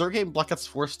 Also, Sergey in Black Ops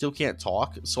 4 still can't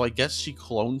talk, so I guess she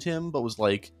cloned him, but was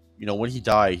like, you know, when he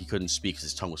died, he couldn't speak because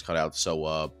his tongue was cut out,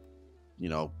 so, you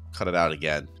know, cut it out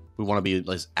again. We want to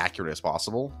be as accurate as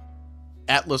possible.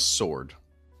 Atlas Sword.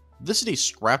 This is a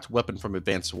scrapped weapon from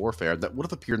Advanced Warfare that would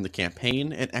have appeared in the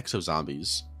campaign and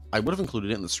Exo-Zombies. I would have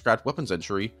included it in the scrapped weapons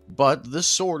entry, but this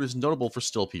sword is notable for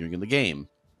still appearing in the game.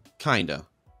 Kinda.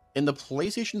 In the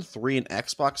PlayStation 3 and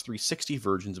Xbox 360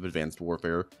 versions of Advanced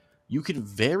Warfare, you can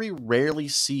very rarely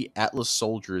see Atlas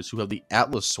soldiers who have the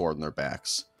Atlas sword on their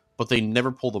backs, but they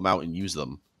never pull them out and use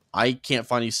them. I can't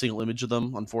find a single image of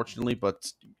them, unfortunately,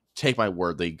 but take my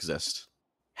word, they exist.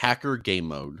 Hacker Game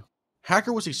Mode.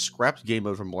 Hacker was a scrapped game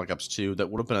mode from Black Ops 2 that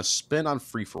would have been a spin on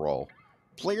free-for-all.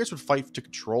 Players would fight to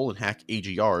control and hack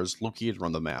AGRs located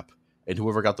around the map, and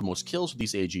whoever got the most kills with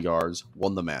these AGRs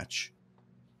won the match.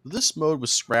 This mode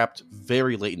was scrapped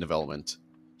very late in development.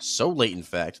 So late, in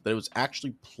fact, that it was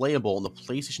actually playable in the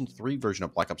PlayStation 3 version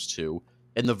of Black Ops 2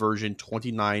 and the version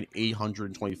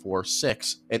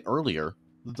 29.824.6 and earlier,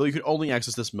 though you could only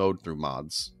access this mode through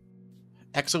mods.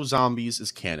 Exo-Zombies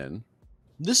is canon.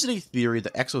 This is a theory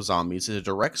that Exo-Zombies is a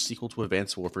direct sequel to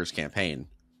Advanced Warfare's campaign.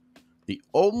 The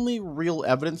only real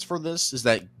evidence for this is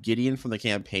that Gideon from the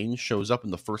campaign shows up in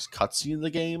the first cutscene of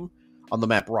the game on the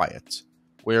map Riot,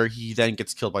 where he then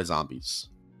gets killed by zombies.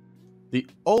 The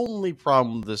only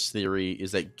problem with this theory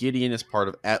is that Gideon is part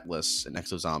of Atlas and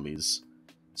Exo-Zombies,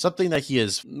 something that he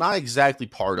is not exactly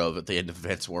part of at the end of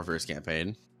Advanced Warfare's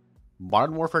campaign.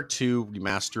 Modern Warfare 2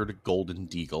 Remastered Golden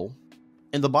Deagle.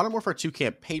 In the Modern Warfare 2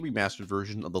 campaign remastered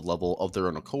version of the level Of Their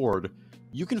Own Accord,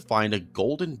 you can find a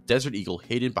golden Desert Eagle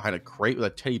hidden behind a crate with a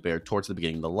teddy bear towards the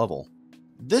beginning of the level.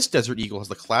 This Desert Eagle has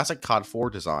the classic COD 4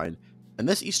 design, and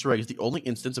this Easter egg is the only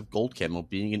instance of gold camo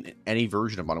being in any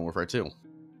version of Modern Warfare 2.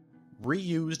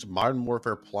 Reused Modern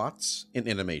Warfare plots and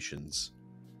animations.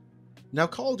 Now,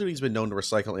 Call of Duty has been known to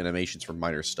recycle animations for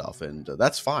minor stuff, and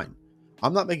that's fine.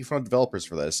 I'm not making fun of developers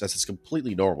for this, as it's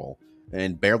completely normal,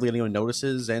 and barely anyone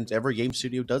notices, and every game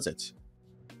studio does it.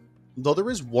 Though there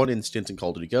is one instance in Call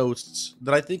of Duty Ghosts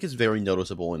that I think is very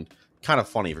noticeable and kind of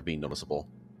funny for being noticeable.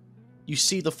 You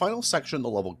see, the final section of the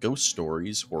level Ghost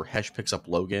Stories, where Hesh picks up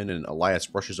Logan and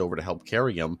Elias rushes over to help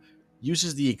carry him,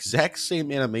 uses the exact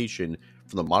same animation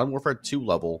from the Modern Warfare 2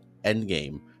 level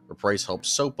Endgame, where Price helps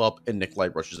soap up and Nikolai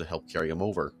rushes to help carry him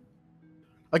over.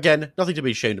 Again, nothing to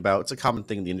be ashamed about, it's a common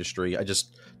thing in the industry, I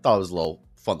just thought it was a little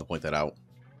fun to point that out.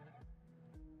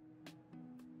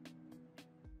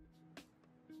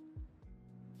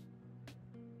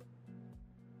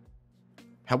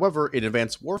 However, in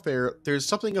Advanced Warfare, there's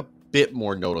something a bit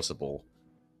more noticeable.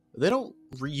 They don't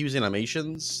reuse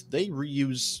animations, they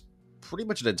reuse pretty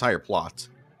much an entire plot.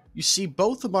 You see,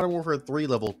 both the Modern Warfare 3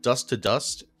 level Dust to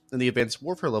Dust and the Advanced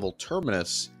Warfare level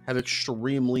Terminus have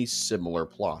extremely similar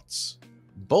plots.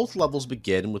 Both levels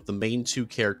begin with the main two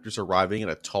characters arriving at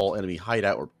a tall enemy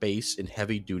hideout or base in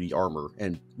heavy-duty armor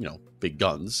and, big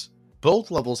guns.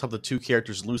 Both levels have the two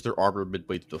characters lose their armor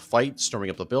midway through the fight, storming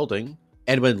up the building,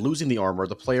 and when losing the armor,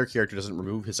 the player character doesn't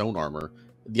remove his own armor,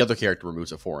 the other character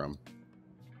removes it for him.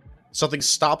 Something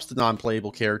stops the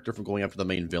non-playable character from going after the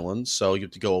main villain, so you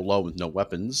have to go alone with no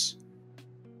weapons.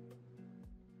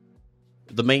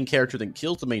 The main character then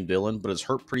kills the main villain, but is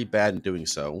hurt pretty bad in doing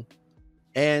so.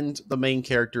 And the main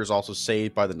character is also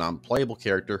saved by the non-playable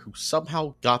character who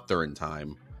somehow got there in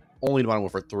time. Only in Modern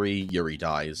Warfare 3, Yuri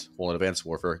dies, while in Advanced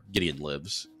Warfare, Gideon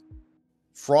lives.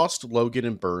 Frost, Logan,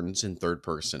 and Burns in third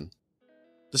person.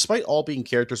 Despite all being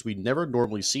characters we never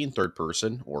normally see in third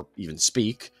person, or even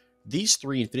speak, these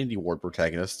three Infinity Ward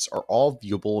protagonists are all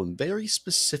viewable in very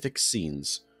specific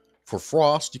scenes. For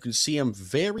Frost, you can see him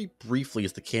very briefly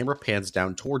as the camera pans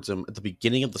down towards him at the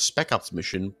beginning of the Spec Ops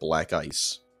mission, Black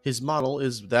Ice. His model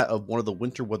is that of one of the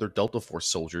Winter Weather Delta Force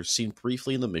soldiers seen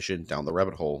briefly in the mission Down the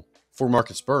Rabbit Hole. For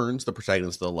Marcus Burns, the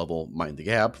protagonist of the level Mind the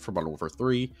Gap from Modern Warfare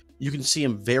 3, you can see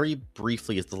him very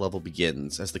briefly as the level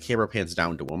begins, as the camera pans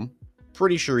down to him.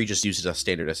 Pretty sure he just uses a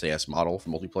standard SAS model for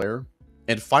multiplayer.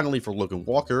 And finally, for Logan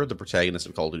Walker, the protagonist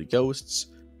of Call of Duty Ghosts,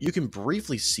 you can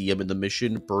briefly see him in the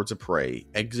mission Birds of Prey,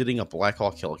 exiting a Black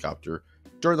Hawk helicopter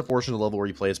during the portion of the level where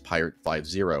you play as Pirate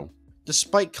 5-0.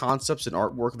 Despite concepts and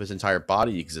artwork of his entire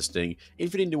body existing,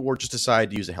 Infinity Ward just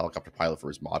decided to use a helicopter pilot for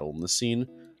his model in this scene,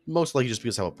 most likely just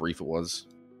because of how brief it was.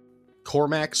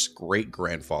 Cormac's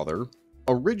great-grandfather.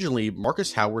 Originally,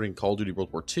 Marcus Howard in Call of Duty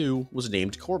World War II was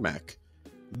named Cormac.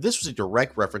 This was a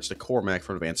direct reference to Cormac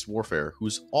from Advanced Warfare,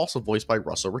 who's also voiced by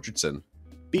Russell Richardson.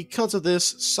 Because of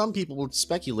this, some people have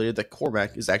speculated that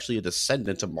Cormac is actually a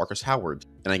descendant of Marcus Howard,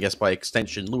 and I guess by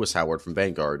extension Lewis Howard from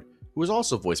Vanguard, who is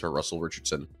also voiced by Russell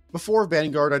Richardson. Before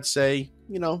Vanguard, I'd say,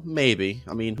 maybe.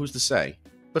 I mean, who's to say?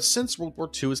 But since World War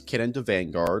II is canon to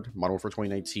Vanguard, Modern Warfare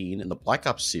 2019, and the Black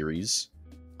Ops series,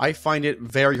 I find it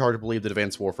very hard to believe that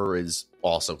Advanced Warfare is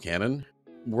also canon.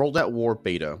 World at War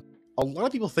Beta. A lot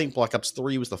of people think Black Ops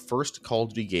 3 was the first Call of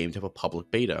Duty game to have a public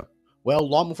beta. Well,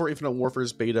 long before Infinite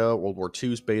Warfare's beta, World War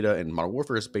II's beta, and Modern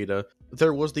Warfare's beta,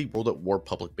 there was the World at War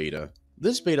public beta.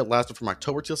 This beta lasted from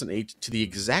October 2008 to the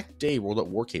exact day World at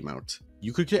War came out.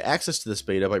 You could get access to this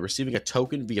beta by receiving a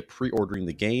token via pre-ordering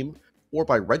the game, or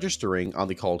by registering on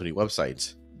the Call of Duty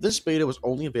website. This beta was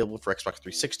only available for Xbox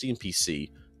 360 and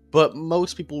PC, but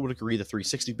most people would agree the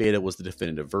 360 beta was the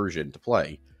definitive version to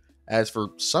play, as for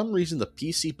some reason the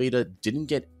PC beta didn't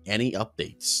get any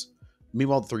updates.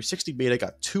 Meanwhile, the 360 beta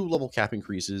got 2 level cap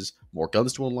increases, more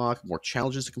guns to unlock, more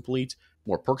challenges to complete,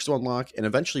 more perks to unlock, and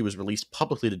eventually was released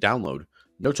publicly to download.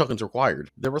 No tokens required.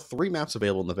 There were 3 maps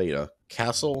available in the beta: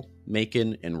 Castle,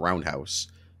 Macon, and Roundhouse,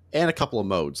 and a couple of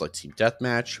modes like Team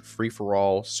Deathmatch,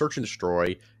 Free-for-All, Search and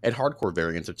Destroy, and hardcore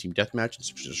variants of Team Deathmatch and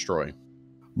Search and Destroy.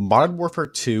 Modern Warfare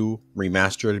 2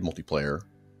 Remastered Multiplayer.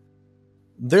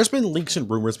 There's been leaks and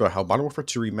rumors about how Modern Warfare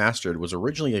 2 Remastered was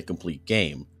originally a complete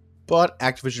game, but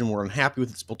Activision were unhappy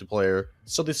with its multiplayer,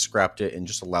 so they scrapped it and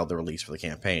just allowed the release for the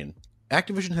campaign.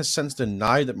 Activision has since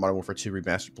denied that Modern Warfare 2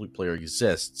 Remastered multiplayer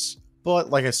exists, but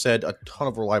like I said, a ton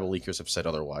of reliable leakers have said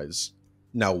otherwise.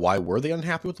 Now, why were they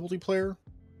unhappy with the multiplayer?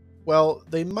 Well,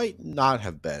 they might not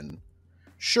have been.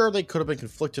 Sure, they could have been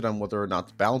conflicted on whether or not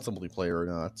to balance the multiplayer or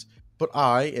not, but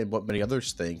and what many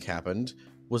others think happened,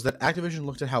 was that Activision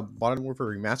looked at how Modern Warfare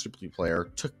Remastered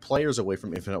multiplayer took players away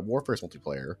from Infinite Warfare's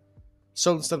multiplayer.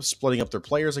 So instead of splitting up their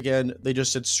players again, they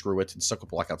just said screw it and stuck with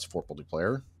Black Ops 4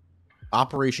 multiplayer.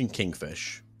 Operation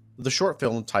Kingfish. The short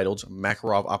film titled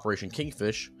Makarov Operation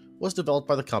Kingfish was developed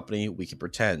by the company We Can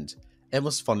Pretend, and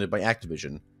was funded by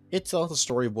Activision. It tells the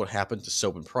story of what happened to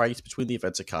Soap and Price between the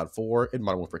events of COD 4 and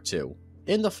Modern Warfare 2.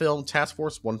 In the film, Task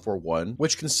Force 141,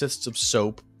 which consists of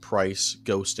Soap, Price,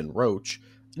 Ghost, and Roach,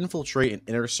 infiltrate an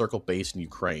inner circle base in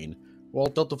Ukraine, while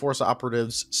Delta Force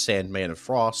operatives Sandman and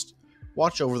Frost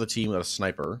watch over the team with a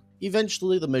sniper.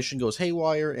 Eventually, the mission goes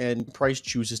haywire, and Price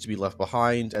chooses to be left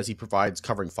behind as he provides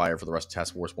covering fire for the rest of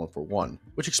Task Force 141,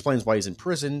 which explains why he's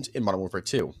imprisoned in Modern Warfare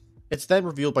 2. It's then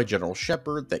revealed by General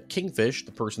Shepard that Kingfish,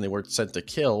 the person they were sent to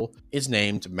kill, is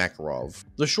named Makarov.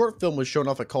 The short film was shown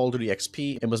off at Call of Duty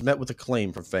XP and was met with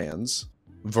acclaim from fans.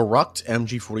 Verrucht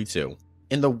MG42.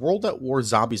 In the World at War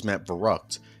Zombies map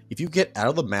Verrucht, if you get out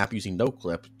of the map using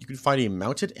no-clip, you can find a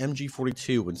mounted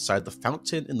MG42 inside the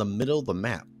fountain in the middle of the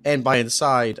map. And by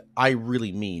inside, I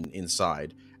really mean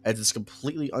inside, as it's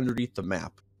completely underneath the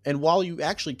map. And while you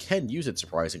actually can use it,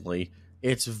 surprisingly,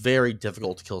 it's very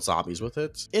difficult to kill zombies with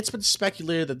it. It's been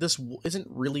speculated that this isn't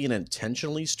really an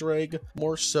intentional Easter egg,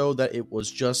 more so that it was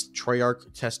just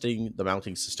Treyarch testing the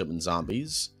mounting system in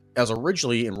zombies, as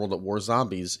originally in World at War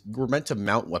Zombies, you were meant to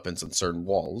mount weapons on certain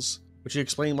walls, which would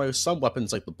explain why some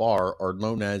weapons like the bar are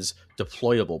known as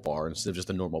deployable bar instead of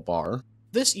just a normal bar.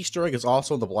 This Easter egg is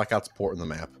also in the Black Ops port in the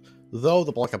map, though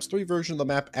the Black Ops 3 version of the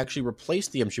map actually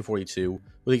replaced the MG42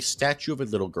 with a statue of a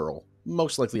little girl,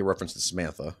 most likely a reference to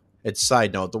Samantha. And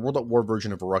side note, the World at War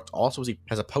version of Verrucht also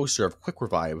has a poster of Quick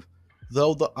Revive,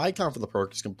 though the icon for the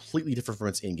perk is completely different from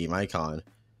its in-game icon.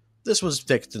 This was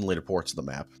fixed in later ports of the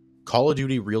map. Call of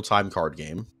Duty real-time card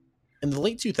game. In the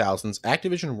late 2000s,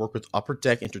 Activision worked with Upper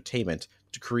Deck Entertainment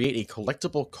to create a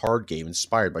collectible card game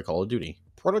inspired by Call of Duty.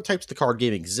 Prototypes of the card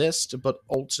game exist, but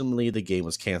ultimately the game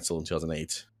was cancelled in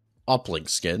 2008. Uplink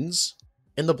skins.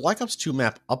 In the Black Ops 2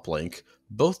 map Uplink,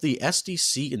 both the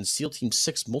SDC and SEAL Team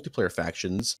 6 multiplayer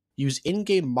factions use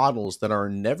in-game models that are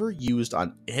never used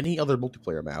on any other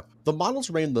multiplayer map. The models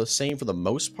remain the same for the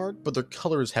most part, but their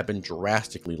colors have been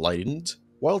drastically lightened.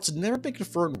 While it's never been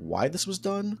confirmed why this was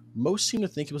done, most seem to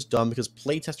think it was done because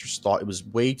playtesters thought it was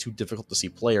way too difficult to see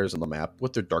players on the map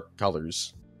with their dark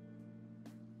colors.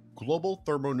 Global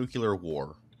Thermonuclear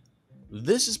War.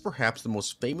 This is perhaps the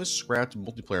most famous scrapped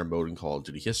multiplayer mode in Call of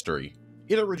Duty history.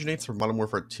 It originates from Modern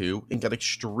Warfare 2 and got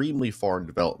extremely far in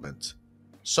development.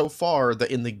 So far that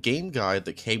in the game guide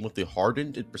that came with the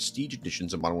Hardened and Prestige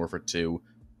editions of Modern Warfare 2,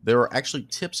 there are actually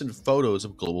tips and photos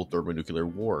of global thermonuclear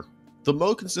war. The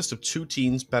mode consists of 2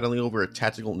 teams battling over a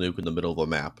tactical nuke in the middle of the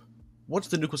map. Once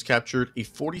the nuke was captured, a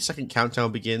 40-second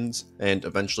countdown begins, and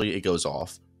eventually it goes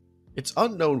off. It's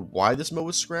unknown why this mode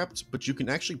was scrapped, but you can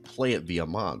actually play it via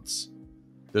mods.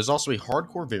 There's also a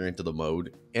hardcore variant of the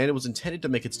mode, and it was intended to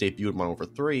make its debut in Modern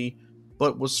Warfare 3,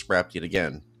 but was scrapped yet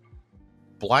again.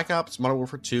 Black Ops Modern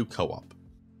Warfare 2 Co-op.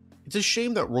 It's a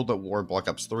shame that World at War and Black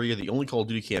Ops 3 are the only Call of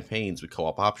Duty campaigns with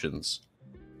co-op options.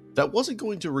 That wasn't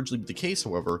going to originally be the case,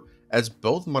 however, as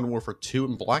both Modern Warfare 2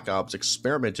 and Black Ops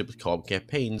experimented with co-op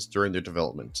campaigns during their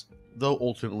development, though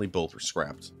ultimately both were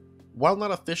scrapped. While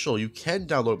not official, you can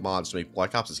download mods to make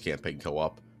Black Ops' campaign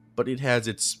co-op, but it has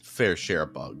its fair share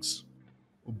of bugs.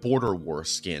 Border War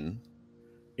skin.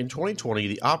 In 2020,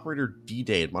 the operator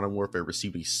D-Day in Modern Warfare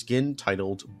received a skin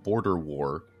titled Border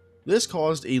War. This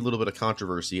caused a little bit of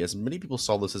controversy as many people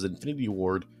saw this as Infinity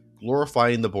Ward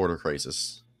glorifying the border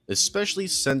crisis, especially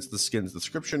since the skin's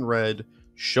description read,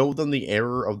 "Show them the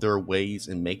error of their ways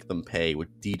and make them pay"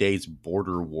 with D-Day's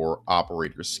Border War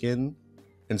operator skin.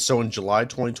 And so in July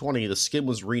 2020, the skin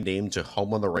was renamed to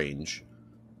Home on the Range,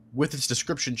 with its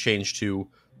description changed to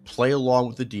 "Play along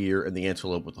with the deer and the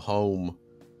antelope with the home,"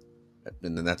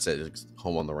 and then that's it. It's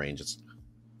Home on the Range. It's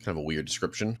kind of a weird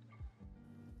description.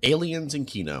 Aliens in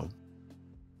Kino.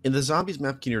 In the Zombies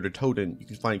map key near Toten, you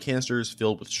can find canisters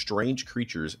filled with strange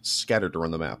creatures scattered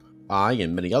around the map. I,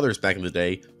 and many others back in the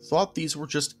day, thought these were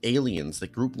just aliens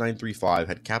that Group 935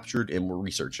 had captured and were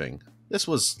researching. This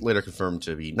was later confirmed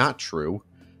to be not true,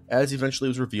 as eventually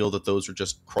it was revealed that those were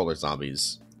just crawler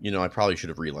zombies. You know, I probably should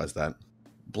have realized that.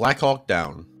 Black Hawk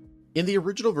Down. In the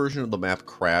original version of the map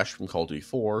Crash from Call of Duty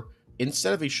 4,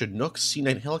 instead of a Chinook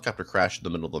C9 helicopter crash in the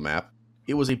middle of the map,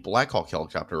 it was a Black Hawk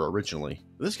helicopter originally.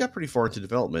 This got pretty far into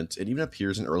development and even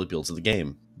appears in early builds of the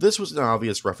game. This was an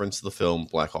obvious reference to the film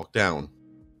Black Hawk Down.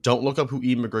 Don't look up who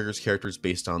Ian McGregor's character is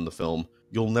based on the film.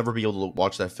 You'll never be able to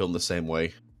watch that film the same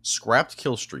way. Scrapped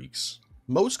kill streaks.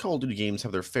 Most Call of Duty games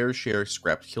have their fair share of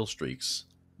scrapped kill streaks.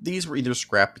 These were either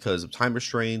scrapped because of time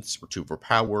restraints, were too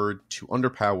overpowered, too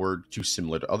underpowered, too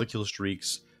similar to other kill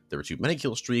streaks, there were too many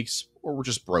kill streaks, or were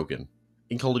just broken.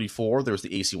 In Call of Duty 4, there was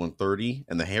the AC-130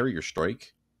 and the Harrier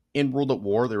Strike. In World at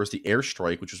War, there was the Air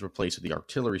Strike, which was replaced with the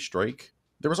Artillery Strike.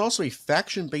 There was also a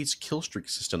faction-based kill streak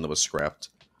system that was scrapped.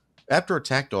 After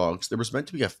Attack Dogs, there was meant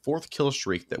to be a 4th kill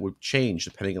streak that would change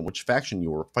depending on which faction you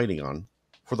were fighting on.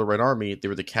 For the Red Army, they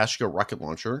were the Kashka rocket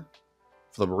launcher.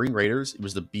 For the Marine Raiders, it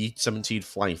was the B-17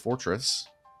 Flying Fortress.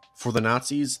 For the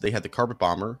Nazis, they had the Carpet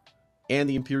Bomber. And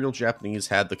the Imperial Japanese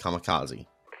had the Kamikaze.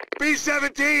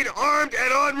 B-17 armed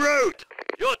and en route!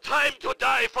 Your time to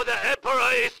die for the Emperor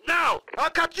is now! Our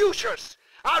Katyushas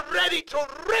are ready to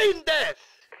rain death!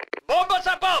 Bombers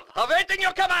above, awaiting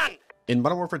your command! In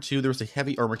Modern Warfare 2, there was a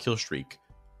heavy armor kill streak,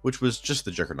 which was just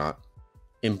the Juggernaut.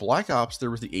 In Black Ops,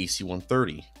 there was the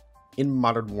AC-130. In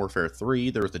Modern Warfare 3,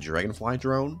 there was the Dragonfly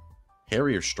drone,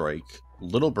 Harrier Strike,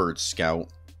 Little Bird Scout,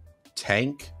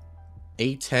 Tank,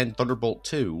 A-10 Thunderbolt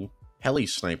 2, Heli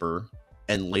Sniper,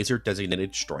 and Laser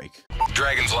Designated Strike.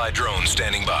 Dragonfly drone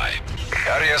standing by.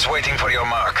 Harrier's waiting for your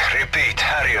mark. Repeat,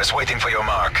 Harrier's waiting for your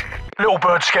mark. Little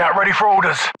Bird Scout ready for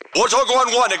orders. Warthog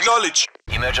 1-1, acknowledge.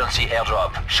 Emergency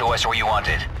airdrop. Show us where you want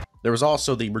it. There was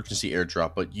also the emergency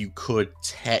airdrop, but you could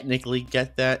technically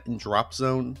get that in Drop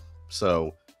Zone,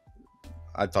 so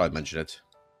I thought I'd mention it.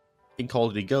 In Call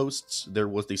of Duty Ghosts, there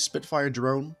was the Spitfire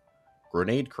drone,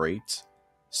 Grenade Crate,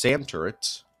 SAM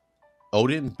Turret,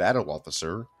 Odin Battle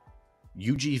Officer,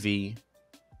 UGV,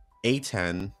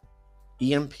 A-10,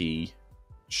 EMP,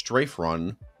 Strafe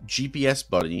Run, GPS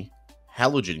Buddy,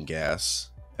 Halogen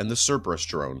Gas, and the Cerberus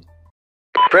drone.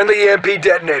 Friendly EMP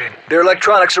detonated. Their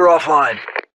electronics are offline.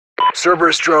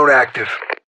 Cerberus drone active.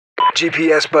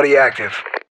 GPS Buddy active.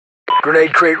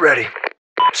 Grenade Crate ready.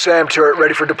 SAM Turret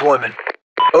ready for deployment.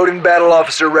 Odin Battle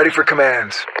Officer ready for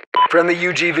commands. Friendly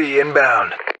UGV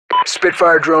inbound.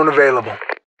 Spitfire drone available.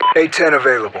 A-10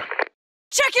 available.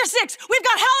 Check your 6! We've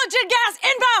got halogen gas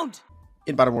inbound!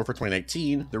 In Modern Warfare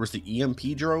 2019, there was the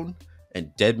EMP drone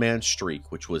and Dead Man's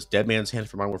Streak, which was Dead Man's Hand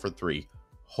for Modern Warfare 3.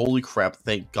 Holy crap,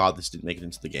 thank God this didn't make it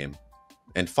into the game.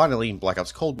 And finally, in Black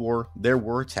Ops Cold War, there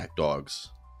were Attack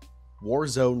Dogs.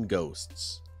 Warzone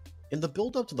Ghosts. In the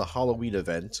build-up to the Halloween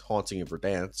event, Haunting of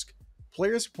Verdansk,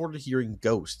 players reported hearing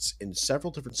ghosts in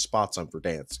several different spots on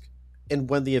Verdansk. And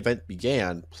when the event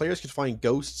began, players could find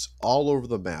ghosts all over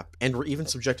the map, and were even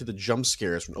subjected to jump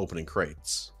scares when opening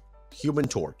crates. Human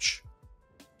Torch.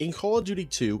 In Call of Duty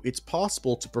 2, it's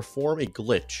possible to perform a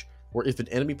glitch where if an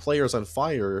enemy player is on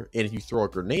fire and if you throw a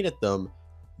grenade at them,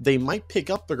 they might pick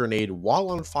up the grenade while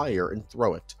on fire and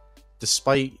throw it,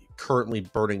 despite currently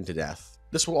burning to death.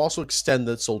 This will also extend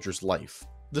the soldier's life.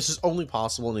 This is only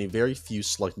possible in a very few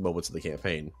select moments of the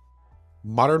campaign.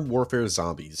 Modern Warfare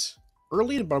Zombies.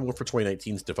 Early in Modern Warfare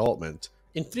 2019's development,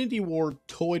 Infinity Ward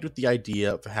toyed with the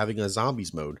idea of having a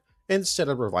zombies mode instead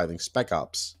of reviving Spec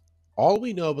Ops. All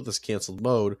we know about this cancelled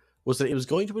mode was that it was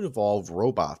going to involve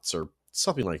robots or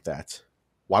something like that.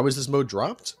 Why was this mode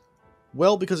dropped?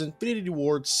 Well, because Infinity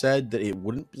Ward said that it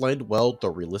wouldn't blend well with the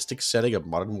realistic setting of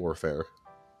Modern Warfare.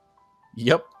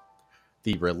 Yep,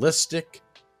 the realistic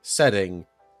setting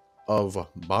of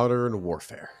Modern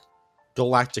Warfare.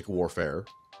 Galactic Warfare.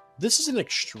 This is an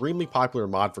extremely popular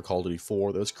mod for Call of Duty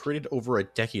 4 that was created over a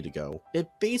decade ago. It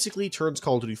basically turns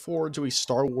Call of Duty 4 into a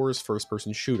Star Wars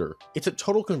first-person shooter. It's a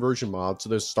total conversion mod, so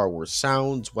there's Star Wars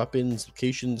sounds, weapons,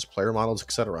 locations, player models,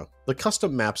 etc. The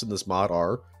custom maps in this mod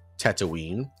are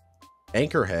Tatooine,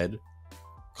 Anchorhead,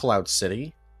 Cloud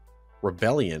City,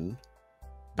 Rebellion,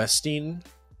 Bestine,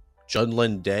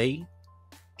 Junlin Day,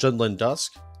 Junlin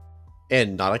Dusk,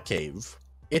 and Not a Cave.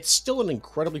 It's still an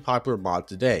incredibly popular mod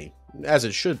today, as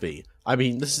it should be. I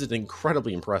mean, this is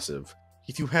incredibly impressive.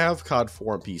 If you have COD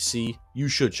 4 on PC, you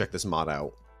should check this mod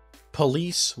out.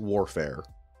 Police Warfare.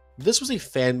 This was a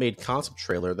fan-made concept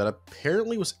trailer that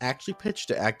apparently was actually pitched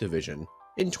to Activision.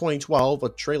 In 2012, a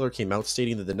trailer came out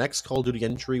stating that the next Call of Duty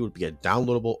entry would be a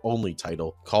downloadable-only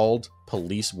title called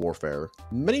Police Warfare.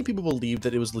 Many people believed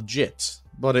that it was legit,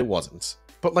 but it wasn't.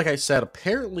 But like I said,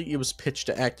 apparently it was pitched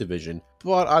to Activision,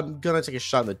 but I'm gonna take a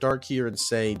shot in the dark here and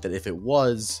say that if it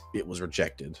was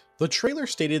rejected. The trailer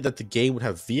stated that the game would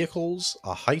have vehicles,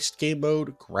 a heist game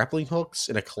mode, grappling hooks,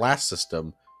 and a class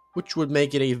system, which would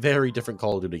make it a very different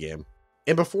Call of Duty game.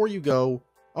 And before you go,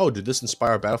 oh, did this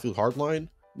inspire Battlefield Hardline?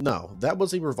 No, that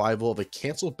was a revival of a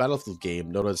cancelled Battlefield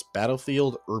game known as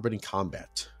Battlefield Urban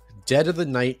Combat. Dead of the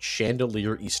Night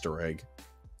Chandelier Easter Egg.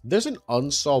 There's an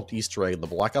unsolved Easter egg in the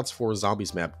Black Ops 4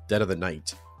 Zombies map Dead of the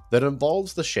Night that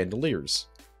involves the chandeliers.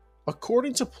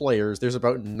 According to players, there's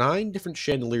about 9 different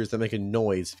chandeliers that make a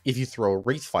noise if you throw a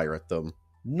wraith fire at them.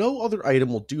 No other item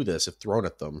will do this if thrown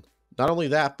at them. Not only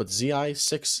that, but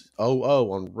ZI600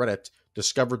 on Reddit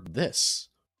discovered this.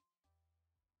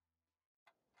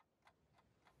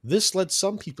 This led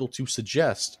some people to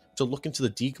suggest to look into the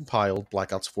decompiled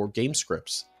Black Ops 4 game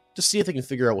scripts to see if they can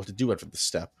figure out what to do after this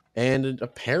step. And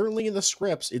apparently in the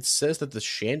scripts, it says that the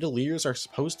chandeliers are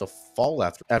supposed to fall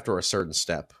after a certain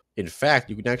step. In fact,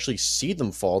 you can actually see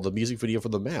them fall in the music video for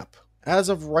the map. As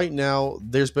of right now,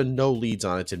 there's been no leads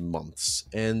on it in months,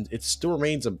 and it still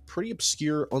remains a pretty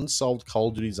obscure, unsolved Call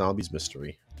of Duty Zombies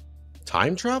mystery.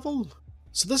 Time travel?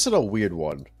 So this is a weird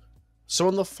one. So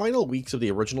in the final weeks of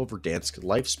the original Verdansk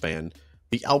lifespan,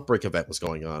 the Outbreak event was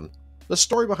going on. The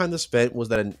story behind this event was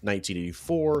that in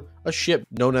 1984, a ship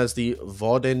known as the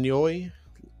Vodenoy,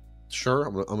 sure,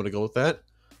 I'm going to go with that,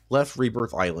 left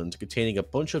Rebirth Island containing a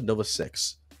bunch of Nova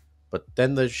 6. But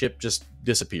then the ship just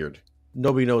disappeared.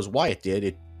 Nobody knows why it did,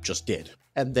 it just did.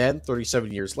 And then,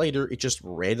 37 years later, it just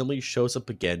randomly shows up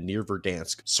again near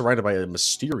Verdansk, surrounded by a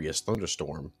mysterious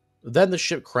thunderstorm. Then the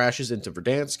ship crashes into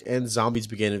Verdansk, and zombies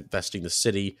begin infesting the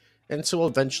city, until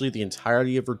eventually the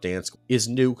entirety of Verdansk is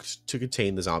nuked to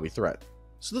contain the zombie threat.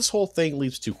 So this whole thing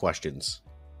leaves 2 questions.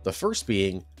 The first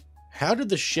being, how did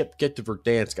the ship get to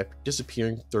Verdansk after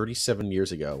disappearing 37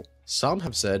 years ago? Some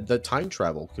have said that time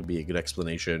travel could be a good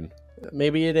explanation.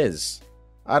 Maybe it is.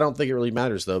 I don't think it really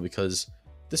matters though, because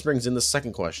this brings in the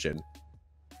second question.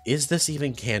 Is this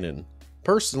even canon?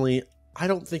 Personally, I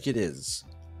don't think it is.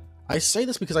 I say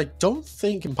this because I don't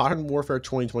think Modern Warfare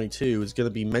 2022 is going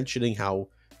to be mentioning how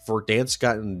Verdansk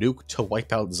got nuked to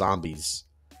wipe out zombies.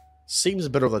 Seems a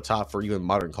bit over the top for even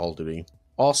modern Call of Duty.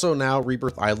 Also now,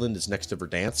 Rebirth Island is next to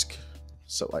Verdansk,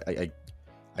 so I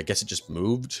guess it just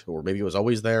moved, or maybe it was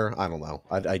always there, I don't know.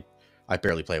 I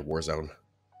barely play Warzone.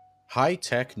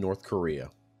 High-tech North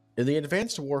Korea. In the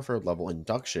Advanced Warfare level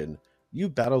Induction, you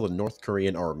battle the North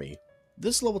Korean army.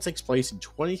 This level takes place in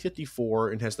 2054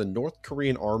 and has the North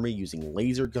Korean army using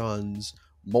laser guns,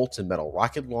 molten metal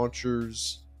rocket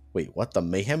launchers. Wait, what? The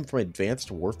mayhem from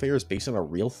Advanced Warfare is based on a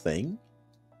real thing?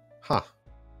 Huh.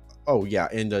 Oh yeah,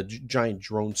 and giant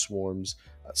drone swarms,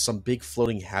 some big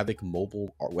floating Havoc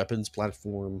mobile weapons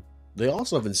platform. They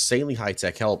also have insanely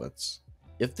high-tech helmets.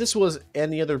 If this was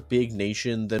any other big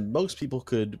nation, then most people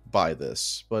could buy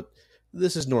this, but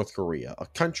this is North Korea, a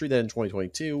country that in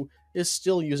 2022 is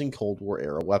still using Cold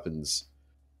War-era weapons.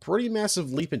 Pretty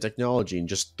massive leap in technology in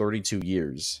just 32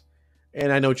 years.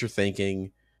 And I know what you're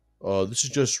thinking, this is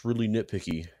just really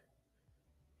nitpicky.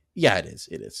 Yeah, it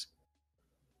is.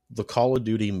 The Call of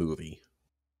Duty movie.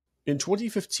 In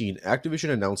 2015, Activision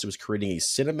announced it was creating a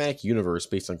cinematic universe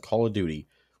based on Call of Duty,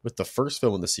 with the first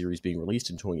film in the series being released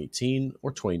in 2018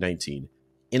 or 2019,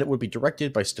 and it would be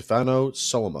directed by Stefano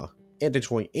Sollima. And in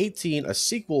 2018, a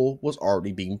sequel was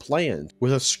already being planned,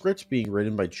 with a script being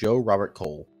written by Joe Robert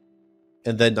Cole.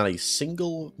 And then not a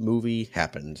single movie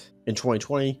happened. In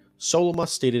 2020, Sollima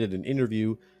stated in an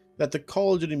interview that the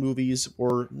Call of Duty movies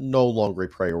were no longer a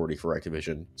priority for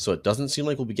Activision, so it doesn't seem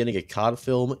like we'll be getting a COD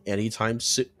film anytime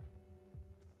soon.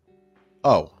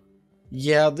 Oh.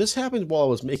 Yeah, this happened while I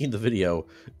was making the video.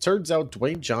 Turns out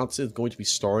Dwayne Johnson is going to be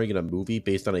starring in a movie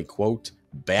based on a, quote,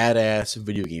 badass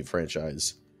video game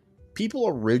franchise. People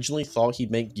originally thought he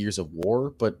meant Gears of War,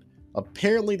 but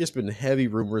apparently there's been heavy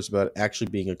rumors about it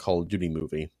actually being a Call of Duty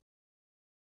movie.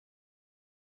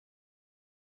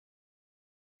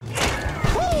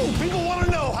 Woo! People want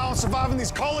to know how I'm surviving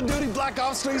these Call of Duty Black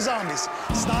Ops 3 zombies.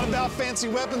 It's not about fancy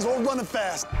weapons or running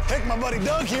fast. Heck, my buddy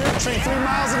Doug here trained 3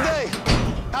 miles a day.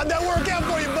 How'd that work out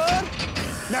for you, bud?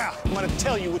 Now, I'm gonna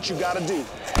tell you what you gotta do.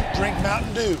 Drink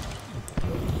Mountain Dew.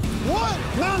 What?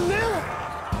 Mountain Dew?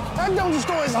 That don't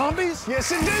destroy zombies. Yes,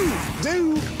 it do.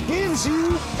 Dew gives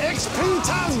you XP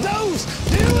times dose.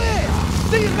 Do it!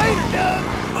 See you later,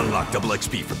 Doug. Unlock double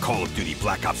XP for Call of Duty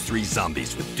Black Ops 3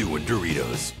 Zombies with Dew and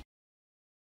Doritos.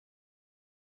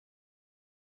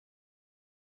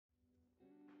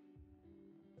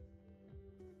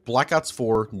 Black Ops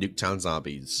 4 Nuketown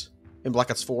Zombies. In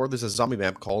Black Ops 4, there's a zombie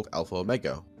map called Alpha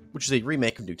Omega, which is a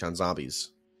remake of Nuketown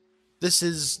Zombies. This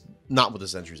is not what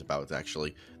this entry is about,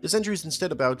 actually. This entry is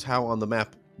instead about how on the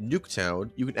map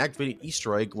Nuketown, you can activate an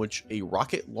Easter egg in which a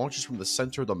rocket launches from the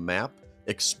center of the map,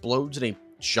 explodes in a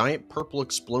giant purple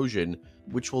explosion,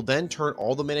 which will then turn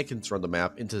all the mannequins around the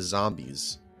map into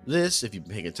zombies. This, if you've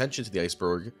been paying attention to the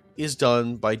Iceberg, is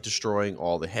done by destroying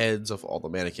all the heads of all the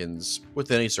mannequins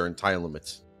within a certain time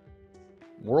limit.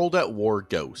 World at War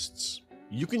Ghosts.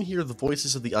 You can hear the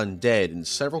voices of the undead in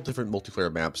several different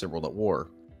multiplayer maps in World at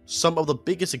War. Some of the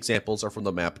biggest examples are from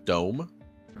the map Dome,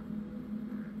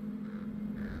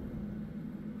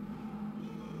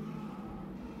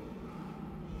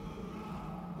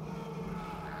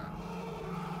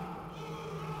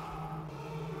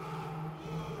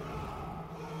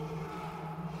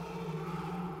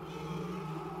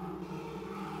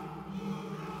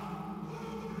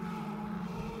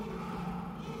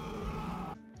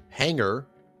 Hangar,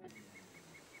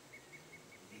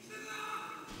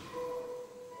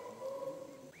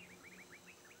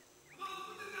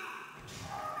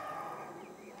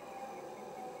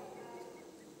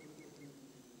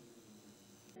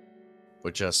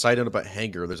 which, side note about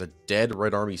Hangar, there's a dead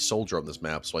Red Army soldier on this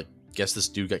map, so I guess this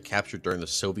dude got captured during the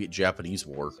Soviet-Japanese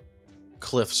War.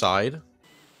 Cliffside,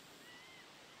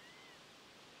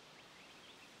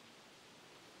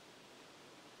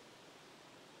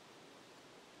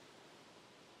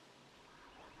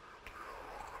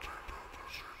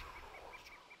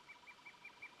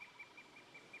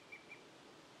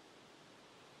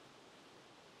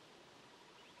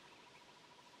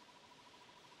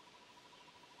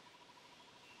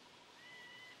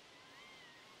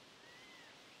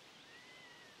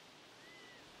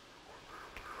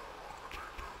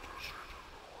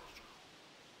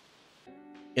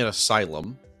 and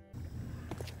Asylum.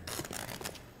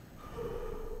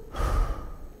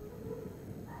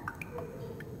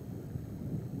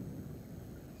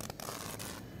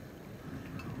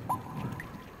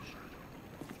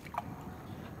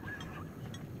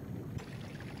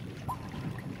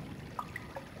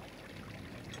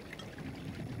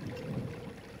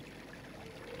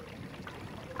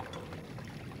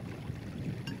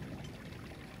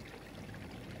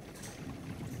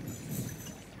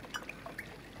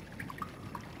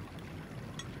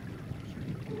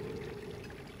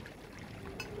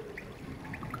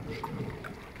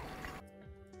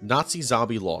 Nazi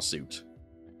zombie lawsuit.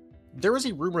 There is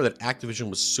a rumor that Activision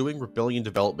was suing Rebellion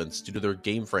Developments due to their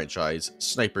game franchise,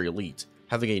 Sniper Elite,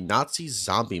 having a Nazi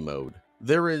zombie mode.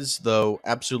 There is, though,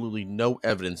 absolutely no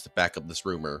evidence to back up this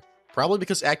rumor, probably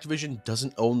because Activision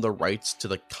doesn't own the rights to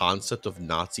the concept of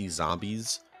Nazi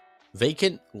zombies.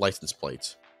 Vacant license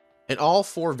plate. And all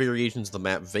 4 variations of the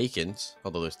map vacant,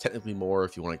 although there's technically more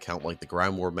if you want to count like the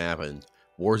Ground War map and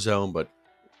Warzone, but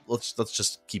let's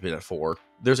just keep it at 4.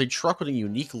 There's a truck with a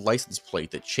unique license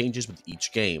plate that changes with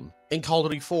each game. In Call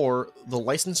of Duty 4, the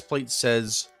license plate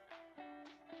says,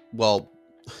 well,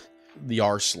 the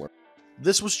R-slur.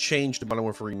 This was changed in Modern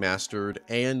Warfare Remastered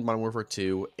and Modern Warfare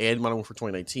 2 and Modern Warfare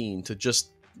 2019 to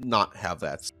just not have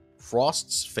that.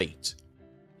 Frost's Fate.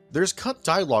 There's cut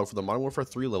dialogue for the Modern Warfare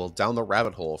 3 level Down the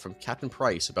Rabbit Hole from Captain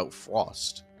Price about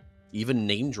Frost, even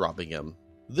name dropping him.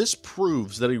 This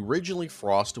proves that originally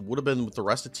Frost would have been with the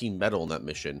rest of Team Metal in that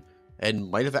mission,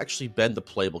 and might have actually been the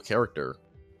playable character.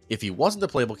 If he wasn't the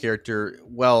playable character,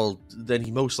 well, then he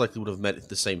most likely would have met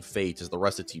the same fate as the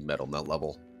rest of Team Metal in that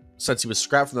level. Since he was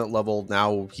scrapped from that level,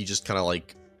 now he just kind of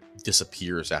like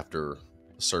disappears after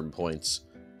certain points.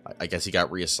 I guess he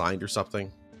got reassigned or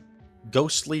something.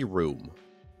 Ghostly Room.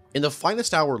 In the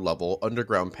Finest Hour level,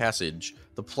 Underground Passage,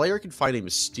 the player can find a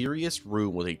mysterious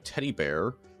room with a teddy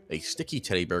bear, a sticky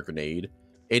teddy bear grenade,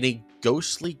 and a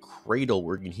ghostly cradle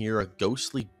where you can hear a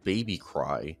ghostly baby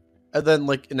cry. And then,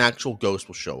 like, an actual ghost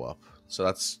will show up. So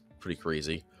that's pretty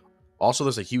crazy. Also,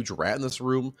 there's a huge rat in this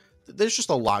room. There's just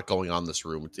a lot going on in this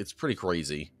room. It's pretty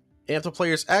crazy. And if the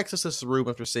players access this room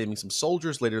after saving some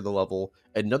soldiers later in the level,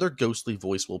 another ghostly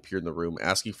voice will appear in the room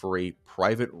asking for a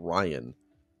Private Ryan.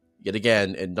 Yet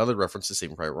again, another reference to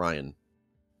Saving Private Ryan.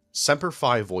 Semper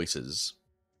Fi voices.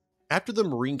 After the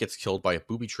Marine gets killed by a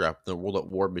booby trap in the World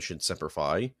at War mission Semper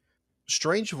Fi,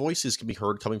 strange voices can be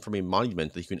heard coming from a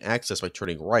monument that you can access by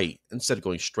turning right instead of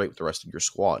going straight with the rest of your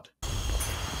squad.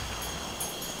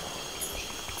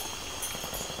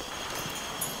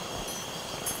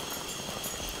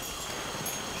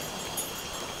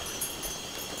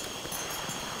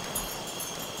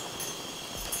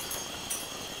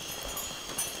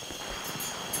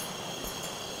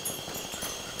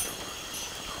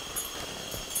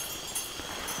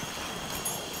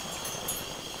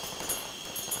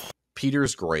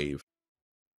 Peter's Grave.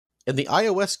 In the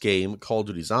iOS game Call of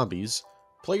Duty Zombies,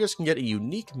 players can get a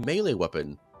unique melee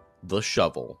weapon, the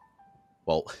shovel.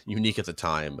 Well, unique at the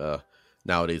time.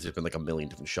 Nowadays there's been like a million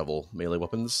different shovel melee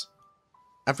weapons.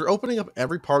 After opening up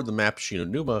every part of the map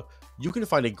Shinonuma, you can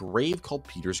find a grave called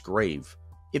Peter's Grave.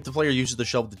 If the player uses the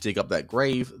shovel to dig up that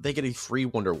grave, they get a free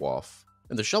Wonder Waff.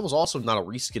 And the shovel's also not a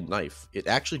reskinned knife. It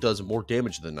actually does more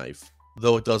damage than the knife,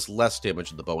 though it does less damage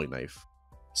than the Bowie knife.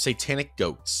 Satanic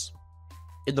Goats.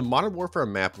 In the Modern Warfare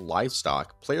map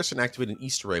Livestock, players can activate an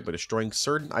Easter egg by destroying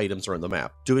certain items around the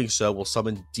map. Doing so will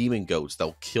summon demon goats that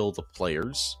will kill the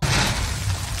players.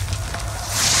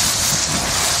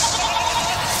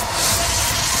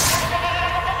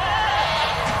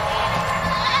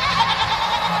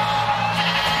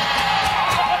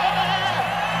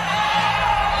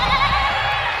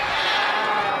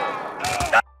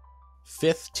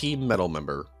 Fifth Team Metal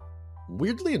member.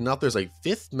 Weirdly enough, there's a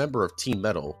fifth member of Team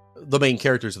Metal, the main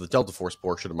characters of the Delta Force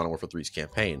portion of Modern Warfare 3's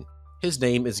campaign. His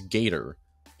name is Gator,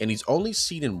 and he's only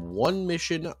seen in one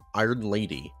mission, Iron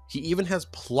Lady. He even has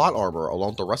plot armor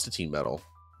along with the rest of Team Metal.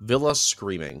 Villa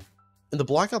Screaming. In the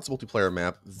Black Ops multiplayer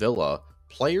map, Villa,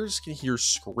 players can hear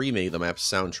screaming in the map's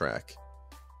soundtrack.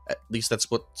 At least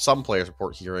that's what some players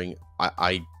report hearing.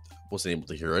 I wasn't able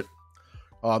to hear it.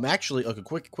 Actually, a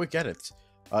quick edit.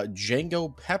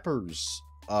 Django Peppers,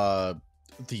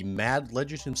 the Mad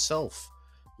Legend himself,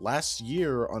 last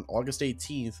year on August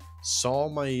 18th, saw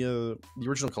my the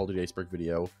original Call of Duty Iceberg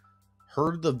video,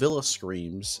 heard the Villa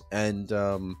screams, and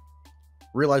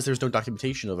realized there's no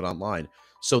documentation of it online.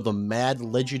 So the Mad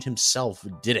Legend himself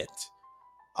did it.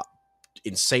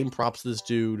 Insane props to this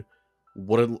dude.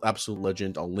 What an absolute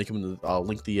legend. I'll link him. I'll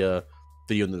link the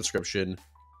video in the description.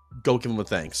 Go give him a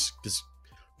thanks,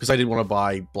 because I didn't want to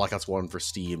buy Black Ops 1 for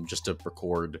Steam just to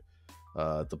record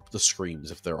the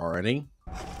screams, if there are any.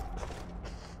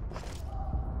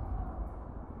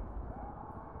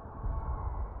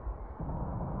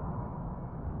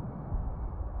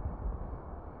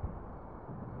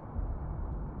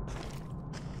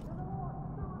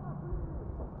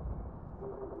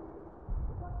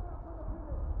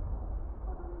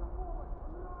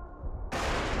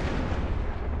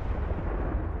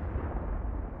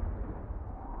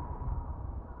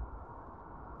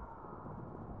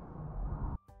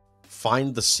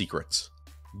 Find the Secret.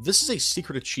 This is a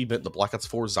secret achievement in the Black Ops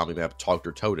 4 zombie map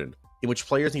Togder Toten, in which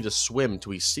players need to swim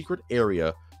to a secret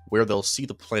area where they'll see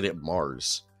the planet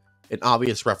Mars. An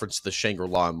obvious reference to the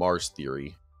Shangri-La and Mars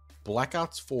theory. Black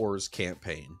Ops 4's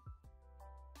campaign.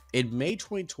 In May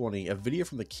 2020, a video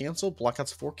from the cancelled Black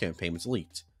Ops 4 campaign was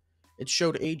leaked. It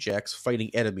showed Ajax fighting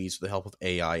enemies with the help of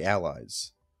AI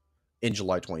allies. In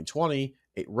July 2020,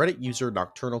 a Reddit user,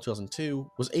 Nocturnal2002,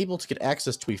 was able to get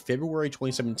access to a February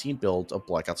 2017 build of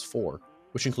Black Ops 4,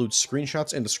 which includes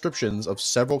screenshots and descriptions of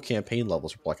several campaign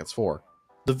levels for Black Ops 4.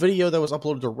 The video that was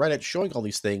uploaded to Reddit showing all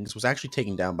these things was actually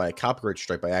taken down by a copyright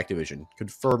strike by Activision,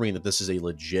 confirming that this is a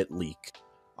legit leak.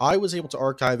 I was able to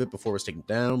archive it before it was taken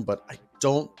down, but I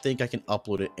don't think I can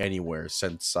upload it anywhere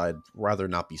since I'd rather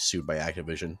not be sued by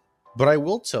Activision. But I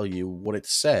will tell you what it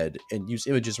said and use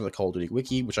images from the Call of Duty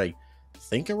wiki, which I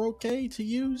think are okay to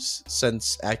use,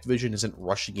 since Activision isn't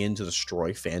rushing in to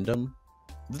destroy fandom.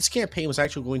 This campaign was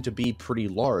actually going to be pretty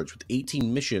large, with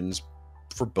 18 missions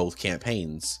for both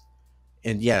campaigns.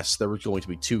 And yes, there were going to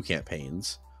be 2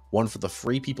 campaigns, one for the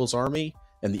Free People's Army,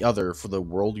 and the other for the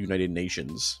World United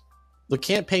Nations. The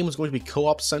campaign was going to be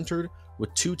co-op centered,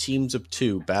 with 2 teams of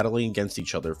 2 battling against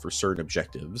each other for certain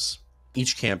objectives.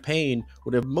 Each campaign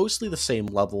would have mostly the same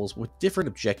levels with different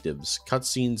objectives,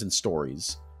 cutscenes, and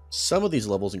stories. Some of these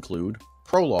levels include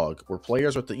Prologue, where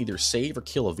players would have to either save or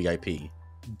kill a VIP.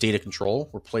 Data Control,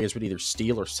 where players would either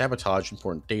steal or sabotage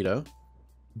important data.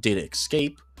 Data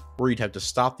Escape, where you'd have to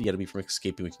stop the enemy from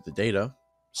escaping with the data.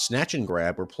 Snatch and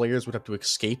Grab, where players would have to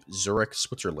escape Zurich,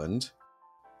 Switzerland.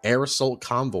 Air Assault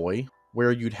Convoy,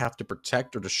 where you'd have to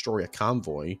protect or destroy a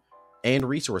convoy. And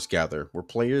Resource Gather, where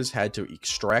players had to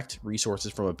extract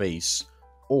resources from a base,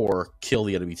 or kill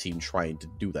the enemy team trying to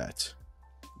do that.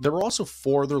 There were also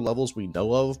 4 other levels we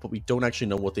know of, but we don't actually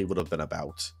know what they would have been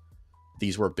about.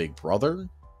 These were Big Brother,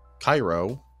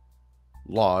 Cairo,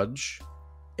 Lodge,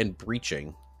 and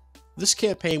Breaching. This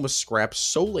campaign was scrapped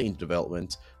so late in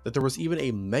development that there was even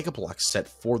a Megablock set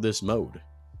for this mode.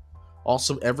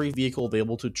 Also, every vehicle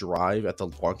available to drive at the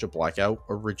launch of Blackout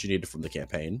originated from the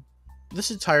campaign.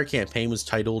 This entire campaign was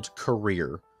titled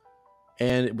Career,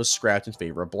 and it was scrapped in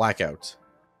favor of Blackout.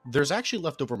 There's actually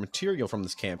leftover material from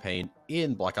this campaign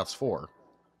in Black Ops 4.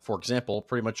 For example,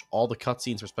 pretty much all the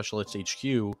cutscenes for Specialists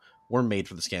HQ were made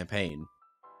for this campaign.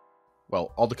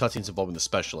 Well, all the cutscenes involving the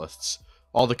Specialists.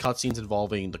 All the cutscenes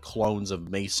involving the clones of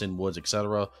Mason, Woods,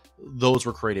 etc., those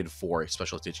were created for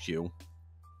Specialist HQ.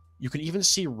 You can even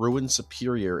see Ruin's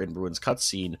Superior in Ruin's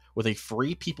cutscene with a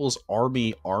Free People's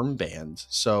Army armband,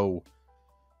 so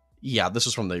yeah, this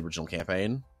was from the original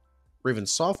campaign. Raven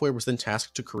Software was then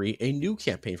tasked to create a new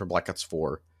campaign for Black Ops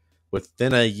 4,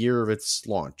 within a year of its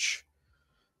launch.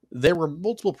 There were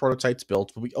multiple prototypes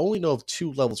built, but we only know of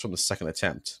 2 levels from the second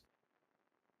attempt.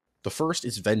 The first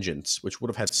is Vengeance, which would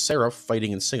have had Seraph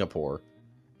fighting in Singapore,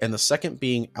 and the second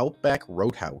being Outback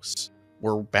Roadhouse,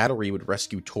 where Battery would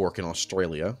rescue Torque in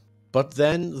Australia. But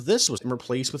then this was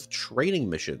replaced with training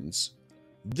missions.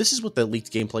 This is what the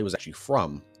leaked gameplay was actually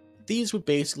from. These would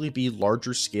basically be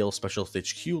larger scale Specialist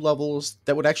HQ levels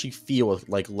that would actually feel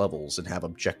like levels and have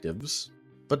objectives.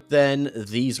 But then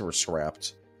these were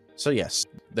scrapped. So yes,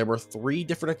 there were 3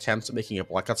 different attempts at making a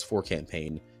Black Ops 4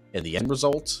 campaign, and the end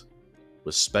result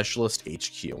was Specialist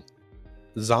HQ.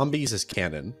 Zombies is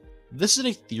canon. This is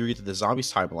a theory that the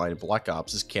Zombies timeline in Black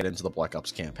Ops is canon to the Black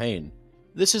Ops campaign.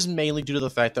 This is mainly due to the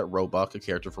fact that Roebuck, a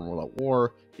character from World at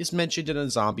War, is mentioned in a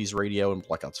Zombies radio in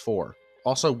Black Ops 4.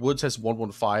 Also, Woods has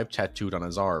 115 tattooed on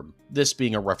his arm, this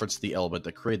being a reference to the element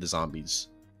that created the zombies,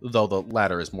 though the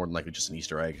latter is more than likely just an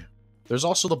Easter egg. There's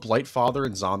also the Blight Father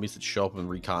and zombies that show up in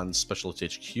Recon's Specialist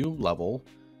HQ level,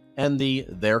 and the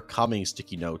They're Coming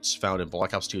sticky notes found in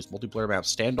Black Ops 2's multiplayer map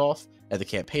Standoff and the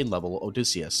campaign level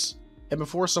Odysseus. And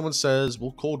before someone says,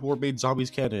 well, Cold War made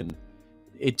zombies canon,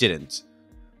 it didn't.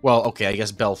 Well, okay, I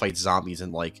guess Bell fights zombies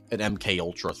in like an MK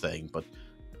Ultra thing,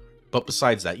 but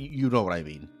besides that, you know what I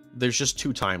mean. There's just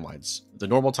 2 timelines, the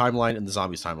normal timeline and the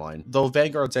zombies timeline, though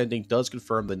Vanguard's ending does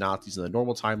confirm the Nazis in the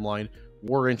normal timeline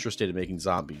were interested in making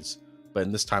zombies, but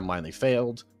in this timeline they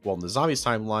failed, while in the zombies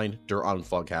timeline, Der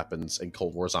Unfug happens and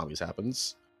Cold War Zombies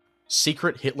happens.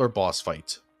 Secret Hitler boss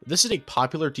fight. This is a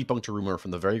popular debunked rumor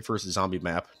from the very first zombie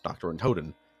map, Dr.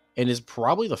 Untoden, and is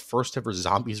probably the first ever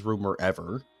zombies rumor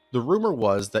ever. The rumor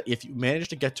was that if you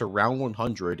managed to get to round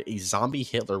 100, a zombie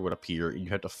Hitler would appear and you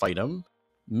had to fight him.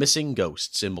 Missing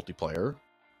ghosts in multiplayer.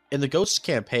 In the Ghosts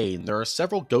campaign, there are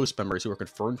several ghost members who are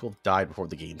confirmed to have died before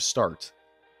the games start.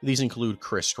 These include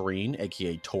Chris Green,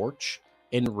 aka Torch,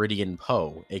 and Ridian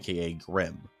Poe, aka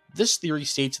Grim. This theory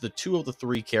states that 2 of the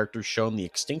 3 characters shown in the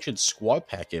Extinction Squad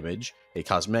Pack image, a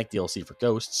cosmetic DLC for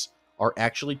Ghosts, are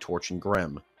actually Torch and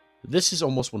Grim. This is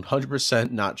almost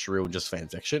 100% not true and just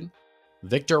fanfiction.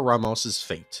 Victor Ramos'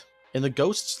 fate. In the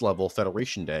Ghosts level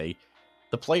Federation Day,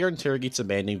 the player interrogates a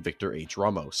man named Victor H.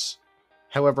 Ramos.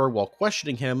 However, while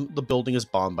questioning him, the building is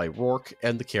bombed by Rourke,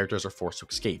 and the characters are forced to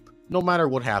escape. No matter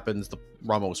what happens, the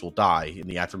Ramos will die in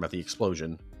the aftermath of the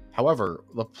explosion. However,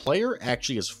 the player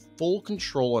actually has full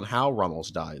control on how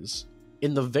Ramos dies.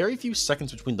 In the very few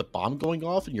seconds between the bomb going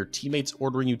off and your teammates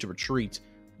ordering you to retreat,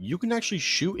 you can actually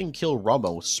shoot and kill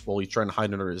Ramos while he's trying to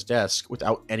hide under his desk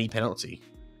without any penalty.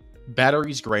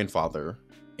 Battery's grandfather.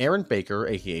 Aaron Baker,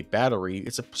 aka Battery,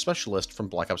 is a specialist from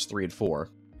Black Ops 3 and 4.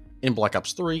 In Black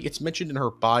Ops 3, it's mentioned in her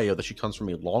bio that she comes from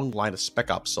a long line of Spec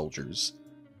Ops soldiers.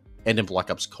 And in Black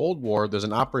Ops Cold War, there's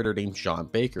an operator named John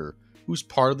Baker, who's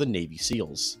part of the Navy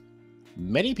SEALs.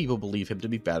 Many people believe him to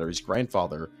be Battery's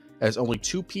grandfather, as only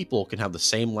 2 people can have the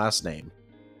same last name.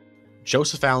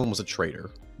 Joseph Allen was a traitor.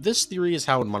 This theory is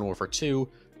how in Modern Warfare 2,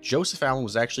 Joseph Allen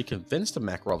was actually convinced of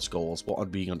Makarov's goals while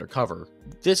being undercover.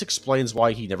 This explains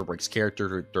why he never breaks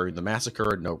character during the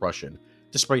massacre and No Russian,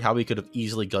 despite how he could have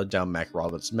easily gunned down Makarov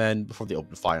and its men before they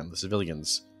opened fire on the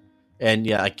civilians. And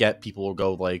yeah, I get people will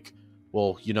go like,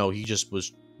 well, you know, he just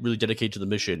was really dedicated to the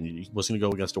mission, he wasn't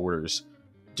going to go against orders.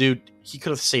 Dude, he could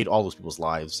have saved all those people's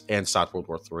lives and stopped World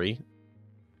War III.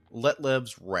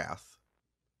 Letlev's Wrath.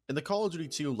 In the Call of Duty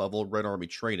 2 level Red Army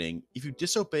training, if you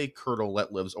disobey Colonel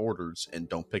Letlev's orders and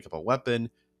don't pick up a weapon,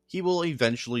 he will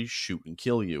eventually shoot and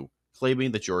kill you,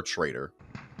 claiming that you're a traitor.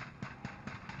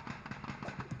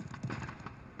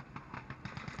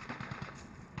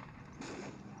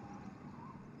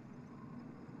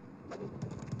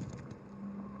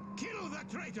 Kill the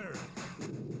traitor!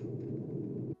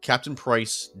 Captain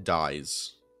Price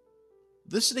dies.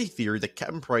 This is a theory that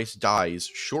Captain Price dies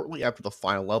shortly after the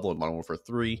final level in Modern Warfare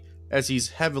 3, as he's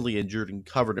heavily injured and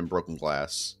covered in broken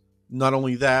glass. Not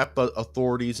only that, but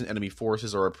authorities and enemy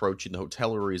forces are approaching the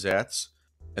hotel where he's at,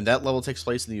 and that level takes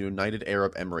place in the United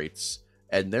Arab Emirates,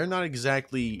 and they're not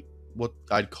exactly what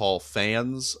I'd call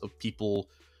fans of people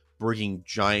bringing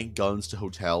giant guns to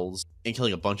hotels and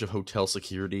killing a bunch of hotel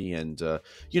security, and,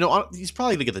 he's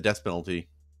probably gonna get the death penalty.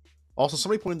 Also,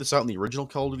 somebody pointed this out in the original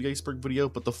Call of Duty Iceberg video,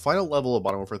 but the final level of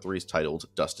Modern Warfare 3 is titled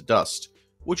Dust to Dust,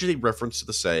 which is a reference to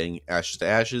the saying, ashes to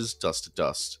ashes, dust to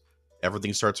dust.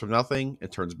 Everything starts from nothing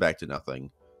and turns back to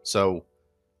nothing. So,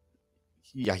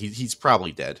 yeah, he's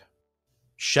probably dead.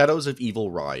 Shadows of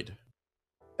Evil Ride.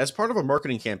 As part of a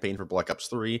marketing campaign for Black Ops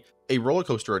 3, a roller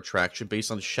coaster attraction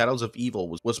based on Shadows of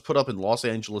Evil was put up in Los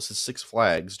Angeles' Six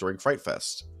Flags during Fright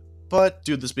Fest. But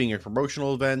due to this being a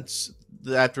promotional event,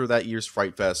 after that year's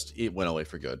Fright Fest, it went away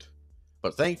for good.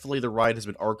 But thankfully, the ride has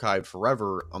been archived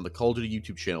forever on the Call of Duty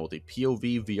YouTube channel with a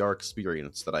POV VR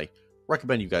experience that I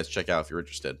recommend you guys check out if you're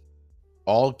interested.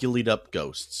 All Gillied Up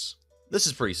Ghosts. This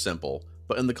is pretty simple,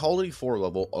 but in the Call of Duty 4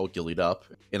 level, All Gillied Up,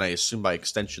 and I assume by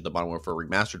extension the Modern Warfare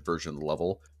Remastered version of the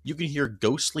level, you can hear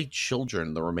ghostly children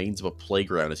in the remains of a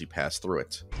playground as you pass through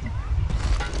it.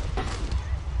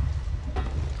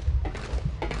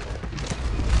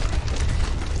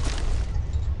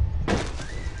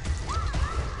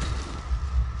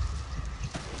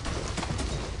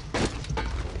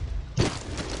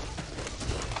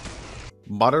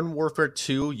 Modern Warfare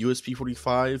 2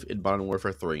 USP-45 in Modern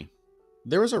Warfare 3.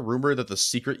 There is a rumor that the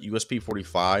secret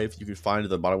USP-45 you can find in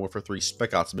the Modern Warfare 3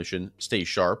 Spec Ops mission, Stay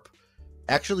Sharp,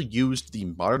 actually used the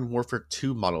Modern Warfare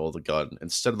 2 model of the gun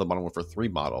instead of the Modern Warfare 3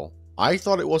 model. I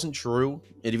thought it wasn't true,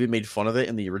 it even made fun of it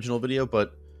in the original video,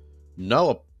 but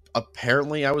no,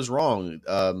 apparently I was wrong.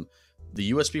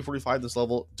 The USP-45 in this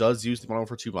level does use the Modern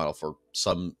Warfare 2 model for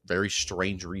some very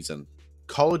strange reason.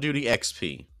 Call of Duty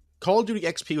XP. Call of Duty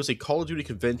XP was a Call of Duty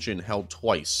convention held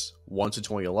twice, once in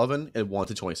 2011 and once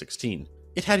in 2016.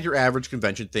 It had your average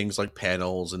convention things like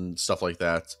panels and stuff like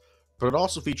that, but it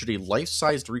also featured a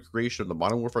life-sized recreation of the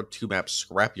Modern Warfare 2 map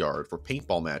Scrapyard for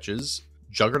paintball matches,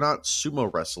 Juggernaut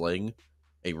sumo wrestling,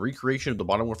 a recreation of the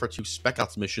Modern Warfare 2 Spec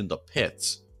Ops mission The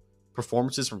Pit,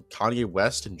 performances from Kanye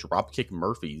West and Dropkick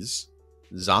Murphys,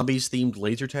 Zombies-themed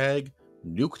laser tag,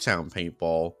 Nuketown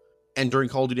paintball, and during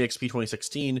Call of Duty XP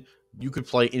 2016, you could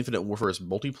play Infinite Warfare's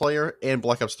multiplayer and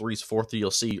Black Ops 3's 4th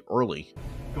DLC early.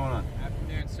 What's going on?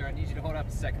 Afternoon, sir. I need you to hold up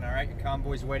a second, alright? Your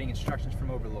convoy's awaiting instructions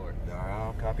from Overlord.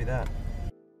 I'll copy that.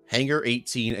 Hangar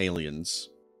 18 Aliens.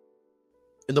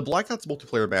 In the Black Ops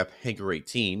multiplayer map Hangar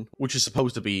 18, which is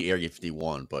supposed to be Area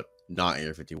 51, but not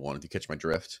Area 51 if you catch my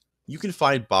drift, you can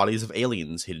find bodies of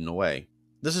aliens hidden away.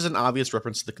 This is an obvious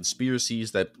reference to the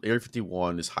conspiracies that Area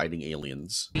 51 is hiding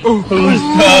aliens. Who's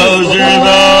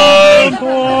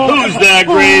that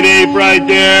great ape right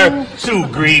there?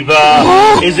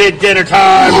 Sugriva. Is it dinner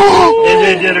time? Is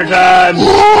it dinner time?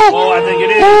 Oh, I think it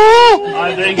is.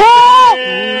 I think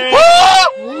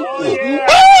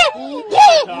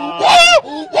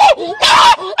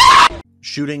it is.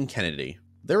 Shooting Kennedy.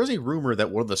 There is a rumor that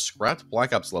one of the scrapped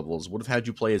Black Ops levels would have had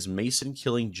you play as Mason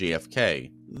killing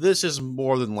JFK. This is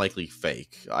more than likely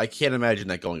fake. I can't imagine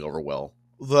that going over well.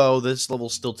 Though this level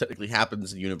still technically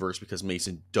happens in the universe because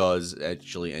Mason does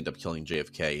actually end up killing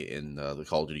JFK in the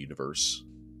Call of Duty universe.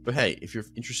 But hey, if you're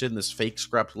interested in this fake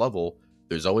scrapped level,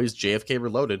 there's always JFK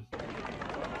Reloaded.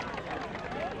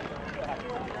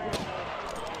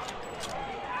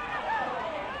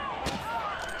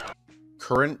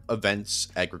 Current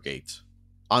Events Aggregate.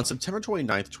 On September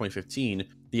 29th, 2015,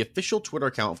 the official Twitter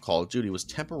account of Call of Duty was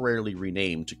temporarily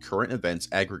renamed to Current Events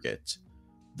Aggregate.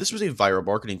 This was a viral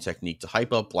marketing technique to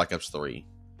hype up Black Ops 3.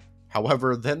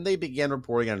 However, then they began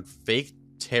reporting on fake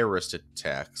terrorist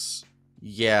attacks.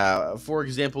 Yeah, for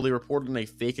example, they reported on a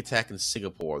fake attack in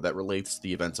Singapore that relates to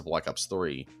the events of Black Ops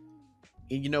 3.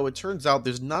 And it turns out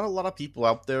there's not a lot of people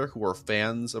out there who are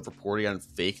fans of reporting on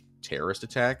fake terrorist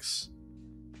attacks.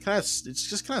 It's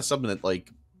just kind of something that,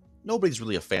 like, nobody's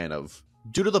really a fan of.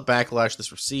 Due to the backlash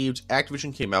this received,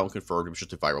 Activision came out and confirmed it was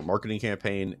just a viral marketing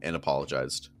campaign and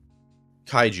apologized.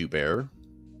 Kaiju Bear.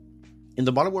 In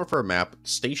the Modern Warfare map,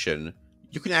 Station,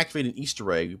 you can activate an Easter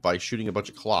egg by shooting a bunch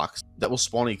of clocks that will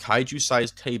spawn a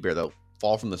kaiju-sized teddy bear that will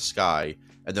fall from the sky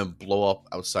and then blow up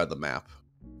outside the map.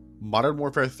 Modern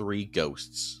Warfare 3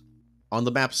 Ghosts. On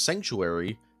the map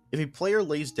Sanctuary, if a player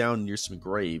lays down near some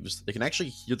graves, they can actually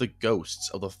hear the ghosts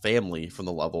of the family from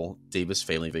the level Davis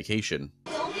Family Vacation.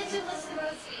 Don't get too close to the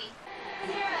road, sweetie.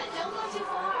 Sarah, don't go too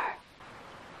far.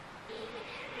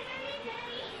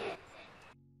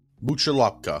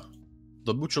 Muchalaka.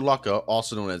 The Muchalaka,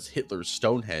 also known as Hitler's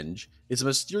Stonehenge, is a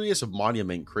mysterious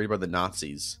monument created by the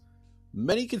Nazis.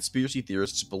 Many conspiracy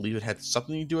theorists believe it had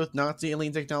something to do with Nazi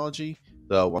alien technology,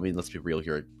 though, I mean, let's be real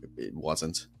here, it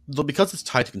wasn't. Though because it's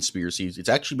tied to conspiracies, it's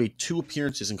actually made 2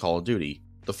 appearances in Call of Duty.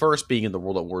 The first being in the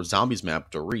World at War Zombies map,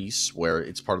 Doris, where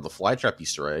it's part of the Flytrap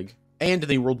Easter egg, and in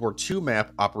the World War II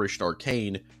map, Operation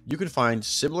Arcane, you can find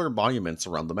similar monuments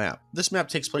around the map. This map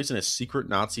takes place in a secret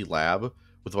Nazi lab,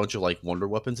 with a bunch of, like, wonder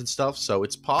weapons and stuff, so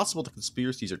it's possible the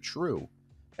conspiracies are true,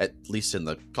 at least in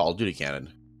the Call of Duty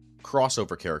canon.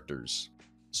 Crossover characters.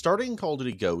 Starting in Call of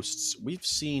Duty Ghosts, we've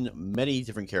seen many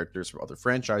different characters from other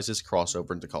franchises cross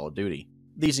over into Call of Duty.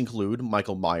 These include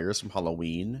Michael Myers from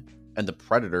Halloween, and the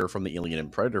Predator from the Alien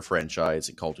and Predator franchise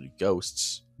in Call of Duty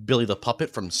Ghosts, Billy the Puppet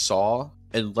from Saw,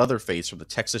 and Leatherface from the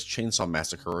Texas Chainsaw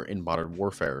Massacre in Modern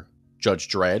Warfare. Judge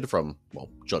Dredd from, well,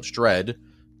 Judge Dredd,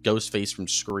 Ghostface from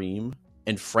Scream,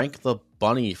 and Frank the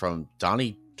Bunny from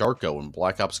Donnie Darko in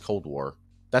Black Ops Cold War.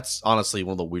 That's honestly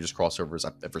one of the weirdest crossovers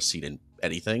I've ever seen in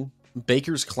anything.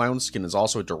 Baker's clown skin is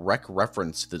also a direct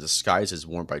reference to the disguises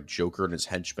worn by Joker and his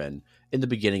henchmen in the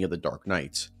beginning of The Dark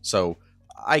Knight, so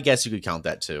I guess you could count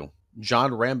that too.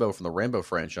 John Rambo from the Rambo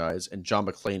franchise and John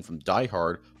McClane from Die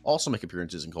Hard also make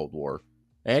appearances in Cold War,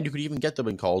 and you could even get them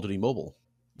in Call of Duty Mobile.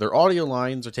 Their audio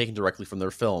lines are taken directly from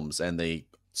their films, and they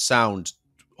sound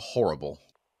horrible.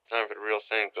 Time for the real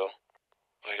thing, Bill.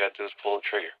 All you gotta do is pull the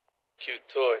trigger. Cute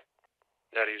toy.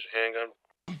 Now to use a handgun.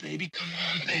 Baby, come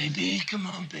on, baby. Come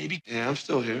on, baby. Yeah, I'm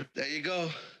still here. There you go.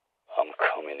 I'm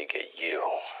coming to get you.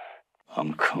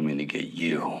 I'm coming to get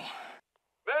you.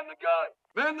 Man the gun!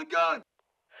 Man the gun!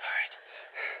 Alright.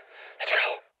 Let's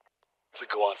go. We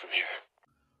go on from here.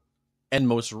 And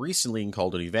most recently in Call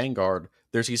of Duty Vanguard,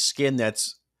 there's a skin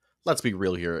that's, let's be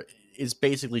real here, is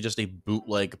basically just a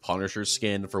bootleg Punisher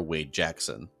skin for Wade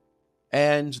Jackson.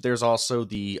 And there's also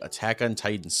the Attack on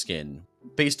Titan skin,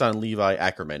 based on Levi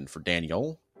Ackerman for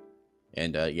Daniel.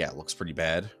 And yeah, it looks pretty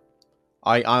bad.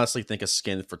 I honestly think a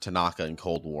skin for Tanaka in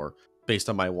Cold War, based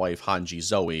on my wife Hanji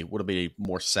Zoe, would have made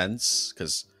more sense,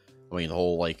 because, I mean, the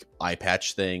whole, like, eye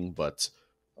patch thing, but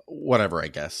whatever, I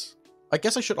guess. I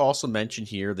guess I should also mention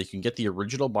here that you can get the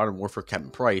original Modern Warfare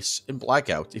Captain Price in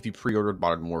Blackout if you pre-ordered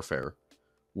Modern Warfare.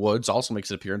 Woods also makes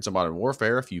an appearance in Modern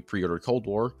Warfare if you pre-ordered Cold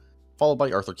War, followed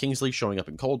by Arthur Kingsley showing up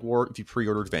in Cold War if you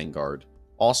pre-ordered Vanguard.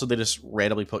 Also, they just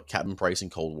randomly put Captain Price in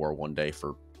Cold War one day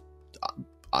for...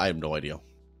 I have no idea.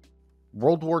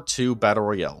 World War II Battle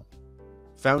Royale.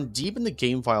 Found deep in the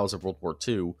game files of World War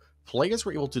II, players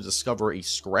were able to discover a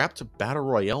scrapped Battle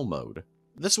Royale mode.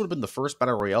 This would have been the first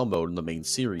Battle Royale mode in the main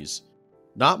series.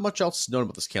 Not much else is known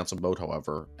about this cancelled mode,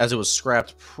 however, as it was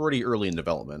scrapped pretty early in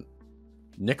development.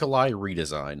 Nikolai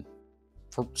redesign.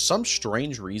 For some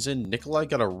strange reason, Nikolai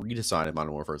got a redesign in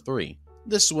Modern Warfare 3.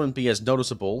 This wouldn't be as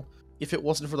noticeable if it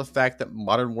wasn't for the fact that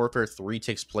Modern Warfare 3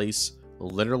 takes place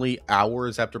literally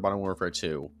hours after Modern Warfare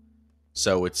 2.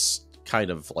 So it's kind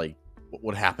of like,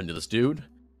 what happened to this dude?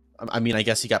 I mean, I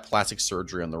guess he got plastic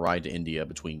surgery on the ride to India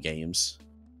between games.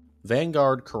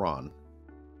 Vanguard Quran.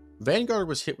 Vanguard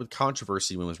was hit with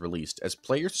controversy when it was released, as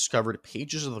players discovered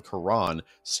pages of the Quran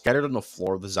scattered on the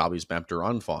floor of the zombies map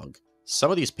Duranfong.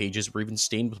 Some of these pages were even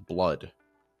stained with blood.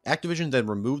 Activision then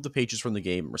removed the pages from the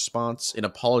game in response and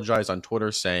apologized on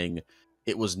Twitter, saying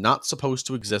it was not supposed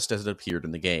to exist as it appeared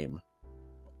in the game.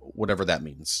 Whatever that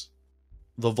means.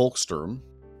 The Volkssturm.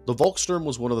 The Volkssturm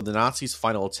was one of the Nazis'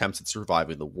 final attempts at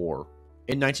surviving the war.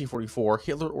 In 1944,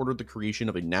 Hitler ordered the creation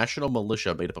of a national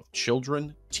militia made up of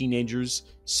children, teenagers,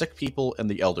 sick people, and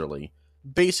the elderly.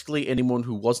 Basically, anyone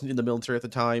who wasn't in the military at the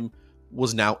time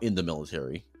was now in the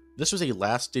military. This was a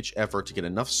last-ditch effort to get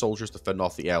enough soldiers to fend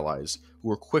off the Allies, who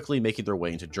were quickly making their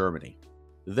way into Germany.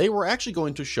 They were actually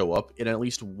going to show up in at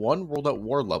least one World at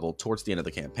War level towards the end of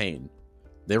the campaign.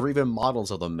 There were even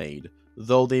models of them made,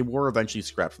 though they were eventually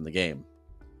scrapped from the game.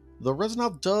 The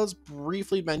Reznov does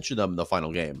briefly mention them in the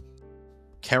final game.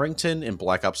 Carrington in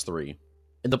Black Ops 3.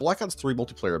 In the Black Ops 3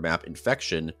 multiplayer map,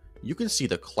 Infection, you can see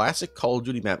the classic Call of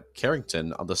Duty map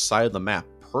Carrington on the side of the map,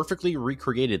 perfectly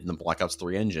recreated in the Black Ops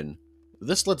 3 engine.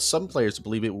 This led some players to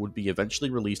believe it would be eventually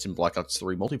released in Black Ops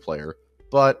 3 multiplayer,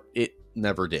 but it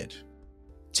never did.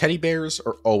 Teddy bears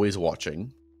are always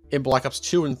watching. In Black Ops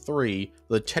 2 and 3,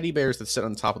 the teddy bears that sit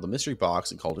on top of the mystery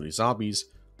box in Call of Duty Zombies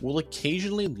will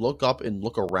occasionally look up and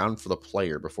look around for the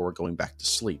player before going back to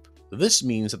sleep. This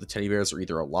means that the teddy bears are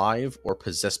either alive or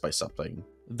possessed by something.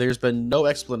 There's been no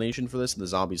explanation for this in the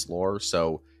Zombies lore,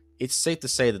 so it's safe to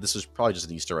say that this was probably just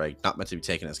an Easter egg, not meant to be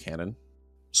taken as canon.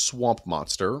 Swamp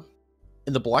Monster.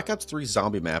 In the Black Ops 3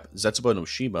 zombie map, Zetsuba no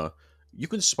Shima, you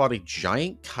can spot a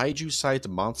giant kaiju-sized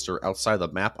monster outside the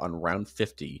map on round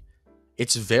 50.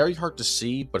 It's very hard to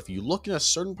see, but if you look in a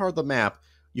certain part of the map,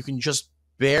 you can just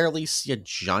barely see a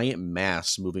giant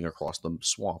mass moving across the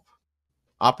swamp.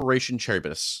 Operation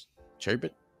Charybdis.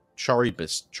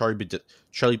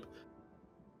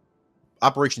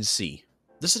 Operation C.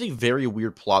 This is a very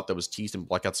weird plot that was teased in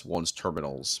Black Ops 1's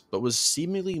terminals, but was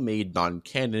seemingly made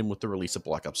non-canon with the release of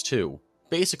Black Ops 2.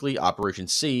 Basically, Operation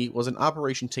C was an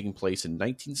operation taking place in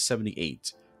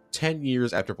 1978, 10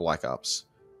 years after Black Ops,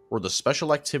 where the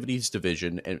Special Activities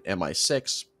Division and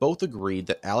MI6 both agreed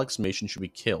that Alex Mason should be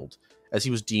killed, as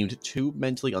he was deemed too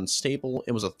mentally unstable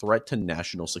and was a threat to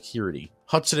national security.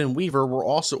 Hudson and Weaver were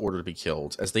also ordered to be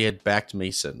killed, as they had backed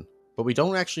Mason, but we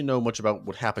don't actually know much about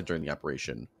what happened during the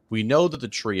operation. We know that the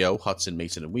trio, Hudson,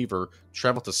 Mason, and Weaver,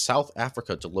 traveled to South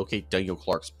Africa to locate Daniel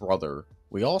Clark's brother.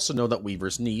 We also know that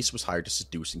Weaver's niece was hired to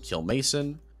seduce and kill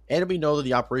Mason, and we know that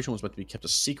the operation was meant to be kept a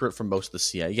secret from most of the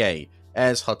CIA,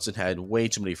 as Hudson had way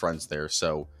too many friends there,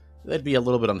 so they'd be a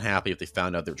little bit unhappy if they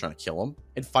found out they were trying to kill him.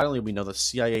 And finally, we know that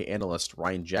CIA analyst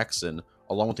Ryan Jackson,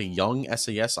 along with a young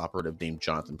SAS operative named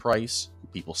Jonathan Price, who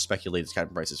people speculate is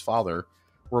Captain Price's father,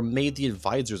 were made the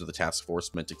advisors of the task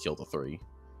force meant to kill the three.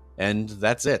 And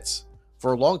that's it.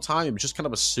 For a long time, it was just kind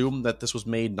of assumed that this was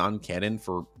made non-canon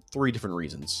for three different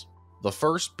reasons. The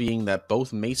first being that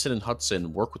both Mason and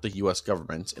Hudson worked with the US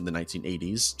government in the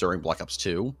 1980s during Black Ops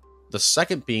 2. The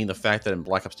second being the fact that in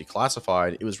Black Ops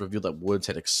Declassified, it was revealed that Woods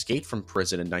had escaped from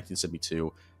prison in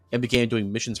 1972 and began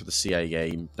doing missions for the CIA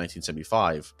in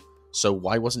 1975. So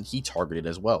why wasn't he targeted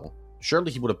as well?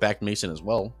 Surely he would have backed Mason as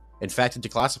well. In fact, in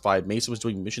Declassified, Mason was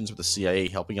doing missions with the CIA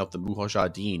helping out the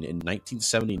Mujahideen in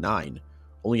 1979,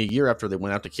 only a year after they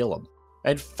went out to kill him.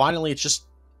 And finally, it's just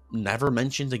never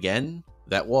mentioned again.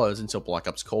 That was until Black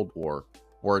Ops Cold War,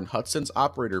 where in Hudson's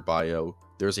operator bio,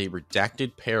 there's a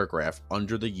redacted paragraph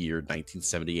under the year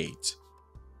 1978.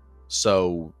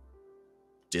 So,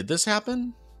 did this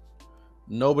happen?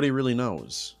 Nobody really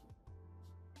knows.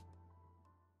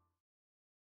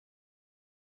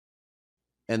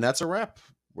 And that's a wrap.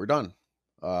 We're done.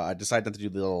 I decided not to do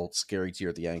the little scary tear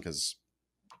at the end because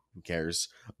who cares?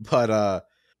 But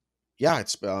yeah,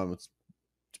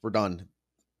 we're done.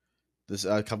 This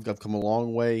I've come a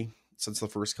long way since the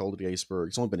first Call of Duty Iceberg.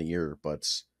 It's only been a year, but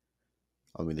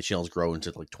I mean the channel's grown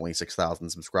to like 26,000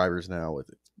 subscribers now.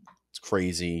 It's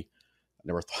crazy. I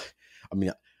never thought. I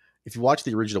mean, if you watch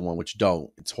the original one, which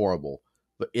don't, it's horrible.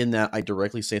 But in that, I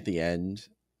directly say at the end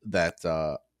that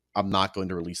I'm not going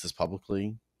to release this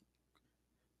publicly,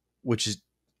 which is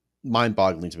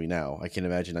mind-boggling to me now. I can't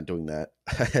imagine not doing that.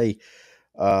 Hey,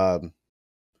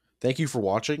 thank you for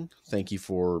watching. Thank you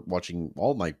for watching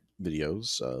all my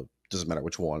videos. Doesn't matter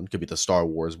which one. Could be the Star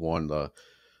Wars one, the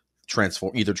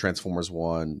either Transformers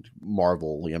one,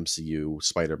 Marvel, the MCU,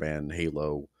 Spider-Man,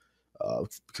 Halo.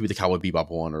 Could be the Cowboy Bebop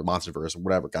one or Monsterverse or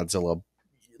whatever, Godzilla,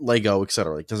 Lego,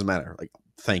 etc. It doesn't matter. Like,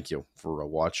 thank you for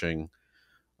watching.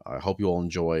 I hope you all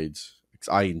enjoyed.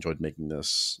 I enjoyed making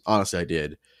this. Honestly, I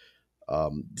did.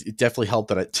 It definitely helped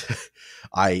that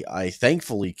I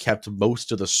thankfully kept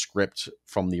most of the script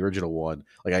from the original one.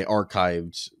 Like, I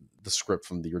archived the script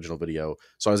from the original video,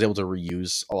 so I was able to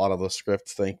reuse a lot of the script,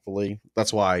 thankfully.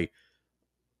 That's why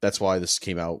this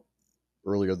came out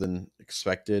earlier than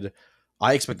expected.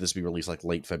 I expected this to be released like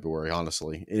late February,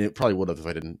 honestly. And it probably would have if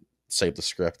I didn't save the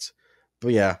script.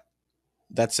 But yeah,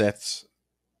 that's it.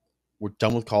 We're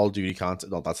done with Call of Duty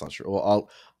content. No, that's not true. Well,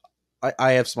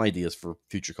 I have some ideas for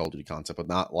future Call of Duty content, but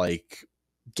not like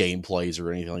gameplays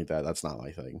or anything like that. That's not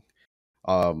my thing.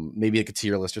 Maybe like a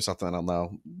tier list or something. I don't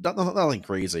know. Nothing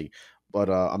crazy, but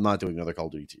I'm not doing another Call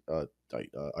of Duty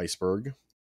Iceberg.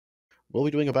 We'll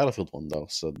be doing a Battlefield one though,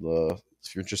 so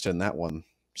if you're interested in that one,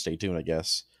 stay tuned, I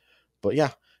guess. But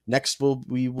yeah, next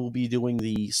we will be doing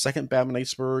the second Batman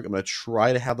Iceberg. I'm gonna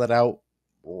try to have that out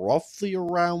roughly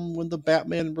around when the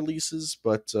Batman releases,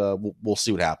 but we'll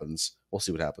see what happens. We'll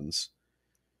see what happens.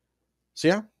 So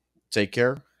yeah, take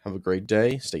care. Have a great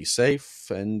day. Stay safe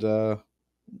and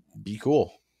be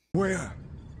cool. Where?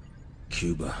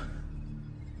 Cuba.